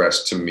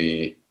expressed to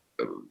me,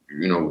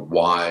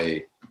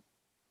 why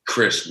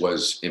Chris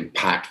was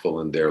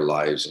impactful in their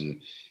lives,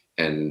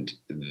 and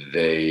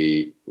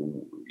they,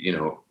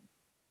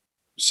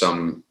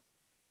 some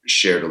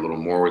shared a little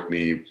more with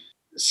me,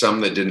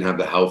 some that didn't have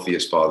the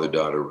healthiest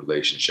father-daughter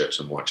relationships,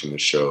 and watching the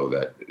show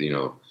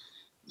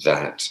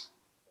that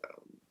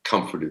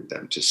comforted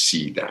them to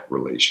see that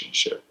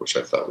relationship, which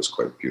I thought was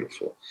quite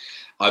beautiful.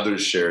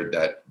 Others shared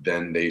that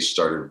then they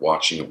started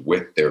watching it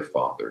with their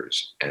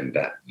fathers, and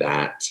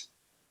that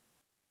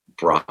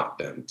brought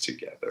them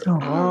together. Oh,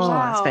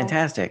 wow. That's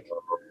fantastic.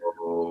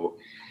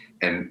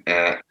 And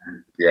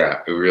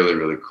yeah, really,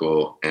 really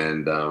cool.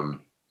 And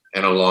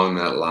along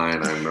that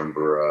line, I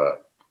remember,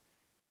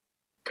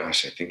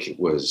 I think it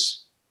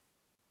was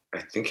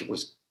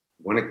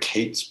one of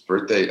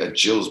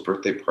Jill's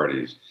birthday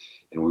parties,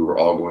 and we were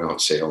all going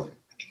out sailing.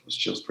 I think it was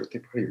Jill's birthday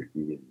party or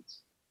Ian's.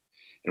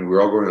 And we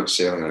were all going out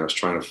sailing, and I was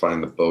trying to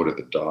find the boat at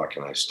the dock,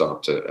 and I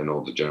stopped an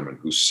older gentleman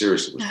who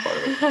seriously was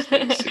probably like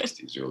late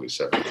 60s, early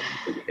 70s,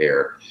 big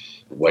hair,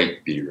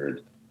 white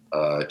beard,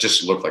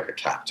 just looked like a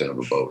captain of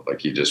a boat.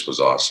 Like, he just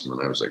was awesome.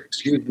 And I was like,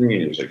 excuse me.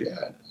 And he was like,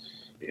 yeah.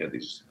 He had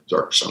these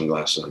dark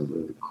sunglasses on,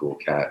 really cool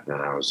cat.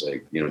 And I was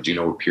like, do you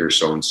know where Pier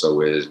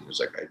so-and-so is? And he was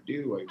like, I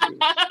do.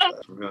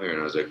 That's familiar. And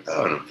I was like,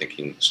 oh, and I'm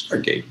thinking,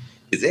 Stargate.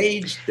 His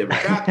age,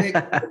 demographic,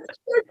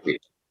 Stargate.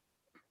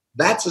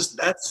 That's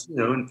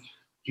and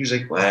he was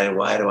like, why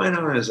do I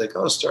know? And I was like,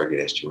 oh,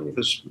 Stargate SG-1. And he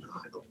goes, no,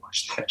 I don't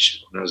watch that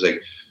show. And I was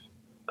like,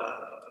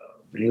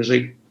 and he was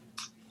like,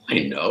 I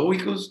know. He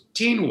goes,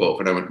 Teen Wolf.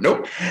 And I went,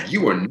 nope,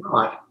 you are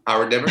not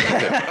our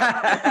demographic.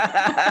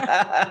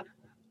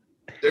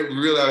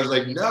 I was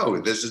like, no,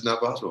 this is not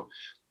possible.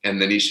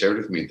 And then he shared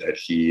with me that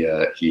he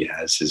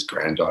has his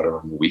granddaughter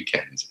on the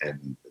weekends,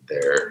 and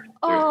they're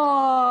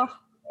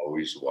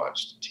always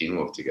watched Teen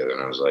Wolf together.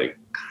 And I was like,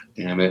 God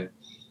damn it.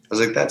 I was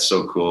like, that's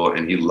so cool.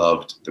 And he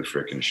loved the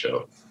freaking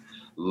show.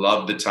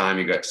 Loved the time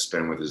he got to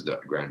spend with his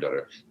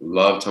granddaughter.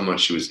 Loved how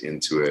much she was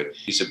into it.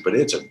 He said, but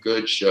it's a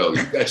good show.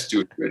 You guys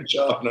do a good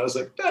job. And I was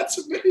like, that's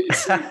amazing.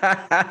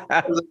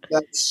 I was like,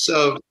 that's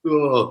so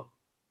cool.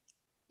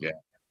 Yeah.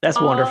 That's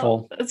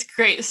wonderful. That's a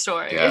great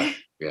story. Yeah.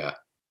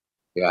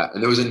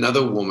 And there was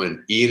another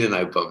woman, Ian and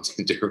I bumped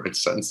into her on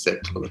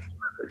Sunset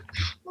Boulevard.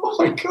 Oh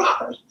my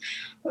God.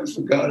 I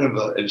forgot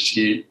about it. And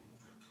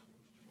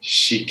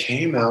she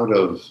came out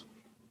of,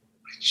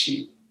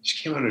 she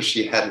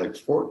had like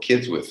 4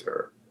 kids with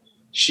her.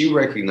 She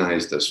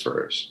recognized us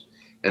first.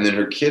 And then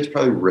her kids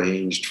probably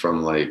ranged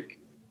from like,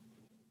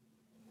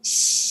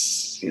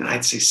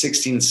 I'd say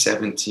 16,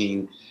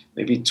 17,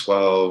 maybe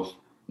 12,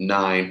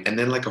 9, and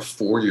then like a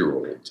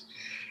 4-year-old.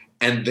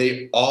 And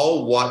they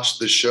all watched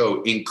the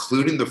show,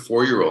 including the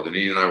 4-year-old. And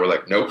Ian and I were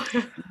like, nope,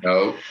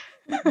 no.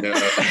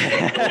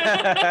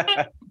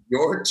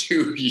 You're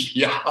too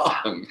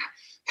young.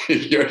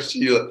 You're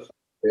too,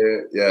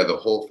 yeah, the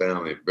whole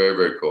family. Very,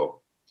 very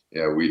cool.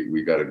 Yeah,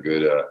 we got a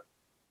good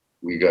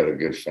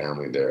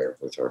family there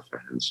with our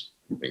fans.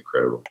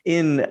 Incredible.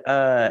 In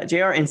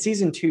JR, in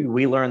season 2,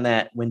 we learned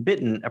that when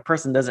bitten, a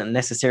person doesn't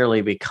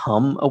necessarily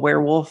become a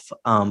werewolf.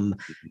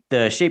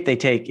 The shape they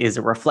take is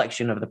a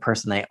reflection of the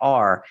person they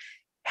are.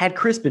 Had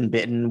Chris been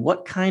bitten,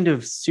 what kind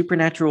of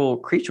supernatural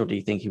creature do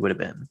you think he would have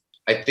been?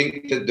 I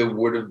think that there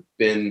would have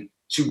been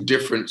 2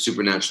 different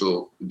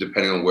supernatural,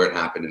 depending on where it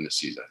happened in the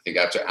season. I think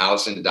after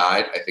Allison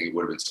died, I think it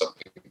would have been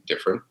something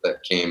different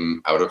that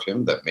came out of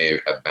him that may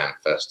have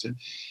manifested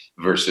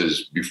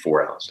versus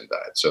before Allison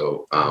died.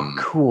 So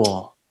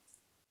cool.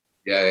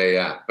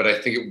 Yeah. But I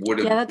think it would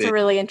have been. Yeah, that's a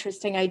really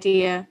interesting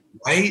idea.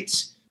 Right?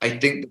 I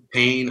think the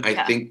pain,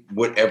 I think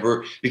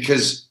whatever,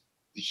 because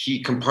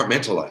he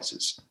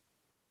compartmentalizes.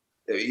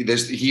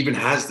 He even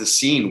has the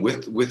scene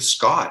with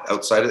Scott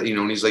outside of,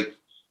 and he's like,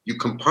 you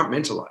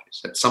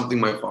compartmentalize. That's something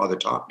my father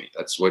taught me.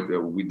 That's what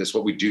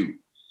we do.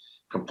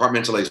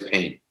 Compartmentalize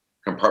pain,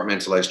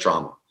 compartmentalize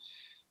trauma.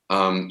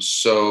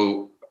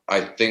 So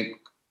I think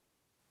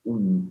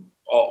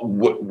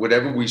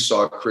whatever we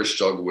saw Chris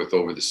struggle with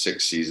over the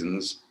 6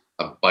 seasons,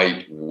 a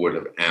bite would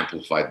have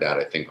amplified that,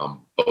 I think,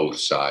 on both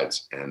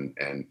sides. And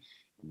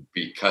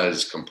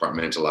because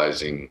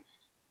compartmentalizing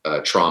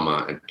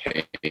trauma and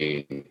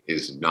pain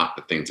is not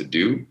the thing to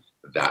do,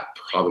 that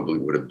probably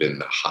would have been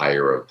the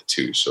higher of the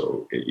 2.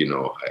 So,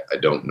 I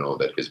don't know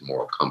that his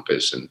moral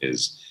compass and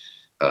his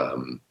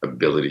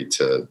ability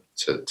to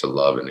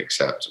love and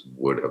accept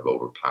would have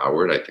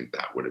overpowered. I think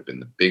that would have been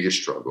the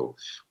biggest struggle,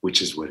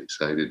 which is what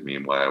excited me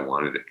and why I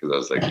wanted it, because I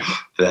was like,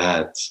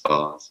 that's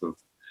awesome.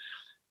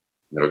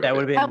 That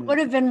would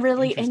have been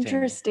really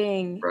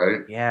interesting. interesting.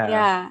 right.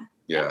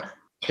 Yeah.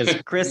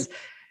 Because Chris,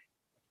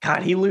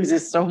 God, he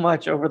loses so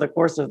much over the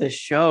course of this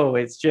show.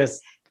 It's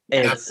just,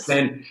 it's.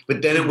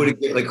 But then it would have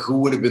been like, who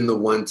would have been the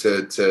one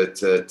to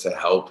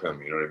help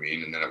him? You know what I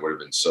mean? And then it would have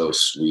been so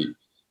sweet.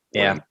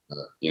 Yeah.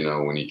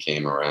 When, when he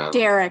came around.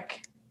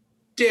 Derek.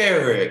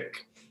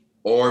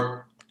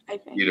 Or I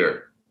think.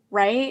 Peter.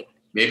 Right?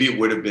 Maybe it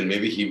would have been,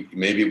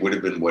 maybe it would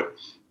have been what,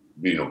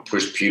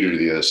 pushed Peter to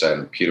the other side,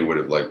 and Peter would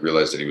have like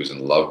realized that he was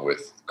in love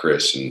with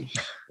Chris and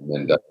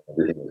then done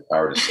everything in his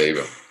power to save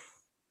him.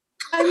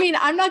 I mean,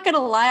 I'm not gonna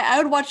lie, I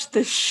would watch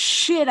the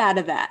shit out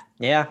of that.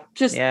 Yeah.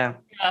 Just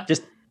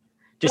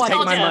Just Watch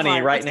take it. my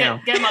money right Let's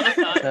now. Get him on the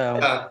phone. So,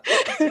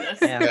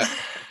 yeah.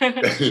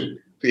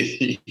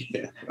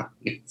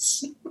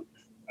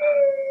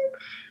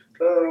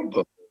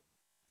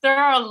 There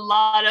are a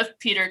lot of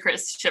Peter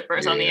Chris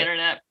shippers on the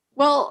internet.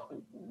 Well,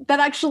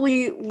 that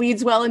actually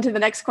leads well into the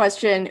next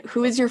question.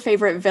 Who is your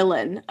favorite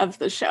villain of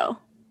the show?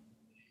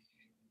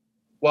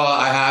 Well,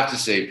 I have to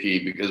say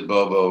Pete, because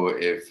Bobo,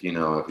 if he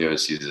ever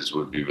sees this,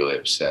 would be really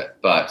upset.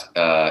 But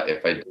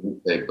if I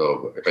didn't say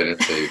Bobo,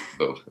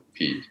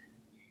 Pete,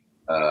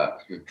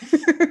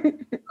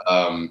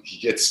 he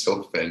gets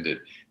so offended.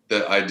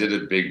 That I did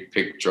a big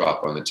pic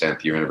drop on the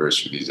 10th year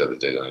anniversary these other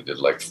days, and I did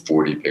like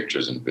 40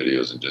 pictures and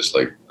videos and just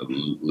like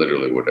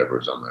literally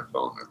whatever's on my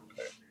phone.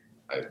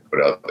 I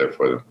put out there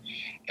for them.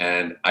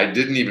 And I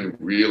didn't even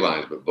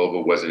realize, but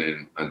Bobo wasn't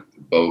in,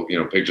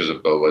 pictures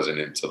of Bo wasn't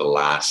into the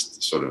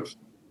last sort of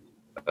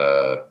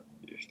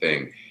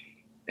thing.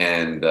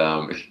 And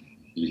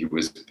he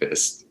was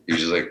pissed. He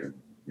was just like,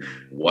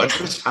 what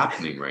is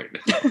happening right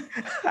now?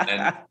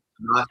 And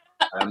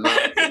I'm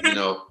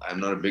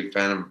not a big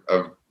fan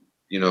of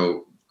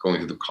going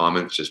through the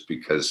comments just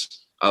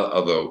because,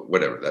 although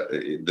whatever,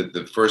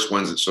 the first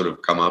ones that sort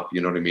of come up, you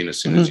know what I mean? As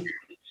soon as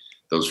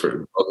those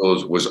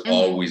was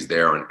always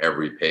there on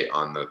every page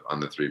on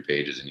the 3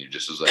 pages, and you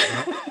just was like,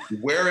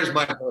 where is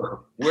my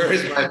photo? Where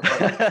is my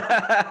photo?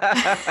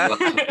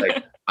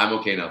 Like, I'm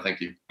okay now,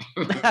 thank you.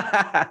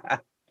 I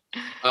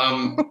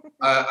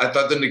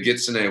thought the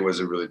Nagitsune was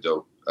a really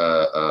dope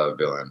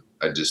villain.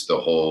 The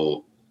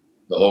whole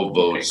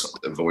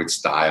Void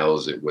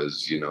Styles. It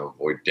was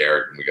Void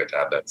Derek, and we got to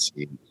have that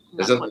scene.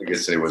 I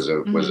Nagitsune was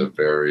a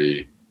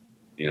very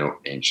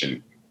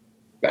ancient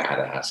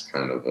badass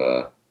kind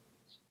of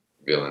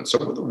villain. So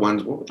what were the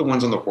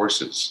ones on the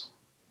horses?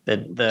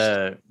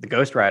 The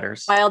Ghost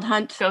Riders. Wild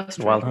Hunt.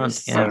 Wild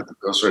Hunt. Yeah. The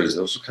Ghost Riders.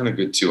 Those were kind of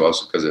good too.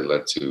 Also because it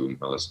led to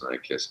Melissa and I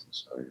kissing.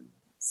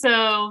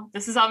 So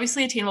this is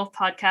obviously a Teen Wolf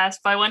podcast,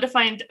 but I wanted to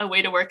find a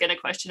way to work in a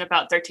question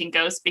about 13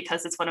 Ghosts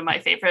because it's one of my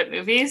favorite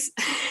movies.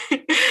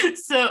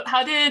 So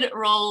how did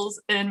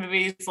roles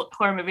in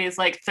horror movies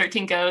like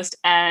 13 Ghosts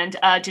and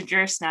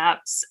Ginger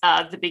Snaps,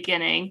 The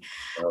Beginning,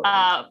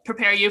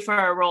 prepare you for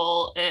a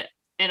role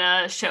in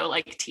a show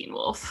like Teen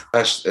Wolf?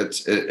 Gosh,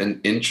 it's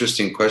an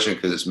interesting question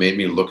because it's made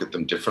me look at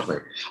them differently.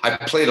 I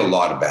played a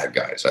lot of bad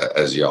guys,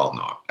 as y'all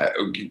know,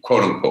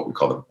 quote unquote, we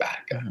call them bad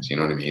guys, you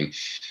know what I mean?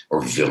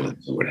 Or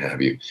villains or what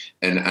have you.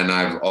 And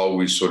I've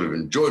always sort of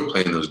enjoyed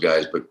playing those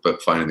guys,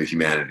 but finding the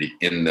humanity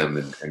in them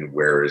and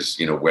whereas,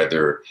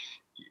 whether,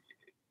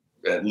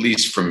 at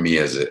least for me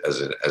as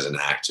an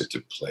actor,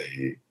 to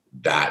play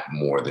that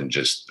more than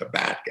just a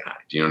bad guy,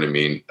 do you know what I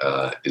mean?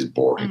 Is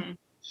boring. Mm-hmm.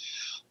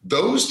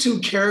 Those 2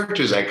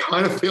 characters, I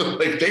kind of feel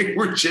like they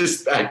were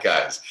just bad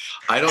guys.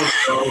 I don't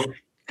know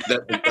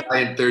that the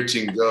guy in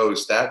 13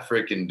 Ghosts, that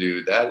freaking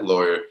dude, that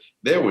lawyer,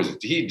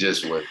 he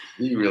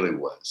really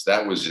was.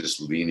 That was just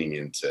leaning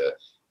into,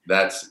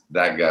 that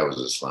guy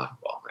was a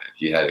slapball, man.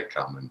 He had it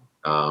coming.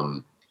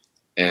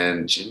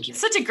 And Ginger.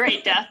 Such a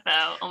great death,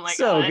 though. Oh my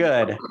so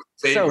God.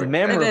 Good. So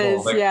memorable.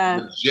 It is,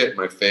 yeah. Legit,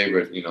 my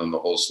favorite, in the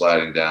whole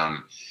sliding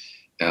down.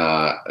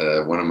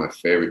 One of my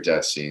favorite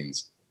death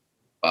scenes.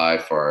 By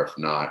far, if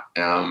not.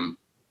 And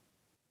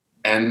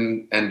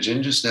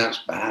Ginger Snaps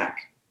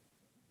back.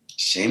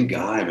 Same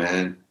guy,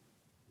 man.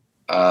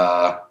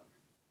 I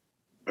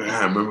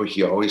remember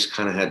he always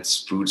kind of had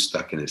food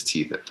stuck in his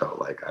teeth, it felt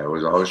like. I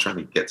was always trying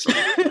to get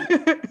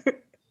something.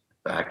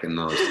 Back in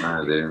those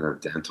times, they didn't have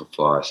dental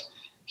floss.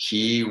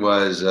 He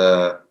was,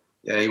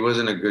 he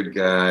wasn't a good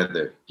guy.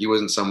 He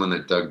wasn't someone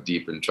that dug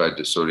deep and tried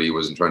to he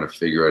wasn't trying to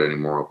figure out any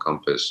moral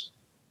compass.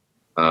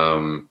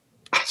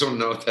 I don't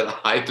know that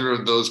either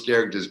of those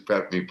characters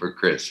prepped me for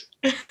Chris.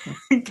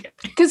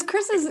 Because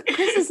Chris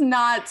is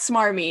not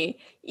smarmy.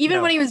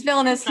 Even when he was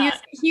villainous,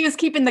 he was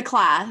keeping the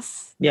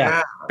class.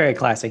 Yeah, very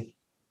classy.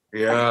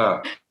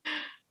 Yeah.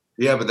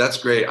 Yeah, but that's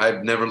great.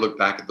 I've never looked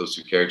back at those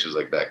 2 characters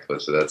like that,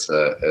 Cliff. So that's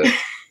a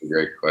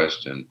great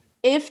question.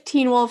 If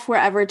Teen Wolf were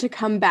ever to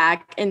come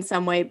back in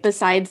some way,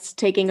 besides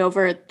taking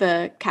over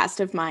the cast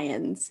of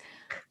Mayans,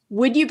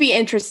 would you be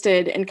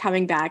interested in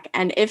coming back?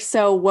 And if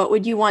so, what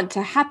would you want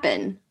to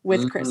happen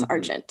with Chris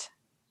Argent?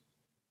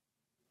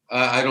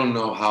 I don't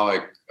know how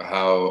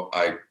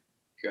I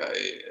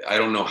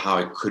don't know how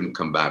I couldn't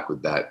come back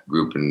with that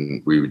group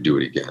and we would do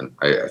it again.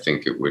 I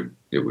think it would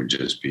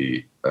just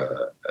be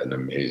an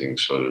amazing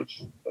sort of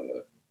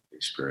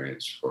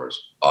experience for us,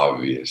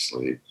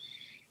 obviously,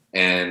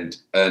 and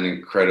an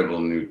incredible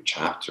new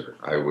chapter.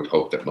 I would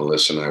hope that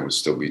Melissa and I would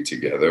still be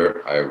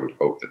together. I would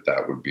hope that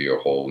that would be a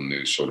whole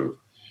new sort of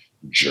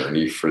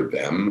journey for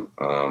them,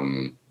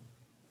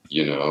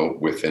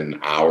 within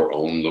our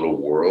own little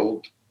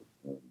world.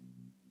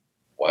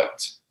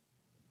 What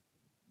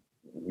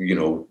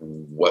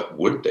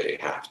would they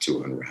have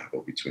to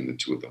unravel between the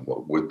two of them?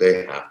 What would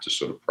they have to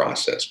sort of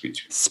process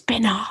between?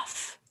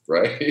 Spin-off.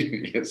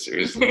 Right? Yeah,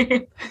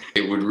 seriously.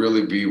 It would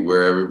really be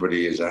where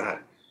everybody is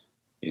at.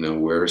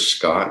 Where's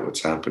Scott?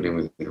 What's happening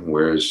with him?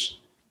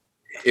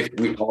 If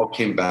we all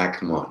came back,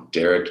 come on,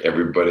 Derek,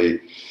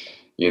 everybody,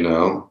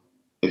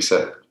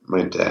 except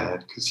my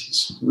dad, because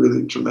he's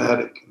really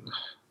dramatic.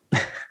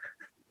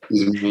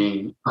 He's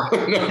mean.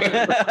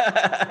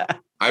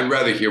 I'd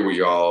rather hear what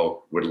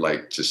y'all would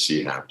like to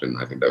see happen.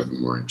 I think that would be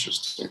more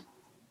interesting.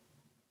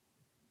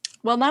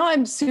 Well, now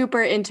I'm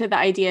super into the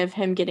idea of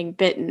him getting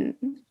bitten.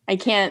 I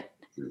can't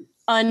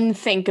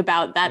unthink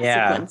about that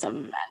sequence of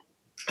events.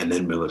 And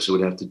then Melissa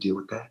would have to deal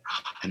with that.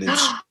 And then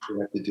she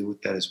would have to deal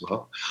with that as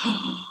well.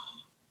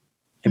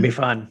 It'd be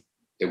fun.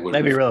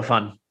 That'd be real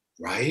fun.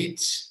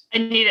 Right? I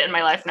need it in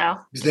my life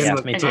now. Yeah,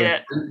 me too.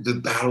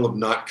 The battle of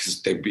not,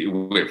 because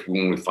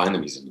when we find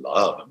him, he's in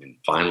love. I mean,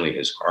 finally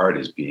his heart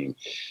is being,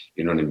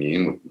 you know what I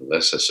mean, with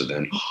Melissa. So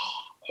then,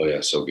 oh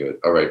yeah, so good.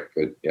 All right,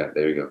 good. Yeah,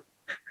 there you go.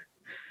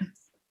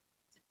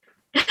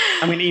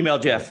 I'm going to email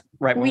Jeff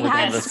right when we're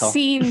done with this call.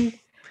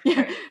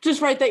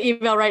 Just write the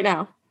email right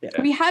now. Yeah.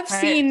 We have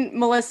seen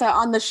Melissa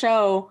on the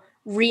show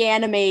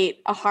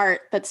reanimate a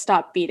heart that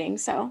stopped beating.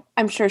 So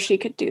I'm sure she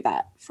could do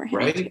that for him.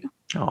 Right?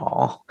 Too.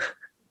 Aw.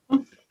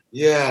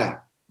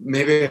 Yeah,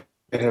 maybe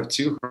I'd have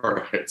 2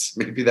 hearts.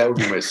 Maybe that would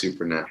be my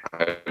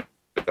supernatural.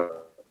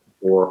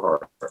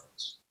 4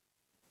 hearts.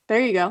 There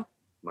you go.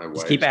 My wife.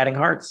 Just keep adding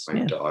hearts.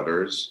 My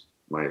daughters,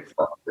 my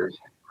father.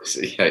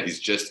 So, yeah,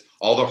 he's just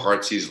all the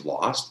hearts he's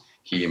lost.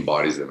 He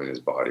embodies them in his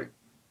body.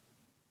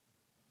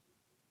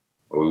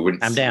 Well, we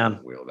wouldn't. I'm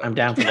down. I'm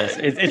down for this.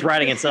 It's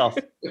writing itself.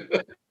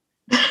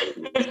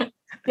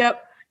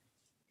 Yep.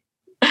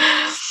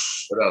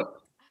 What else?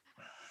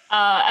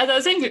 As I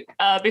was saying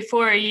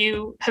before,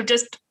 you have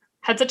just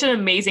had such an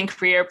amazing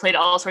career, played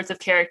all sorts of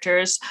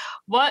characters.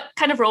 What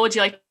kind of role would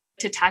you like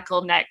to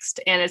tackle next?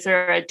 And is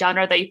there a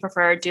genre that you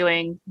prefer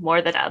doing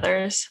more than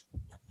others?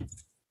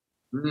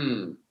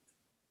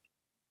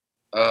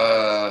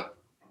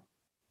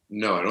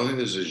 No, I don't think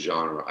there's a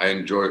genre. I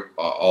enjoy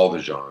all the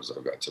genres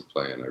I've got to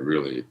play, and I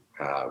really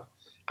have.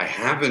 I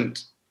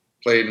haven't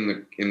played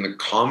in the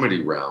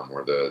comedy realm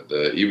or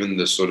the even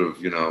the sort of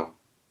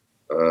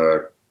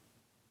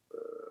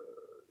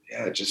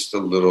just a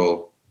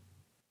little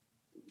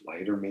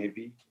lighter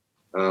maybe.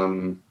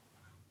 I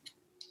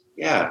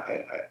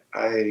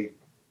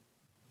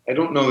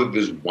don't know that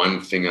there's one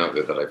thing out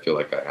there that I feel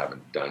like I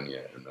haven't done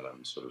yet, and that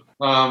I'm sort of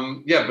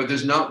but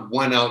there's not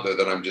one out there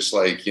that I'm just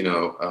like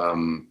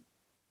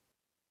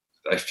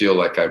I feel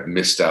like I've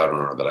missed out on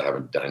or that I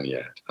haven't done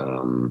yet.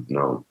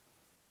 No,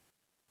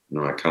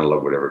 I kind of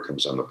love whatever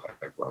comes on the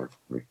pipeline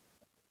for me.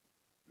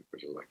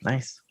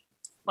 Nice.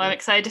 Well, I'm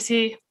excited to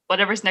see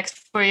whatever's next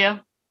for you.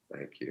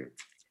 Thank you.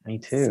 Me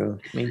too.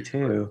 So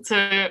it's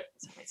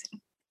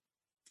amazing.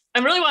 I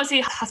really want to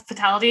see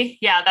Hospitality.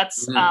 Yeah,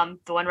 that's the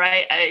one,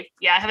 right? I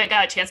haven't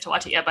got a chance to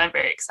watch it yet, but I'm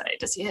very excited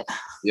to see it.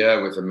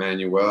 Yeah, with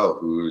Emmanuel,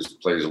 who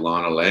plays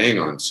Lana Lang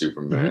on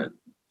Superman. Mm-hmm.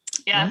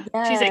 Yeah,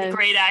 yes. She's a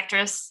great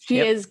actress. She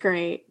is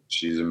great.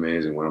 She's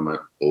amazing. One of my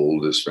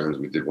oldest friends.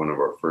 We did one of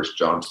our first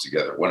jobs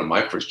together. One of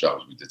my first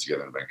jobs we did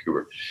together in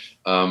Vancouver.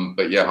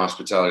 But yeah,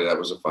 Hospitality, that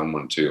was a fun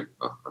one too.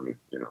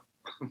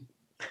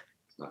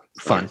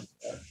 Fun.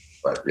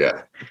 But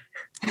yeah.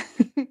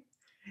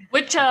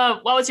 What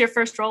was your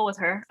first role with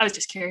her? I was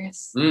just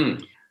curious.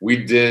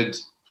 We did,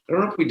 I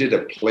don't know if we did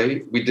a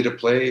play. We did a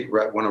play,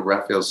 one of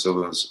Rafael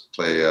Silva's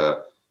play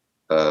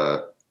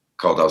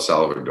called El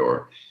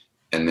Salvador.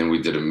 And then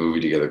we did a movie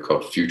together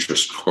called Future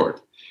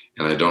Sport.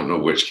 And I don't know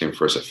which came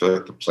first. I feel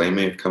like the play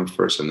may have come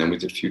first, and then we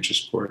did Future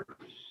Sport.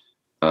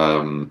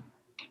 And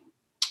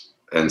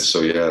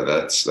so, yeah,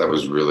 that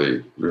was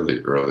really,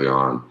 really early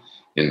on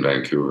in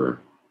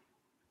Vancouver.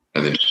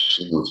 And then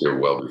she moved here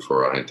well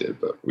before I did,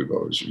 but we've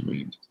always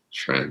remained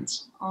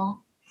friends. Oh,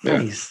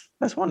 nice.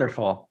 That's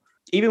wonderful.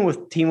 Even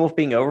with Teen Wolf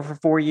being over for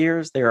 4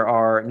 years, there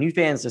are new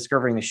fans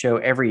discovering the show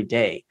every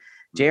day.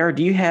 JR,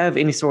 do you have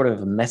any sort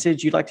of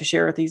message you'd like to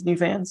share with these new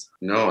fans?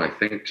 No, I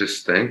think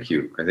just thank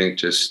you. I think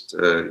just,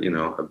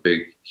 a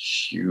big,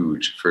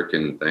 huge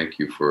freaking thank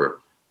you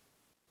for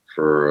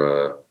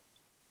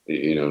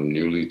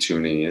newly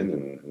tuning in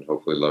and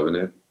hopefully loving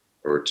it,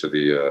 or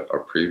to our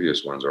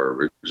previous ones,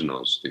 our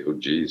originals, the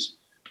OGs,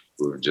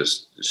 who have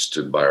just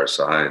stood by our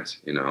sides,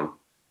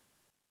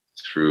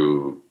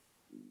 through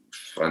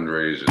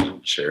fundraisers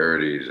and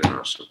charities and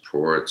our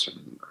supports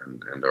and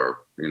our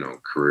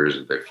careers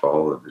that they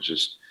followed. It's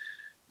just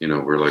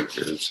we're like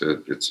it's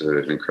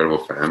an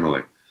incredible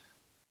family.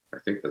 I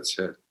think that's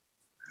it.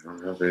 I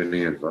don't have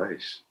any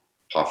advice.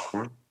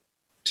 Popcorn.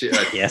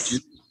 Yes.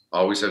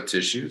 Always have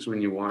tissues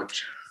when you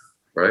watch,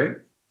 right?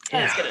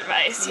 That's good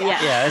advice. Yeah,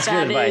 that's good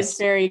that advice. is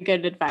very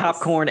good advice.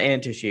 Popcorn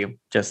and tissue,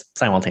 just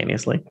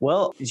simultaneously.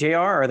 Well, JR,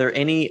 are there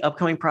any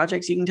upcoming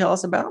projects you can tell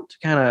us about to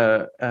kind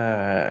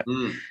of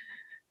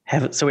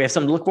have so we have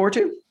something to look forward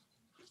to?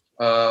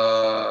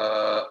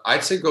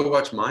 I'd say go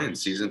watch Mine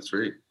season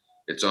 3.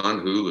 It's on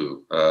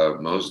Hulu.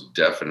 Most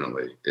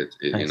definitely. It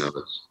Nice. you know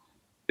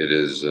it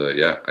is.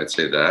 I'd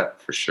say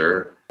that for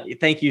sure.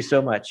 Thank you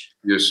so much.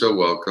 You're so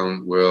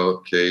welcome, Will,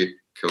 Kate,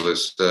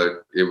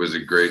 Callista. It was a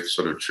great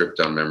sort of trip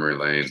down memory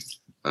lane.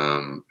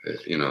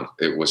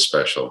 It was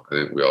special. I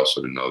think we all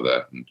sort of know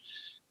that,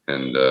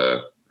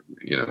 and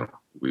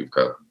we've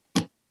got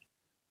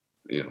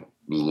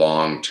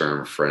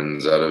long-term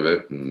friends out of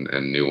it,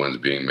 and new ones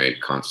being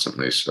made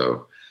constantly.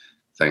 So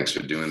thanks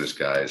for doing this,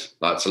 guys.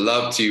 Lots of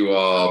love to you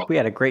all. We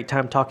had a great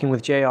time talking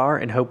with JR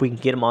and hope we can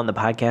get him on the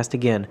podcast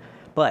again.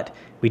 But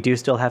we do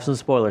still have some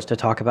spoilers to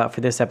talk about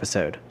for this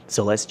episode.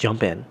 So let's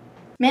jump in.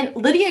 Man,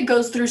 Lydia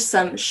goes through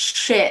some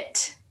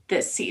shit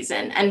this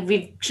season, and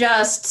we've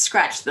just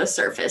scratched the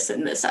surface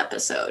in this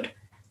episode.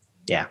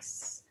 Yeah.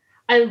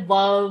 I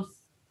love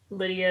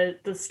Lydia,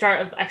 the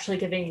start of actually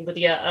giving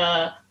Lydia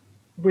a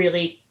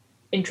really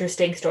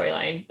interesting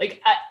storyline.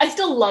 Like, I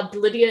still loved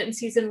Lydia in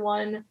season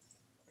 1,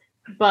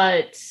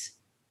 but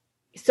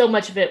so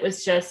much of it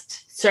was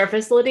just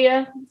surface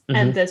Lydia,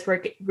 and this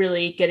we're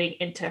really getting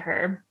into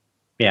her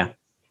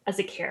as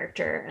a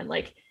character and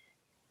like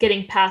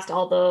getting past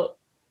all the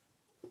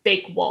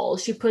fake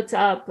walls she puts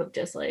up of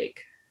just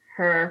like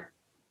her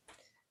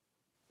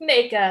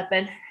makeup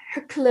and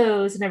her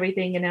clothes and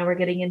everything, and now we're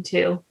getting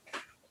into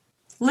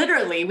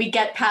Literally, we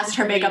get past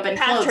her makeup and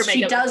clothes.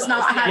 She does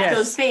not have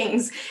those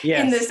things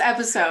in this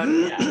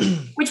episode,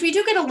 which we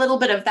do get a little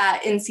bit of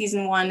that in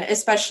season 1,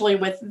 especially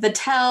with the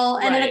tell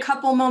and in a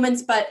couple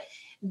moments. But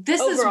this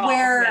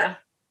overall,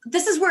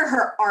 this is where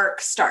her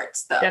arc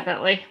starts, though.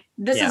 Definitely,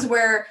 this is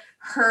where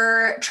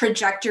her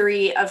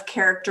trajectory of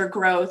character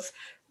growth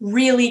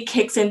really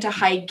kicks into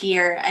high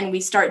gear, and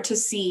we start to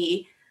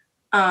see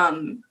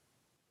not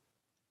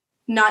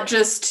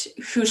just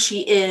who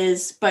she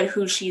is, but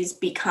who she's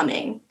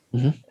becoming.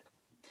 Mm-hmm.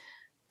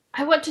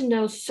 I want to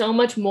know so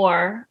much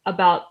more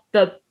about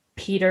the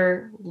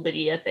Peter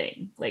Lydia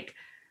thing. Like,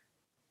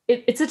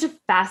 it's such a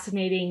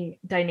fascinating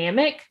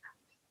dynamic,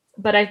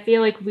 but I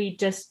feel like we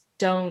just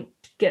don't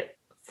get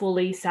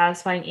fully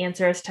satisfying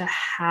answers to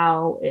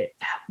how it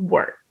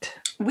worked.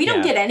 We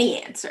don't get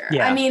any answer.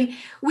 Yeah. I mean,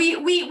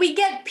 we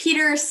get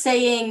Peter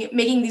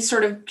making these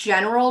sort of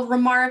general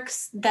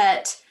remarks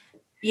that,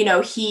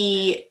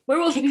 he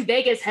werewolves be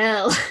big as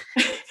hell.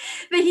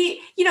 that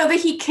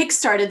he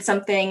kickstarted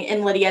something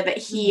in Lydia, that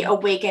he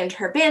awakened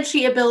her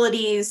banshee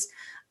abilities.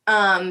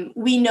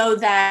 We know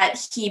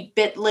that he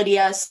bit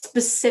Lydia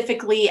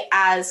specifically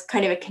as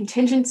kind of a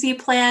contingency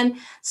plan,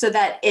 so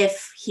that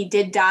if he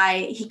did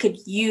die, he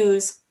could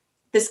use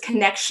this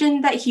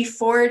connection that he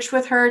forged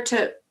with her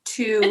to.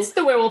 It's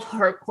the werewolf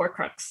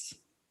Horcrux.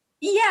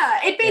 Yeah,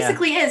 it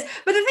basically is.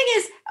 But the thing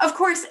is, of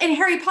course, in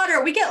Harry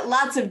Potter, we get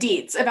lots of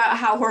deets about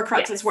how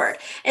Horcruxes work.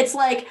 It's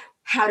like,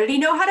 how did he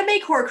know how to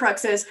make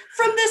Horcruxes?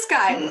 From this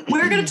guy.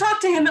 We're going to talk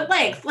to him at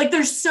length. Like,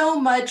 there's so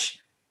much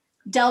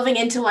delving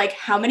into, like,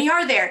 how many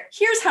are there?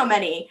 Here's how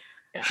many.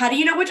 Yeah. How do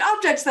you know which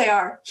objects they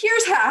are?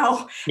 Here's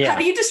how. Yeah. How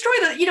do you destroy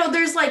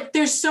them?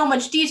 There's so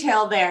much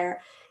detail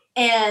there.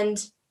 And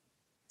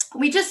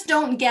we just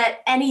don't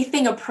get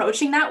anything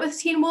approaching that with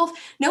Teen Wolf.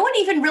 No one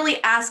even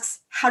really asks,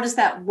 how does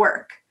that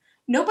work?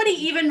 Nobody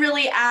even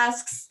really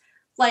asks,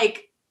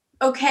 like,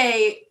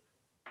 okay,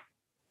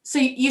 so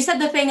you said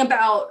the thing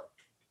about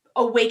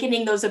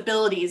awakening those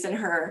abilities in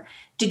her.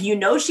 Did you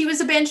know she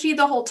was a banshee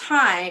the whole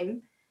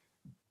time?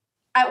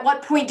 At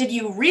what point did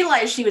you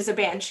realize she was a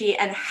banshee,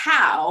 and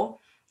how?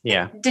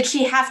 Yeah. Did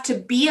she have to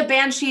be a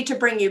banshee to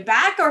bring you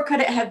back, or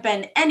could it have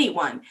been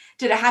anyone?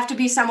 Did it have to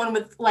be someone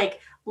with, like,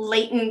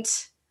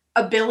 latent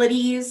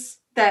abilities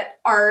that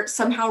are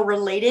somehow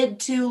related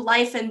to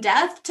life and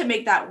death to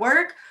make that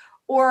work?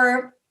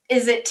 Or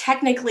is it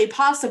technically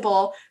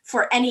possible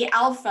for any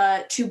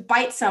alpha to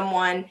bite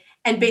someone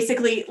and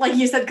basically, like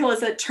you said,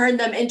 Calissa, turn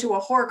them into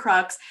a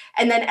Horcrux,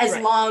 and then as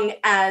long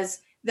as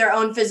their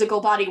own physical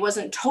body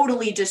wasn't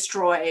totally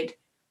destroyed,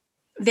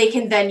 they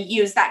can then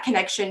use that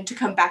connection to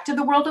come back to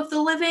the world of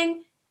the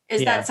living?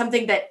 Is that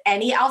something that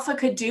any alpha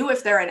could do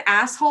if they're an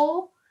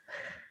asshole?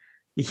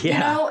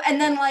 Yeah. And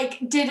then, like,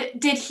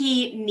 did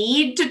he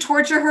need to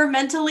torture her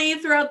mentally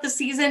throughout the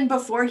season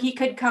before he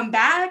could come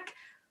back?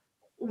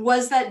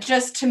 Was that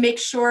just to make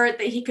sure that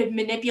he could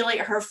manipulate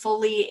her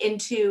fully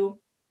into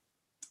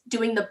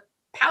doing the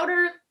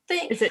powder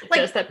thing? Is it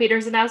just that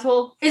Peter's an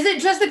asshole? Is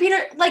it just that Peter?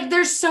 Like,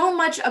 there's so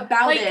much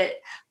about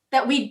it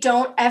that we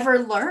don't ever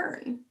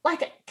learn.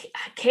 Like,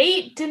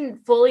 Kate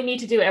didn't fully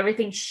need to do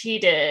everything she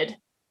did,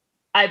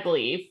 I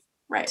believe,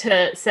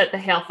 to set the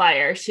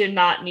Hailfire. She did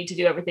not need to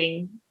do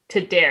everything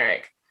to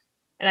Derek.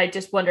 And I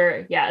just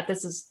wonder, if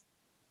this is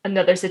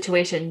another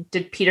situation,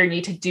 did Peter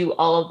need to do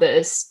all of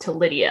this to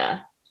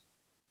Lydia?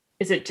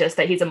 Is it just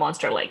that he's a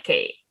monster like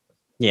Kate?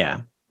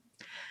 Yeah.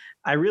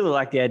 I really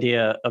like the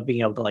idea of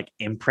being able to, like,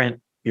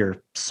 imprint your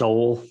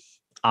soul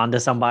onto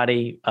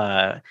somebody.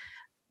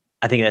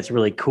 I think that's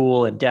really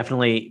cool and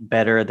definitely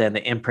better than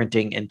the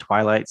imprinting in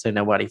Twilight. So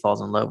nobody falls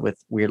in love with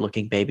weird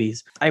looking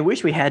babies. I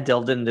wish we had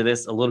delved into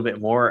this a little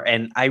bit more.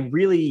 And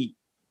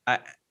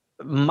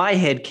my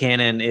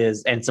headcanon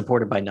is, and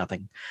supported by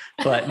nothing,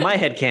 but my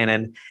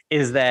headcanon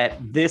is that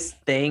this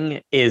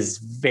thing is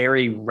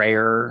very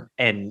rare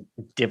and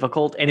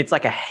difficult. And it's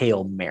like a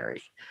Hail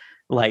Mary.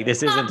 Like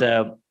this isn't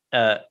a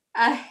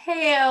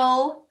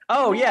Hail.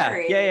 Oh,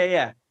 Mary.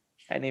 yeah.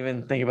 I didn't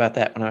even think about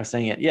that when I was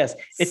saying it. Yes,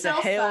 it's a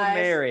Hail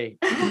Mary.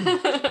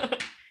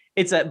 But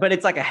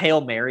it's like a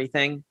Hail Mary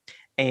thing.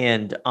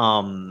 And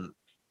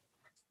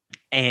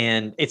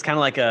it's kind of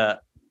like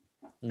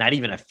not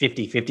even a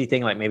 50-50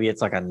 thing. Like maybe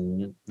it's like a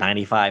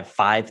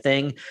 95-5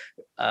 thing.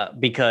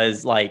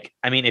 Because like,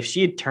 I mean, if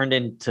she had turned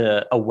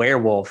into a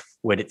werewolf,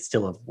 would it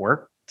still have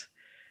worked?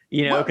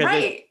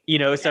 Right.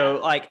 So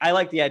like, I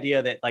like the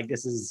idea that like,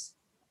 this is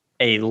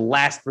a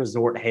last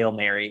resort Hail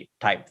Mary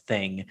type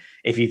thing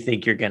if you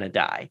think you're going to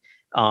die.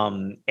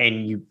 And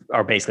you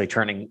are basically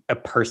turning a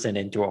person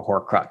into a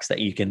Horcrux that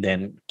you can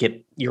then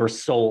get your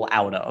soul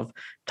out of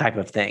type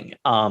of thing.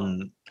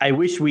 I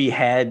wish we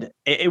had,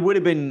 it would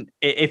have been,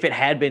 if it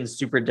had been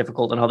super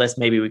difficult and all this,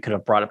 maybe we could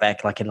have brought it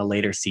back like in a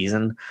later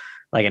season,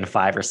 like in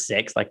 5 or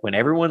 6, like when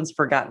everyone's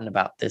forgotten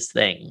about this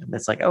thing.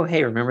 It's like, oh,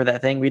 hey, remember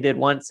that thing we did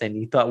once and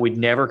you thought we'd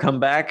never come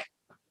back?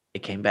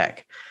 It came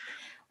back.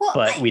 Well,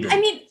 but we didn't. I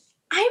mean,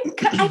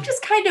 I'm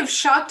just kind of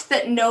shocked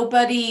that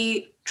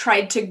nobody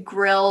tried to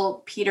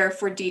grill Peter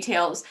for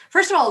details.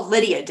 First of all,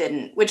 Lydia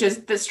didn't, which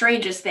is the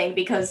strangest thing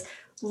because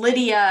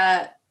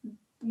Lydia,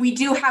 we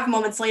do have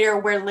moments later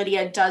where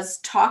Lydia does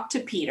talk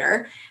to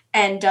Peter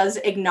and does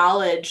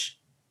acknowledge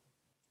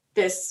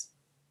this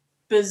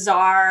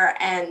bizarre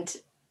and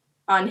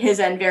on his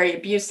end very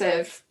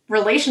abusive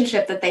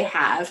relationship that they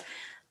have.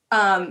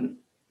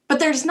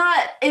 But it's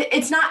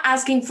not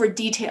asking for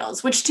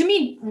details, which to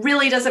me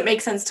really doesn't make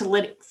sense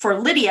for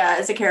Lydia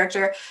as a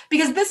character,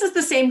 because this is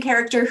the same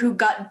character who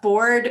got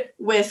bored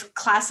with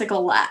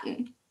classical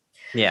Latin.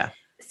 Yeah.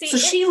 So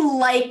she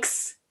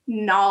likes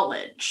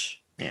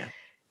knowledge. Yeah.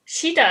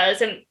 She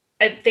does. And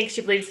I think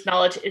she believes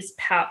knowledge is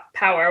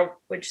power,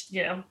 which,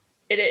 it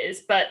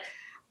is. But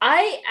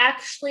I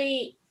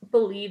actually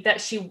believe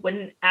that she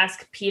wouldn't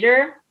ask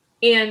Peter.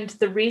 And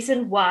the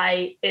reason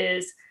why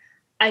is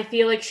I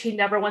feel like she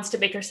never wants to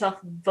make herself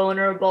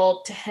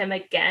vulnerable to him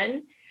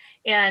again.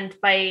 And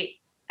by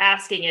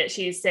asking it,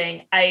 she's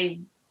saying, I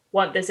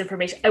want this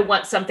information. I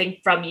want something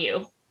from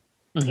you.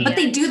 Mm-hmm. But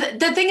they do that.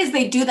 The thing is,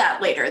 they do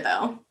that later,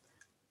 though.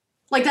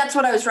 Like, that's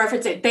what I was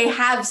referencing. They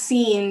have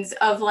scenes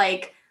of,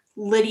 like,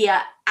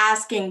 Lydia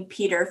asking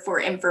Peter for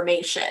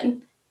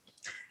information.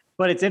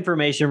 But it's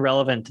information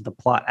relevant to the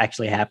plot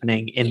actually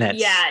happening in that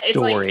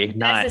story. It's like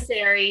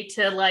necessary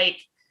to, like,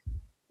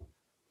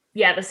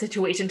 the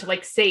situation to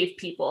like save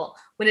people,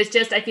 when it's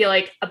just, I feel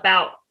like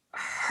about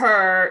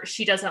her,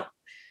 she doesn't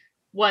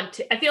want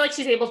to, I feel like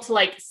she's able to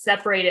like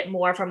separate it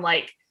more from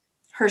like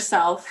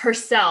herself.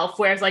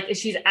 Whereas like, if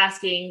she's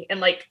asking and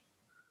like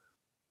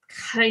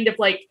kind of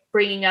like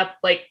bringing up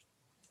like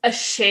a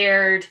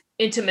shared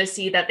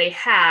intimacy that they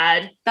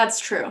had. That's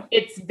true.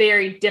 It's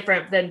very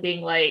different than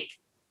being like,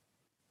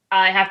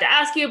 I have to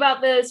ask you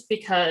about this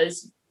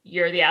because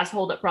you're the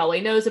asshole that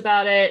probably knows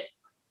about it.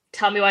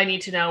 Tell me what I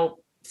need to know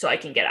so I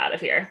can get out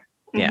of here.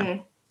 Yeah.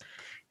 Mm-hmm.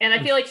 And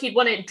I feel like he'd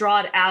want to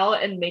draw it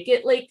out and make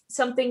it like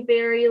something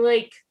very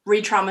like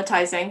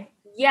re-traumatizing.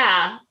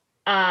 Yeah.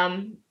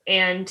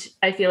 And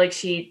I feel like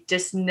she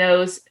just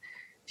knows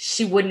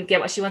she wouldn't get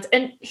what she wants.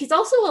 And he's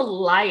also a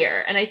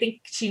liar. And I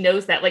think she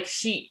knows that, like,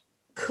 she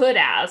could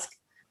ask,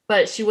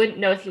 but she wouldn't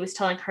know if he was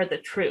telling her the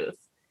truth.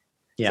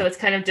 Yeah. So it's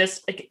kind of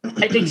just like,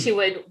 I think she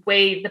would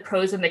weigh the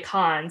pros and the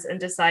cons and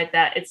decide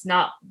that it's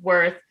not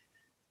worth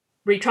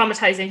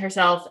re-traumatizing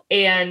herself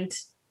and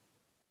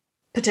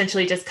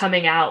potentially just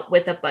coming out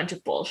with a bunch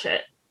of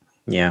bullshit.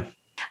 Yeah.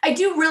 I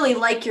do really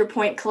like your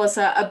point,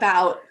 Calissa,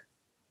 about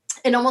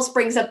it almost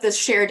brings up this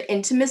shared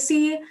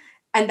intimacy.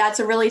 And that's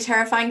a really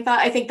terrifying thought.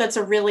 I think that's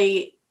a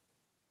really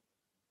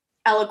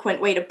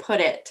eloquent way to put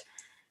it.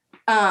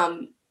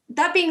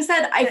 That being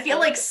said, I feel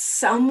like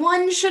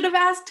someone should have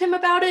asked him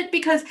about it,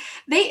 because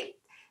they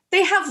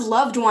have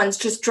loved ones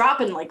just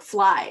dropping like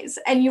flies.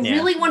 And you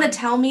really want to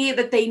tell me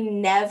that they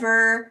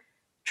never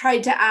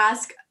tried to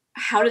ask,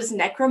 how does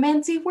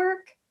necromancy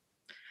work?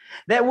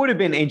 That would have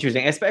been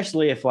interesting,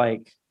 especially if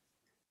like,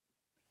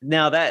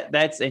 now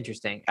that's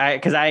interesting.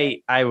 Because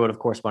I would of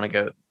course want to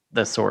go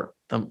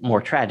the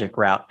more tragic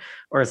route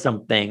or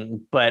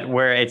something, but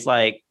where it's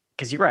like,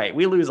 because you're right,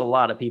 we lose a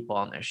lot of people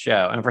on this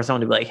show, and for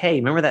someone to be like, hey,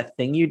 remember that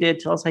thing you did?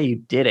 Tell us how you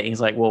did it. And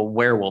he's like, well,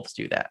 werewolves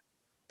do that.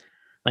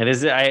 Like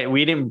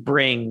we didn't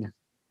bring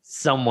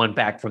someone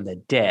back from the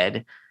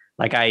dead.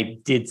 Like I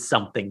did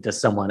something to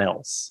someone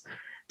else,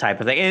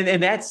 type of thing.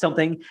 And that's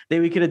something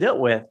that we could have dealt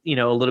with,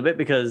 a little bit,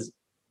 because,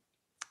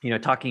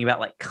 talking about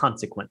like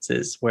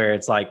consequences, where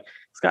it's like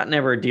Scott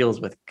never deals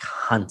with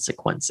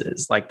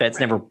consequences. Like that's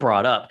never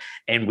brought up.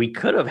 And we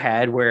could have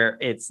had where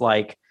it's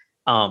like,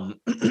 where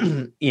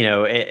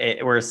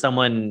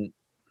someone,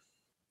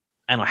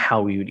 I don't know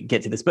how we would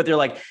get to this, but they're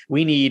like,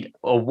 we need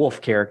a wolf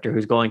character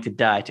who's going to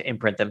die to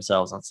imprint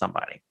themselves on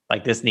somebody.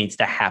 Like this needs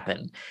to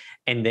happen.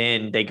 And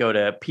then they go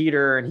to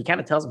Peter and he kind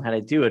of tells them how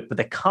to do it. But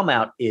the come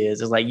out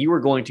is like, you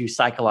are going to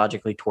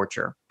psychologically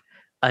torture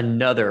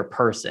another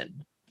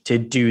person to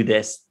do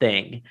this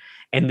thing.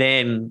 And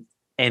then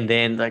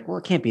like, well,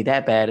 it can't be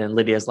that bad. And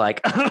Lydia's like,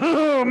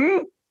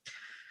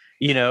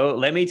 you know,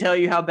 let me tell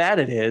you how bad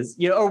it is,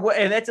 you know,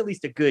 and that's at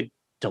least a good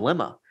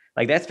dilemma.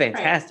 Like, that's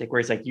fantastic. Right. Where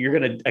it's like,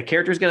 a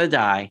character's going to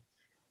die.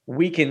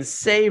 We can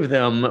save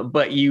them,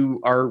 but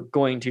you are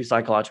going to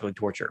psychologically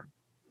torture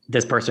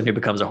this person who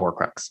becomes a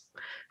Horcrux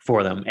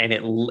for them. And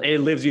it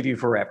lives with you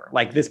forever.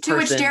 Like this person. To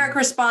which Derek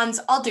responds,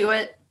 I'll do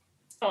it.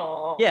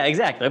 Oh, yeah,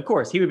 exactly. Of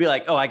course. He would be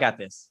like, oh, I got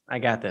this.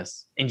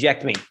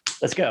 Inject me.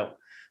 Let's go.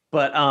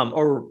 But,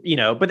 or, you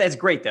know, but that's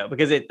great though,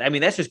 because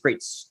that's just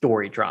great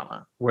story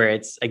drama where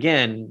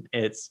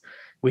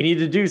we need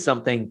to do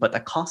something, but the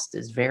cost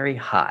is very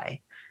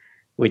high,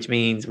 which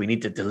means we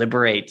need to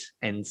deliberate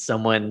and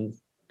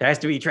there has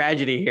to be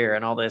tragedy here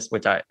and all this,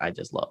 which I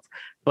just love.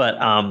 But,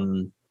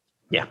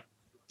 yeah.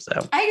 So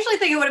I actually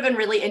think it would have been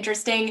really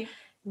interesting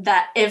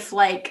that if,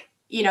 like,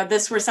 you know,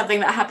 this were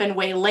something that happened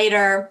way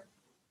later,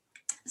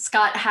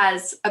 Scott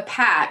has a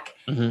pack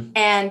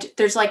and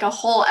there's like a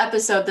whole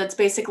episode that's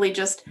basically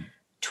just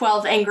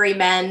 12 angry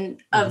men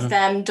of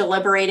them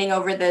deliberating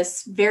over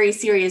this very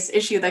serious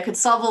issue that could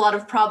solve a lot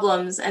of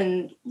problems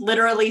and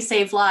literally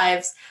save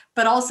lives,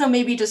 but also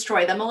maybe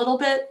destroy them a little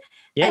bit.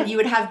 Yeah. And you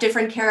would have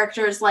different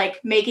characters like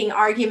making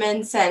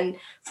arguments and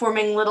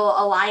forming little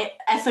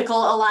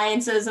ethical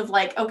alliances of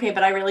like, okay,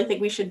 but I really think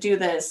we should do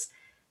this.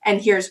 And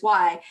here's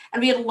why.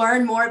 And we had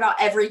learned more about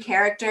every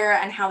character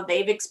and how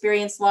they've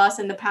experienced loss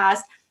in the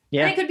past.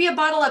 Yeah. And it could be a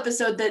bottle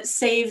episode that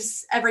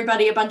saves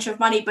everybody a bunch of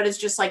money, but it's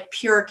just like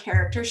pure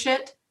character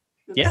shit.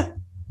 Oops. Yeah.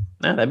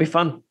 No, that'd be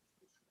fun.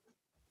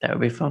 That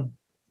would be fun.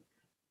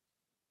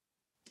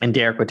 And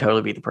Derek would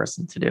totally be the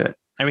person to do it.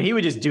 I mean, he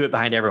would just do it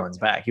behind everyone's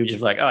back. He would just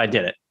be like, oh, I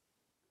did it.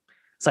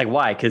 It's like,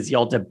 why? Because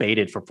y'all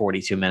debated for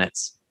 42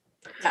 minutes.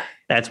 Yeah.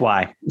 That's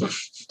why.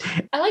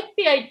 I like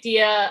the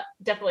idea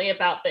definitely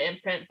about the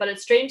imprint, but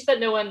it's strange that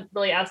no one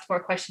really asked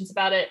more questions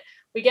about it.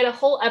 We get a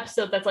whole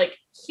episode that's like,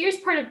 here's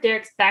part of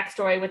Derek's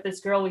backstory with this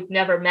girl we've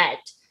never met,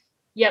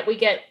 yet we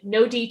get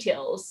no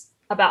details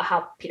about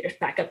how Peter's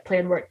backup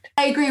plan worked.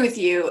 I agree with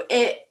you.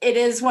 It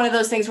is one of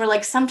those things where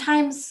like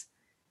sometimes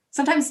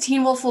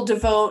Teen Wolf will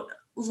devote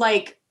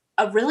like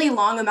a really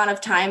long amount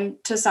of time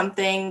to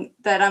something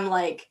that I'm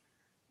like,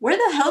 where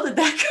the hell did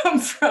that come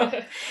from?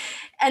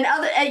 And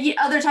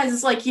other times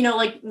it's like, you know,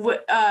 like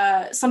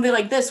something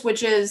like this,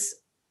 which is,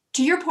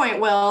 to your point,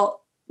 Will,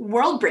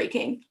 world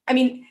breaking. I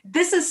mean,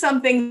 this is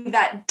something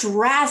that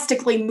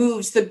drastically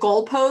moves the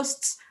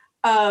goalposts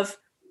of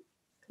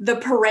the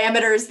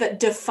parameters that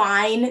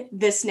define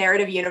this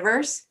narrative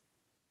universe.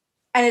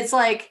 And it's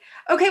like,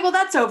 okay, well,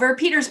 that's over.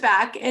 Peter's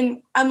back.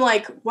 And I'm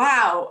like,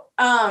 wow,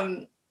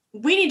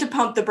 we need to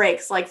pump the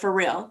brakes, like for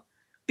real,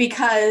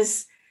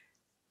 because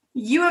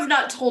you have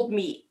not told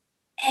me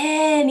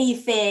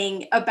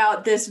anything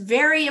about this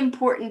very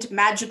important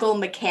magical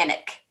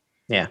mechanic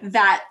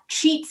that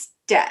cheats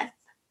death.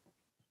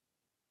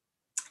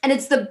 And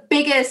it's the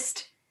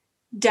biggest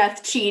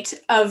death cheat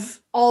of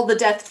all the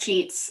death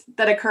cheats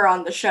that occur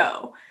on the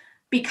show,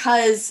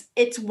 because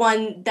it's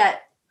one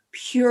that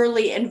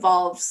purely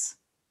involves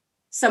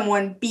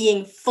someone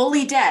being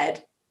fully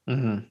dead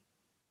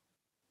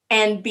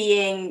and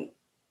being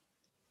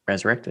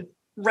resurrected.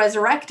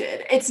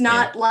 It's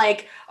not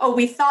like, oh,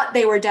 we thought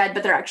they were dead,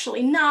 but they're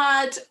actually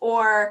not,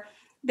 or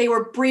they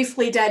were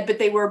briefly dead, but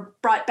they were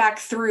brought back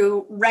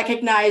through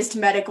recognized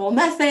medical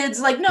methods.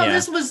 Like, no,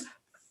 this was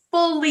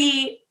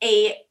fully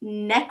a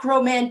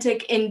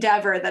necromantic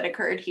endeavor that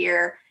occurred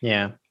here.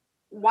 Yeah.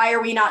 Why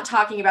are we not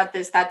talking about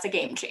this? That's a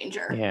game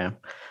changer. Yeah.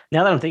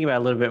 Now that I'm thinking about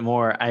it a little bit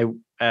more,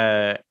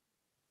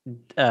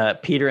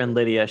 Peter and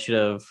Lydia should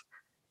have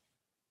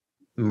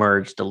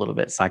merged a little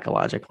bit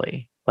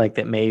psychologically. Like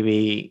that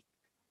maybe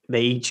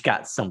they each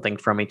got something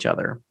from each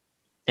other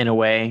in a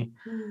way.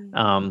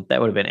 That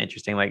would have been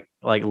interesting. Like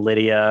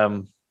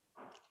Lydia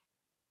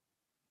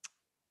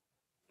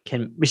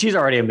she's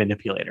already a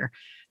manipulator,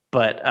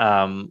 but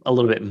a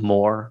little bit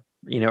more,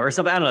 you know, or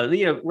something. I don't know,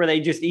 you know, where they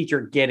just each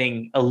are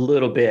getting a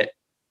little bit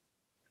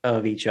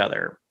of each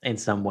other in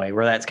some way,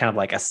 where that's kind of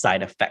like a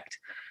side effect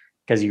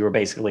because you were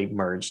basically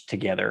merged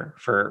together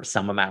for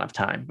some amount of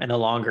time. And the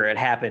longer it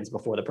happens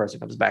before the person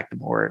comes back, the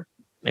more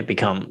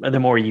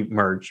you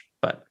merge.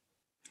 But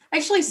I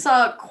actually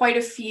saw quite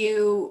a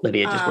few.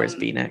 Lydia just wears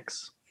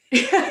V-necks.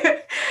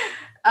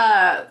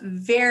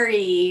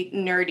 Very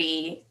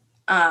nerdy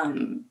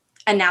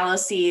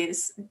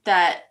analyses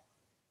that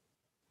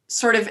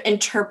sort of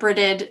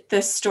interpreted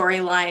this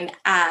storyline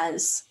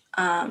as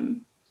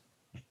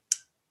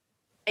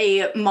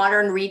a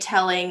modern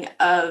retelling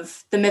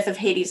of the myth of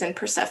Hades and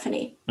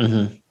Persephone.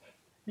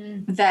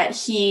 That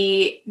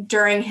he,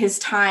 during his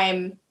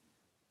time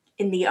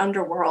in the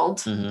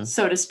underworld,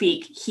 so to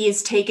speak, he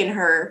has taken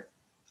her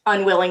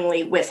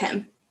unwillingly with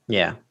him.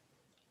 Yeah.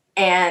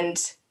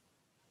 And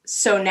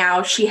so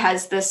now she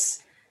has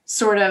this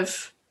sort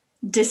of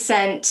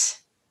descent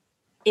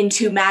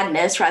into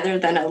madness rather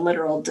than a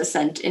literal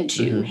descent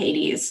into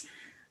Hades.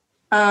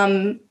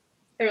 I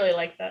really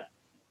like that.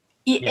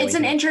 It's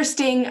an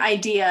interesting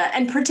idea,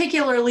 and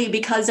particularly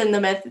because in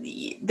the myth,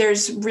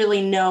 there's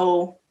really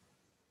no...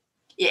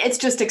 It's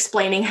just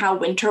explaining how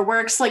winter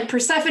works. Like,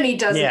 Persephone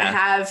doesn't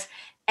have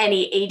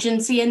any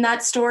agency in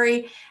that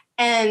story.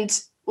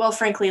 And, well,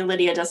 frankly,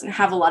 Lydia doesn't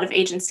have a lot of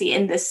agency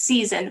in this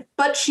season,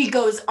 but she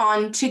goes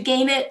on to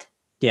gain it.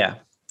 Yeah.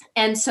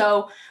 And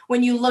so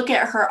when you look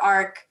at her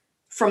arc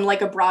from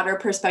like a broader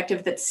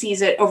perspective that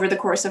sees it over the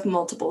course of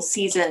multiple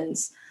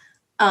seasons,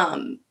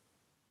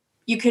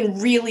 you can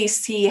really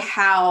see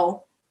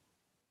how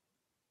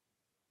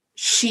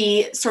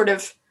she sort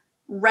of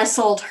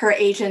wrestled her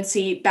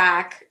agency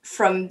back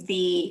from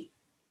the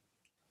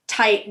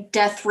tight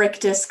death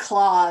rictus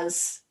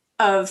claws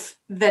of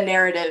the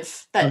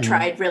narrative that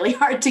tried really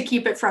hard to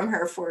keep it from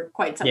her for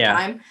quite some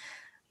time.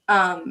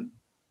 And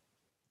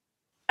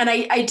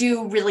I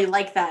do really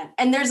like that.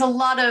 And there's a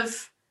lot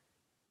of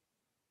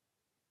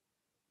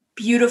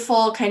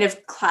beautiful kind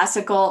of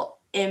classical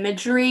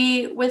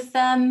imagery with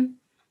them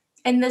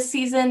in this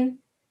season.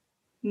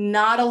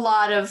 Not a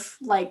lot of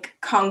like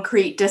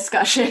concrete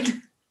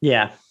discussion.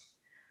 Yeah.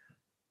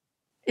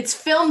 It's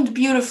filmed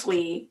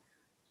beautifully.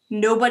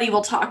 Nobody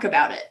will talk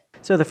about it.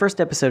 So the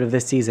first episode of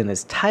this season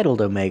is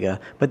titled Omega,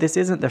 but this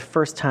isn't the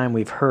first time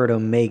we've heard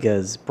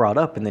Omegas brought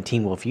up in the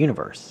Teen Wolf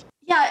universe.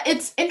 Yeah,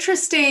 it's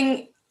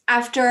interesting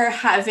after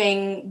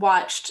having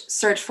watched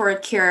Search for a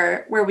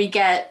Cure, where we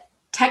get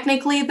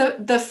technically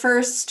the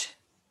first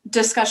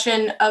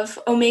discussion of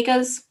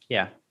Omegas.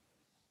 Yeah.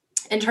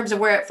 In terms of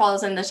where it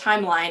falls in the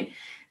timeline,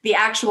 the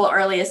actual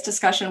earliest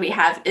discussion we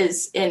have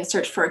is in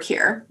Search for a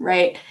Cure,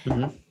 right?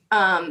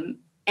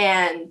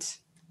 And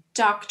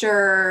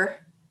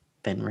Dr.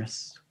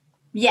 Fenris.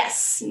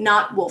 Yes,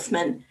 not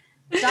Wolfman.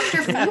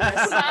 Dr.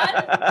 Fenris.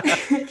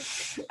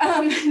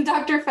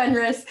 Dr.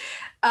 Fenris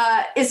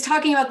is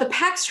talking about the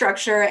pack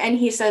structure, and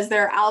he says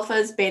there are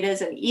alphas,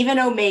 betas, and even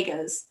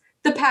omegas.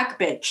 The pack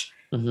bitch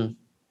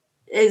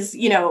is,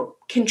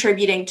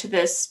 contributing to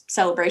this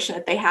celebration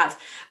that they have.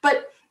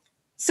 But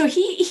so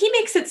he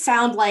makes it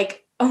sound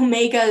like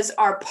omegas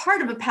are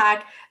part of a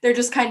pack. They're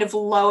just kind of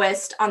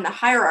lowest on the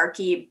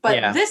hierarchy.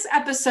 But this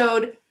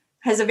episode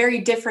has a very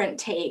different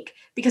take,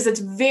 because it's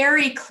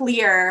very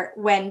clear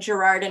when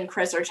Gerard and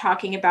Chris are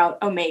talking about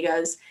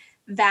omegas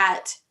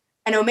that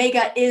an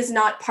omega is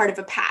not part of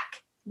a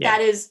pack. Yeah.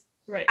 That is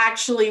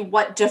actually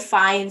what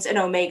defines an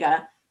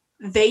omega.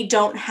 They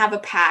don't have a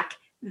pack.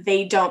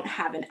 They don't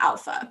have an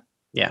alpha.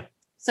 Yeah.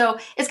 So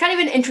it's kind of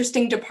an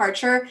interesting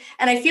departure.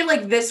 And I feel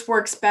like this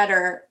works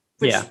better,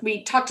 which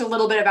we talked a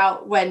little bit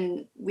about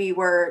when we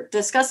were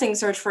discussing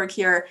Search for a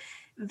Cure,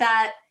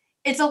 that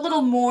it's a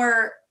little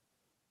more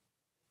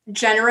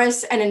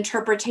generous an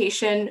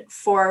interpretation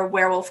for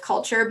werewolf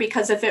culture,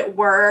 because if it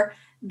were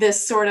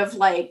this sort of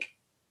like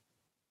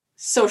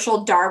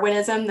social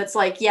Darwinism that's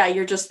like, yeah,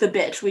 you're just the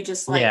bitch, we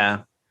just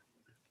like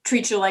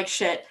treat you like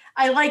shit,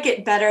 I like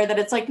it better that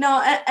it's like,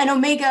 no, an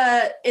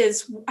omega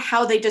is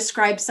how they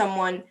describe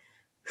someone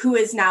who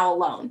is now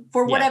alone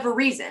for whatever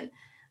reason.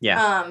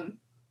 But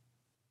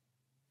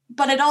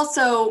it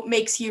also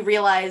makes you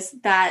realize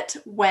that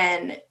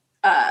when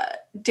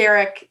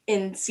Derek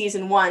in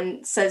season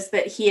 1 says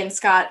that he and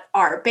Scott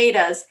are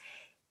betas,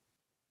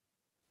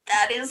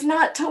 that is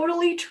not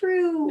totally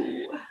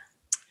true.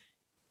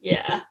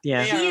 Yeah.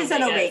 He is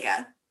an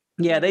omega.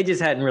 Yeah, they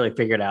just hadn't really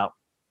figured out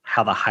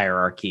how the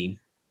hierarchy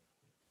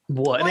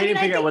was. They didn't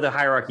figure out what the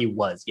hierarchy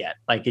was yet.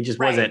 Like, it just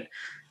wasn't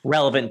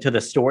relevant to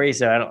the story,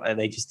 so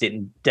they just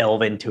didn't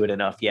delve into it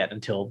enough yet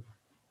until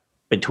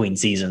between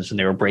seasons when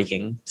they were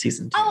breaking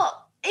season 2.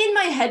 In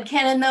my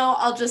headcanon, though,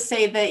 I'll just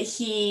say that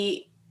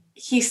he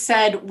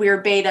said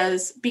we're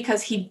betas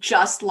because he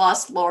just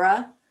lost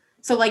Laura.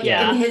 So like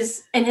in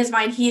his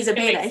mind, he's a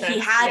beta. He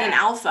had an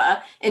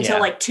alpha until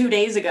like 2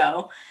 days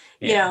ago,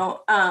 you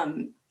know.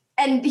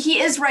 And he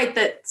is right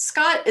that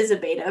Scott is a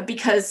beta,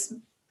 because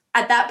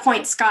at that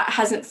point, Scott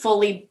hasn't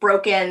fully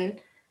broken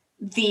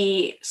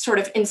the sort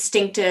of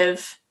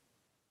instinctive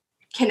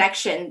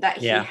connection that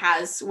he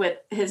has with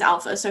his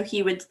alpha. So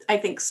he would, I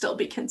think, still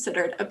be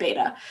considered a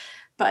beta.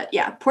 But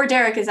yeah, poor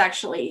Derek is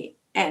actually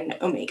an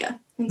omega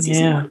in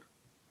season 1.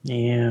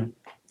 Yeah.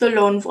 The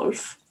lone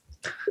wolf.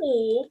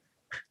 Aww.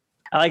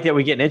 I like that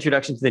we get an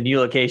introduction to the new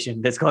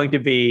location that's going to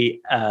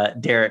be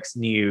Derek's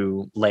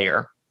new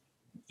lair.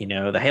 You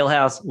know, the Hale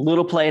House, a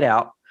little played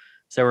out.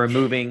 So we're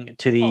moving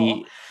to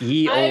the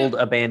old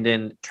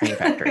abandoned train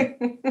factory.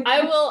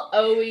 I will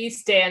always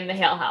stay in the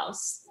Hale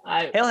House.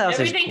 Hale House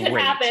everything is could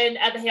great. happen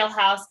at the Hale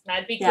House, and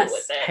I'd be cool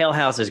with it. Hale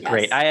House is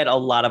great. I had a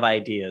lot of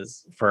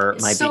ideas for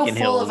my Beacon Hills.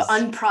 So full of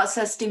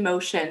unprocessed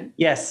emotion.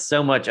 Yes,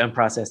 so much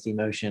unprocessed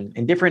emotion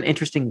and different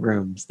interesting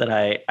rooms that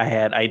I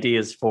had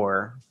ideas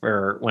for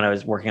when I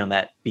was working on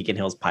that Beacon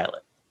Hills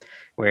pilot.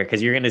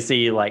 Because you're going to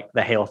see like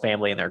the Hale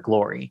family in their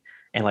glory,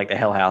 and like the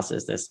Hale House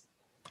is this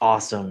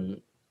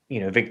awesome,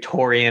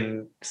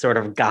 Victorian sort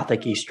of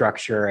Gothic-y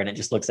structure, and it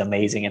just looks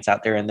amazing. It's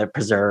out there in the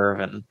preserve,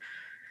 and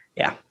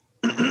yeah.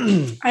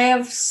 I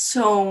have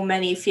so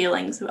many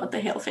feelings about the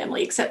Hale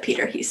family, except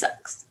Peter, he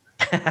sucks.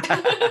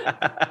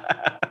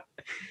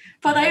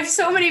 But I have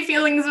so many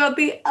feelings about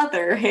the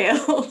other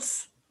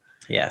Hales.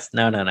 Yes.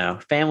 No.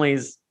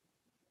 Families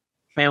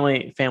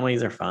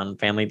are fun.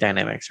 Family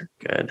dynamics are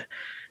good.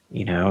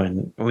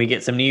 And we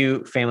get some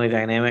new family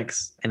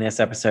dynamics in this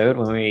episode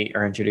when we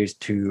are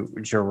introduced to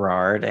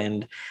Gerard.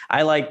 And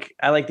I like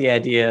the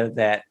idea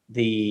that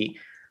the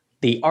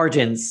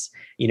Argents,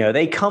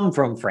 they come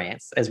from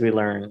France, as we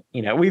learn.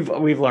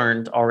 We've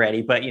learned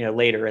already, but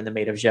later in the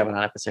Maid of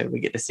Gévaudan episode, we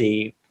get to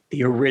see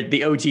the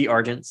OG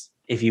Argents,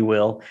 if you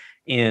will,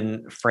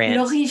 in France.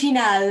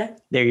 L'original.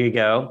 There you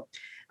go.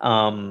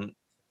 But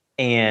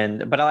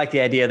I like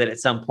the idea that at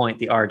some point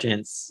the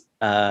Argents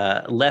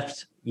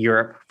left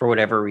Europe for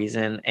whatever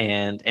reason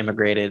and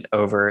immigrated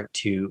over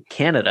to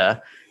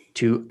Canada,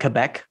 to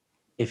Quebec,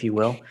 if you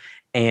will,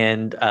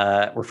 and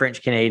were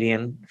French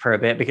Canadian for a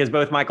bit, because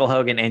both Michael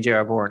Hogan and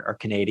J.R. Bourne are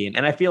Canadian.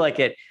 And I feel like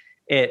I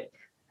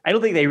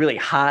don't think they really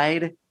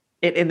hide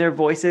it in their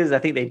voices. I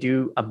think they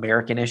do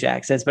Americanish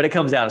accents, but it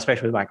comes out,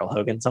 especially with Michael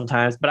Hogan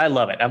sometimes. But I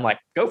love it. I'm like,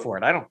 go for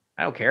it. I don't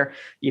care.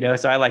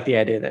 So I like the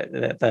idea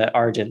that the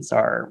Argents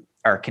are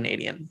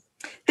Canadian.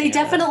 They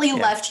definitely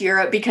left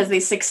Europe because they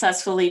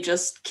successfully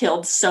just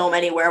killed so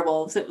many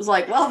werewolves. It was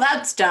like, well,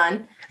 that's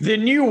done. The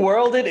new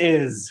world it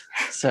is.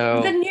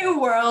 So the new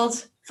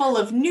world full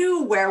of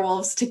new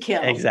werewolves to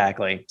kill.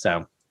 Exactly.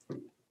 So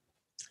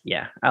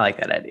yeah, I like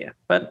that idea.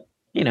 But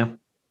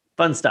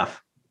fun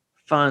stuff.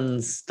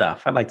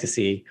 I'd like to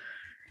see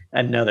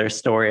another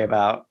story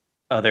about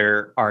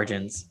other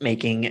Argents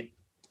making,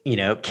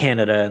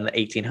 Canada in the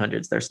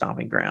 1800s their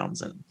stomping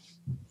grounds and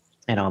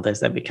all this.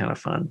 That'd be kind of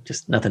fun.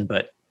 Just nothing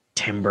but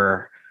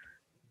timber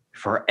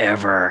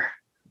forever,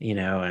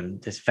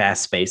 and just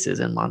vast spaces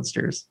and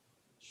monsters.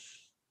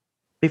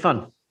 Be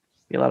fun.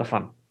 Be a lot of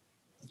fun.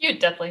 You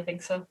definitely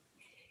think so.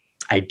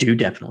 I do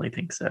definitely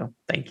think so.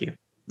 Thank you.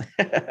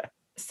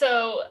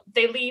 So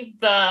they leave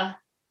the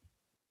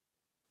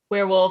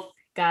werewolf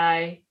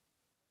guy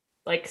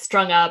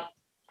strung up,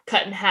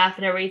 cut in half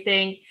and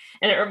everything.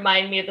 And it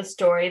reminded me of the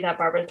story that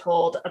Barbara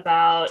told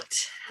about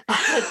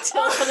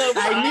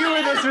I knew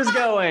where this was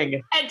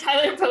going. And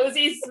Tyler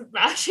Posey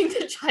smashing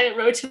the giant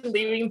roach and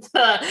leaving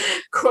the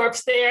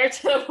corpse there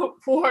to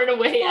warn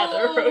away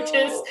other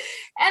roaches. And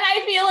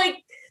I feel like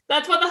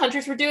that's what the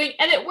hunters were doing.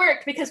 And it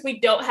worked because we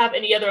don't have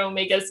any other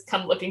Omegas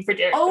come looking for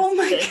Derek. Oh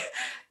my God.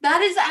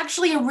 That is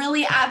actually a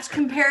really apt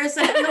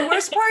comparison. And the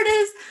worst part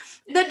is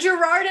that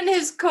Gerard and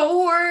his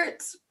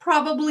cohorts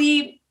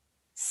probably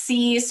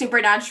see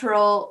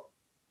supernatural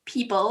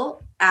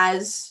people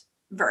as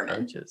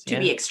vermin to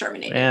be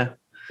exterminated. Yeah,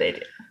 they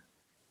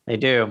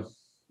do.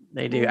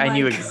 They do. I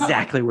knew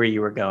exactly where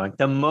you were going.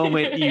 The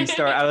moment you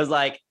start, I was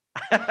like,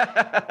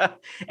 but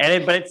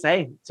it's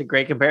a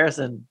great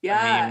comparison.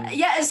 Yeah.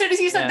 As soon as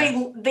you said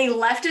they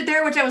left it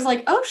there, which I was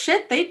like, oh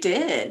shit, they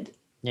did.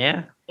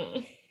 Yeah.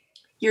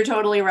 You're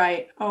totally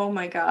right. Oh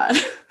my God.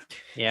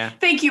 Yeah.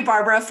 Thank you,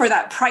 Barbara, for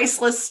that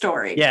priceless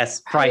story.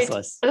 Yes,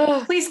 priceless.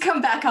 Please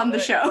come back on the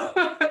show.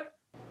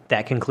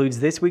 That concludes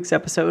this week's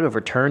episode of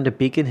Return to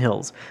Beacon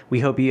Hills.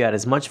 We hope you had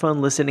as much fun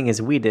listening as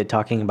we did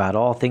talking about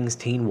all things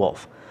Teen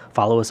Wolf.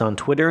 Follow us on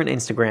Twitter and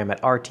Instagram at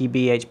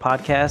RTBH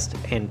Podcast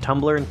and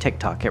Tumblr and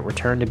TikTok at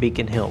Return to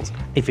Beacon Hills.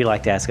 If you'd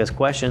like to ask us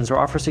questions or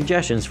offer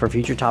suggestions for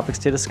future topics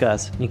to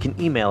discuss, you can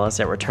email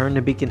us at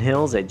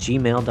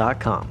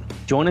returntobeaconhills@gmail.com.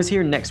 Join us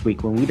here next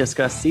week when we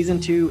discuss Season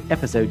 2,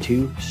 Episode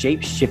 2,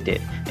 Shape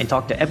Shifted, and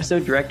talk to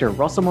episode director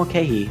Russell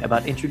Mulcahy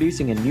about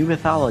introducing a new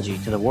mythology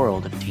to the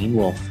world of Teen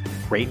Wolf.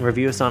 Rate and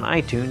review us on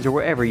iTunes or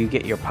wherever you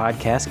get your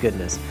podcast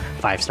goodness.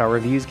 5-star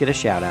reviews get a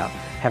shout out.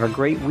 Have a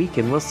great week,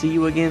 and we'll see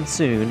you again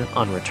soon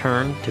on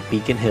Return to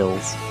Beacon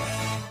Hills.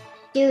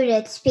 Dude,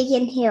 it's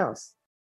Beacon Hills.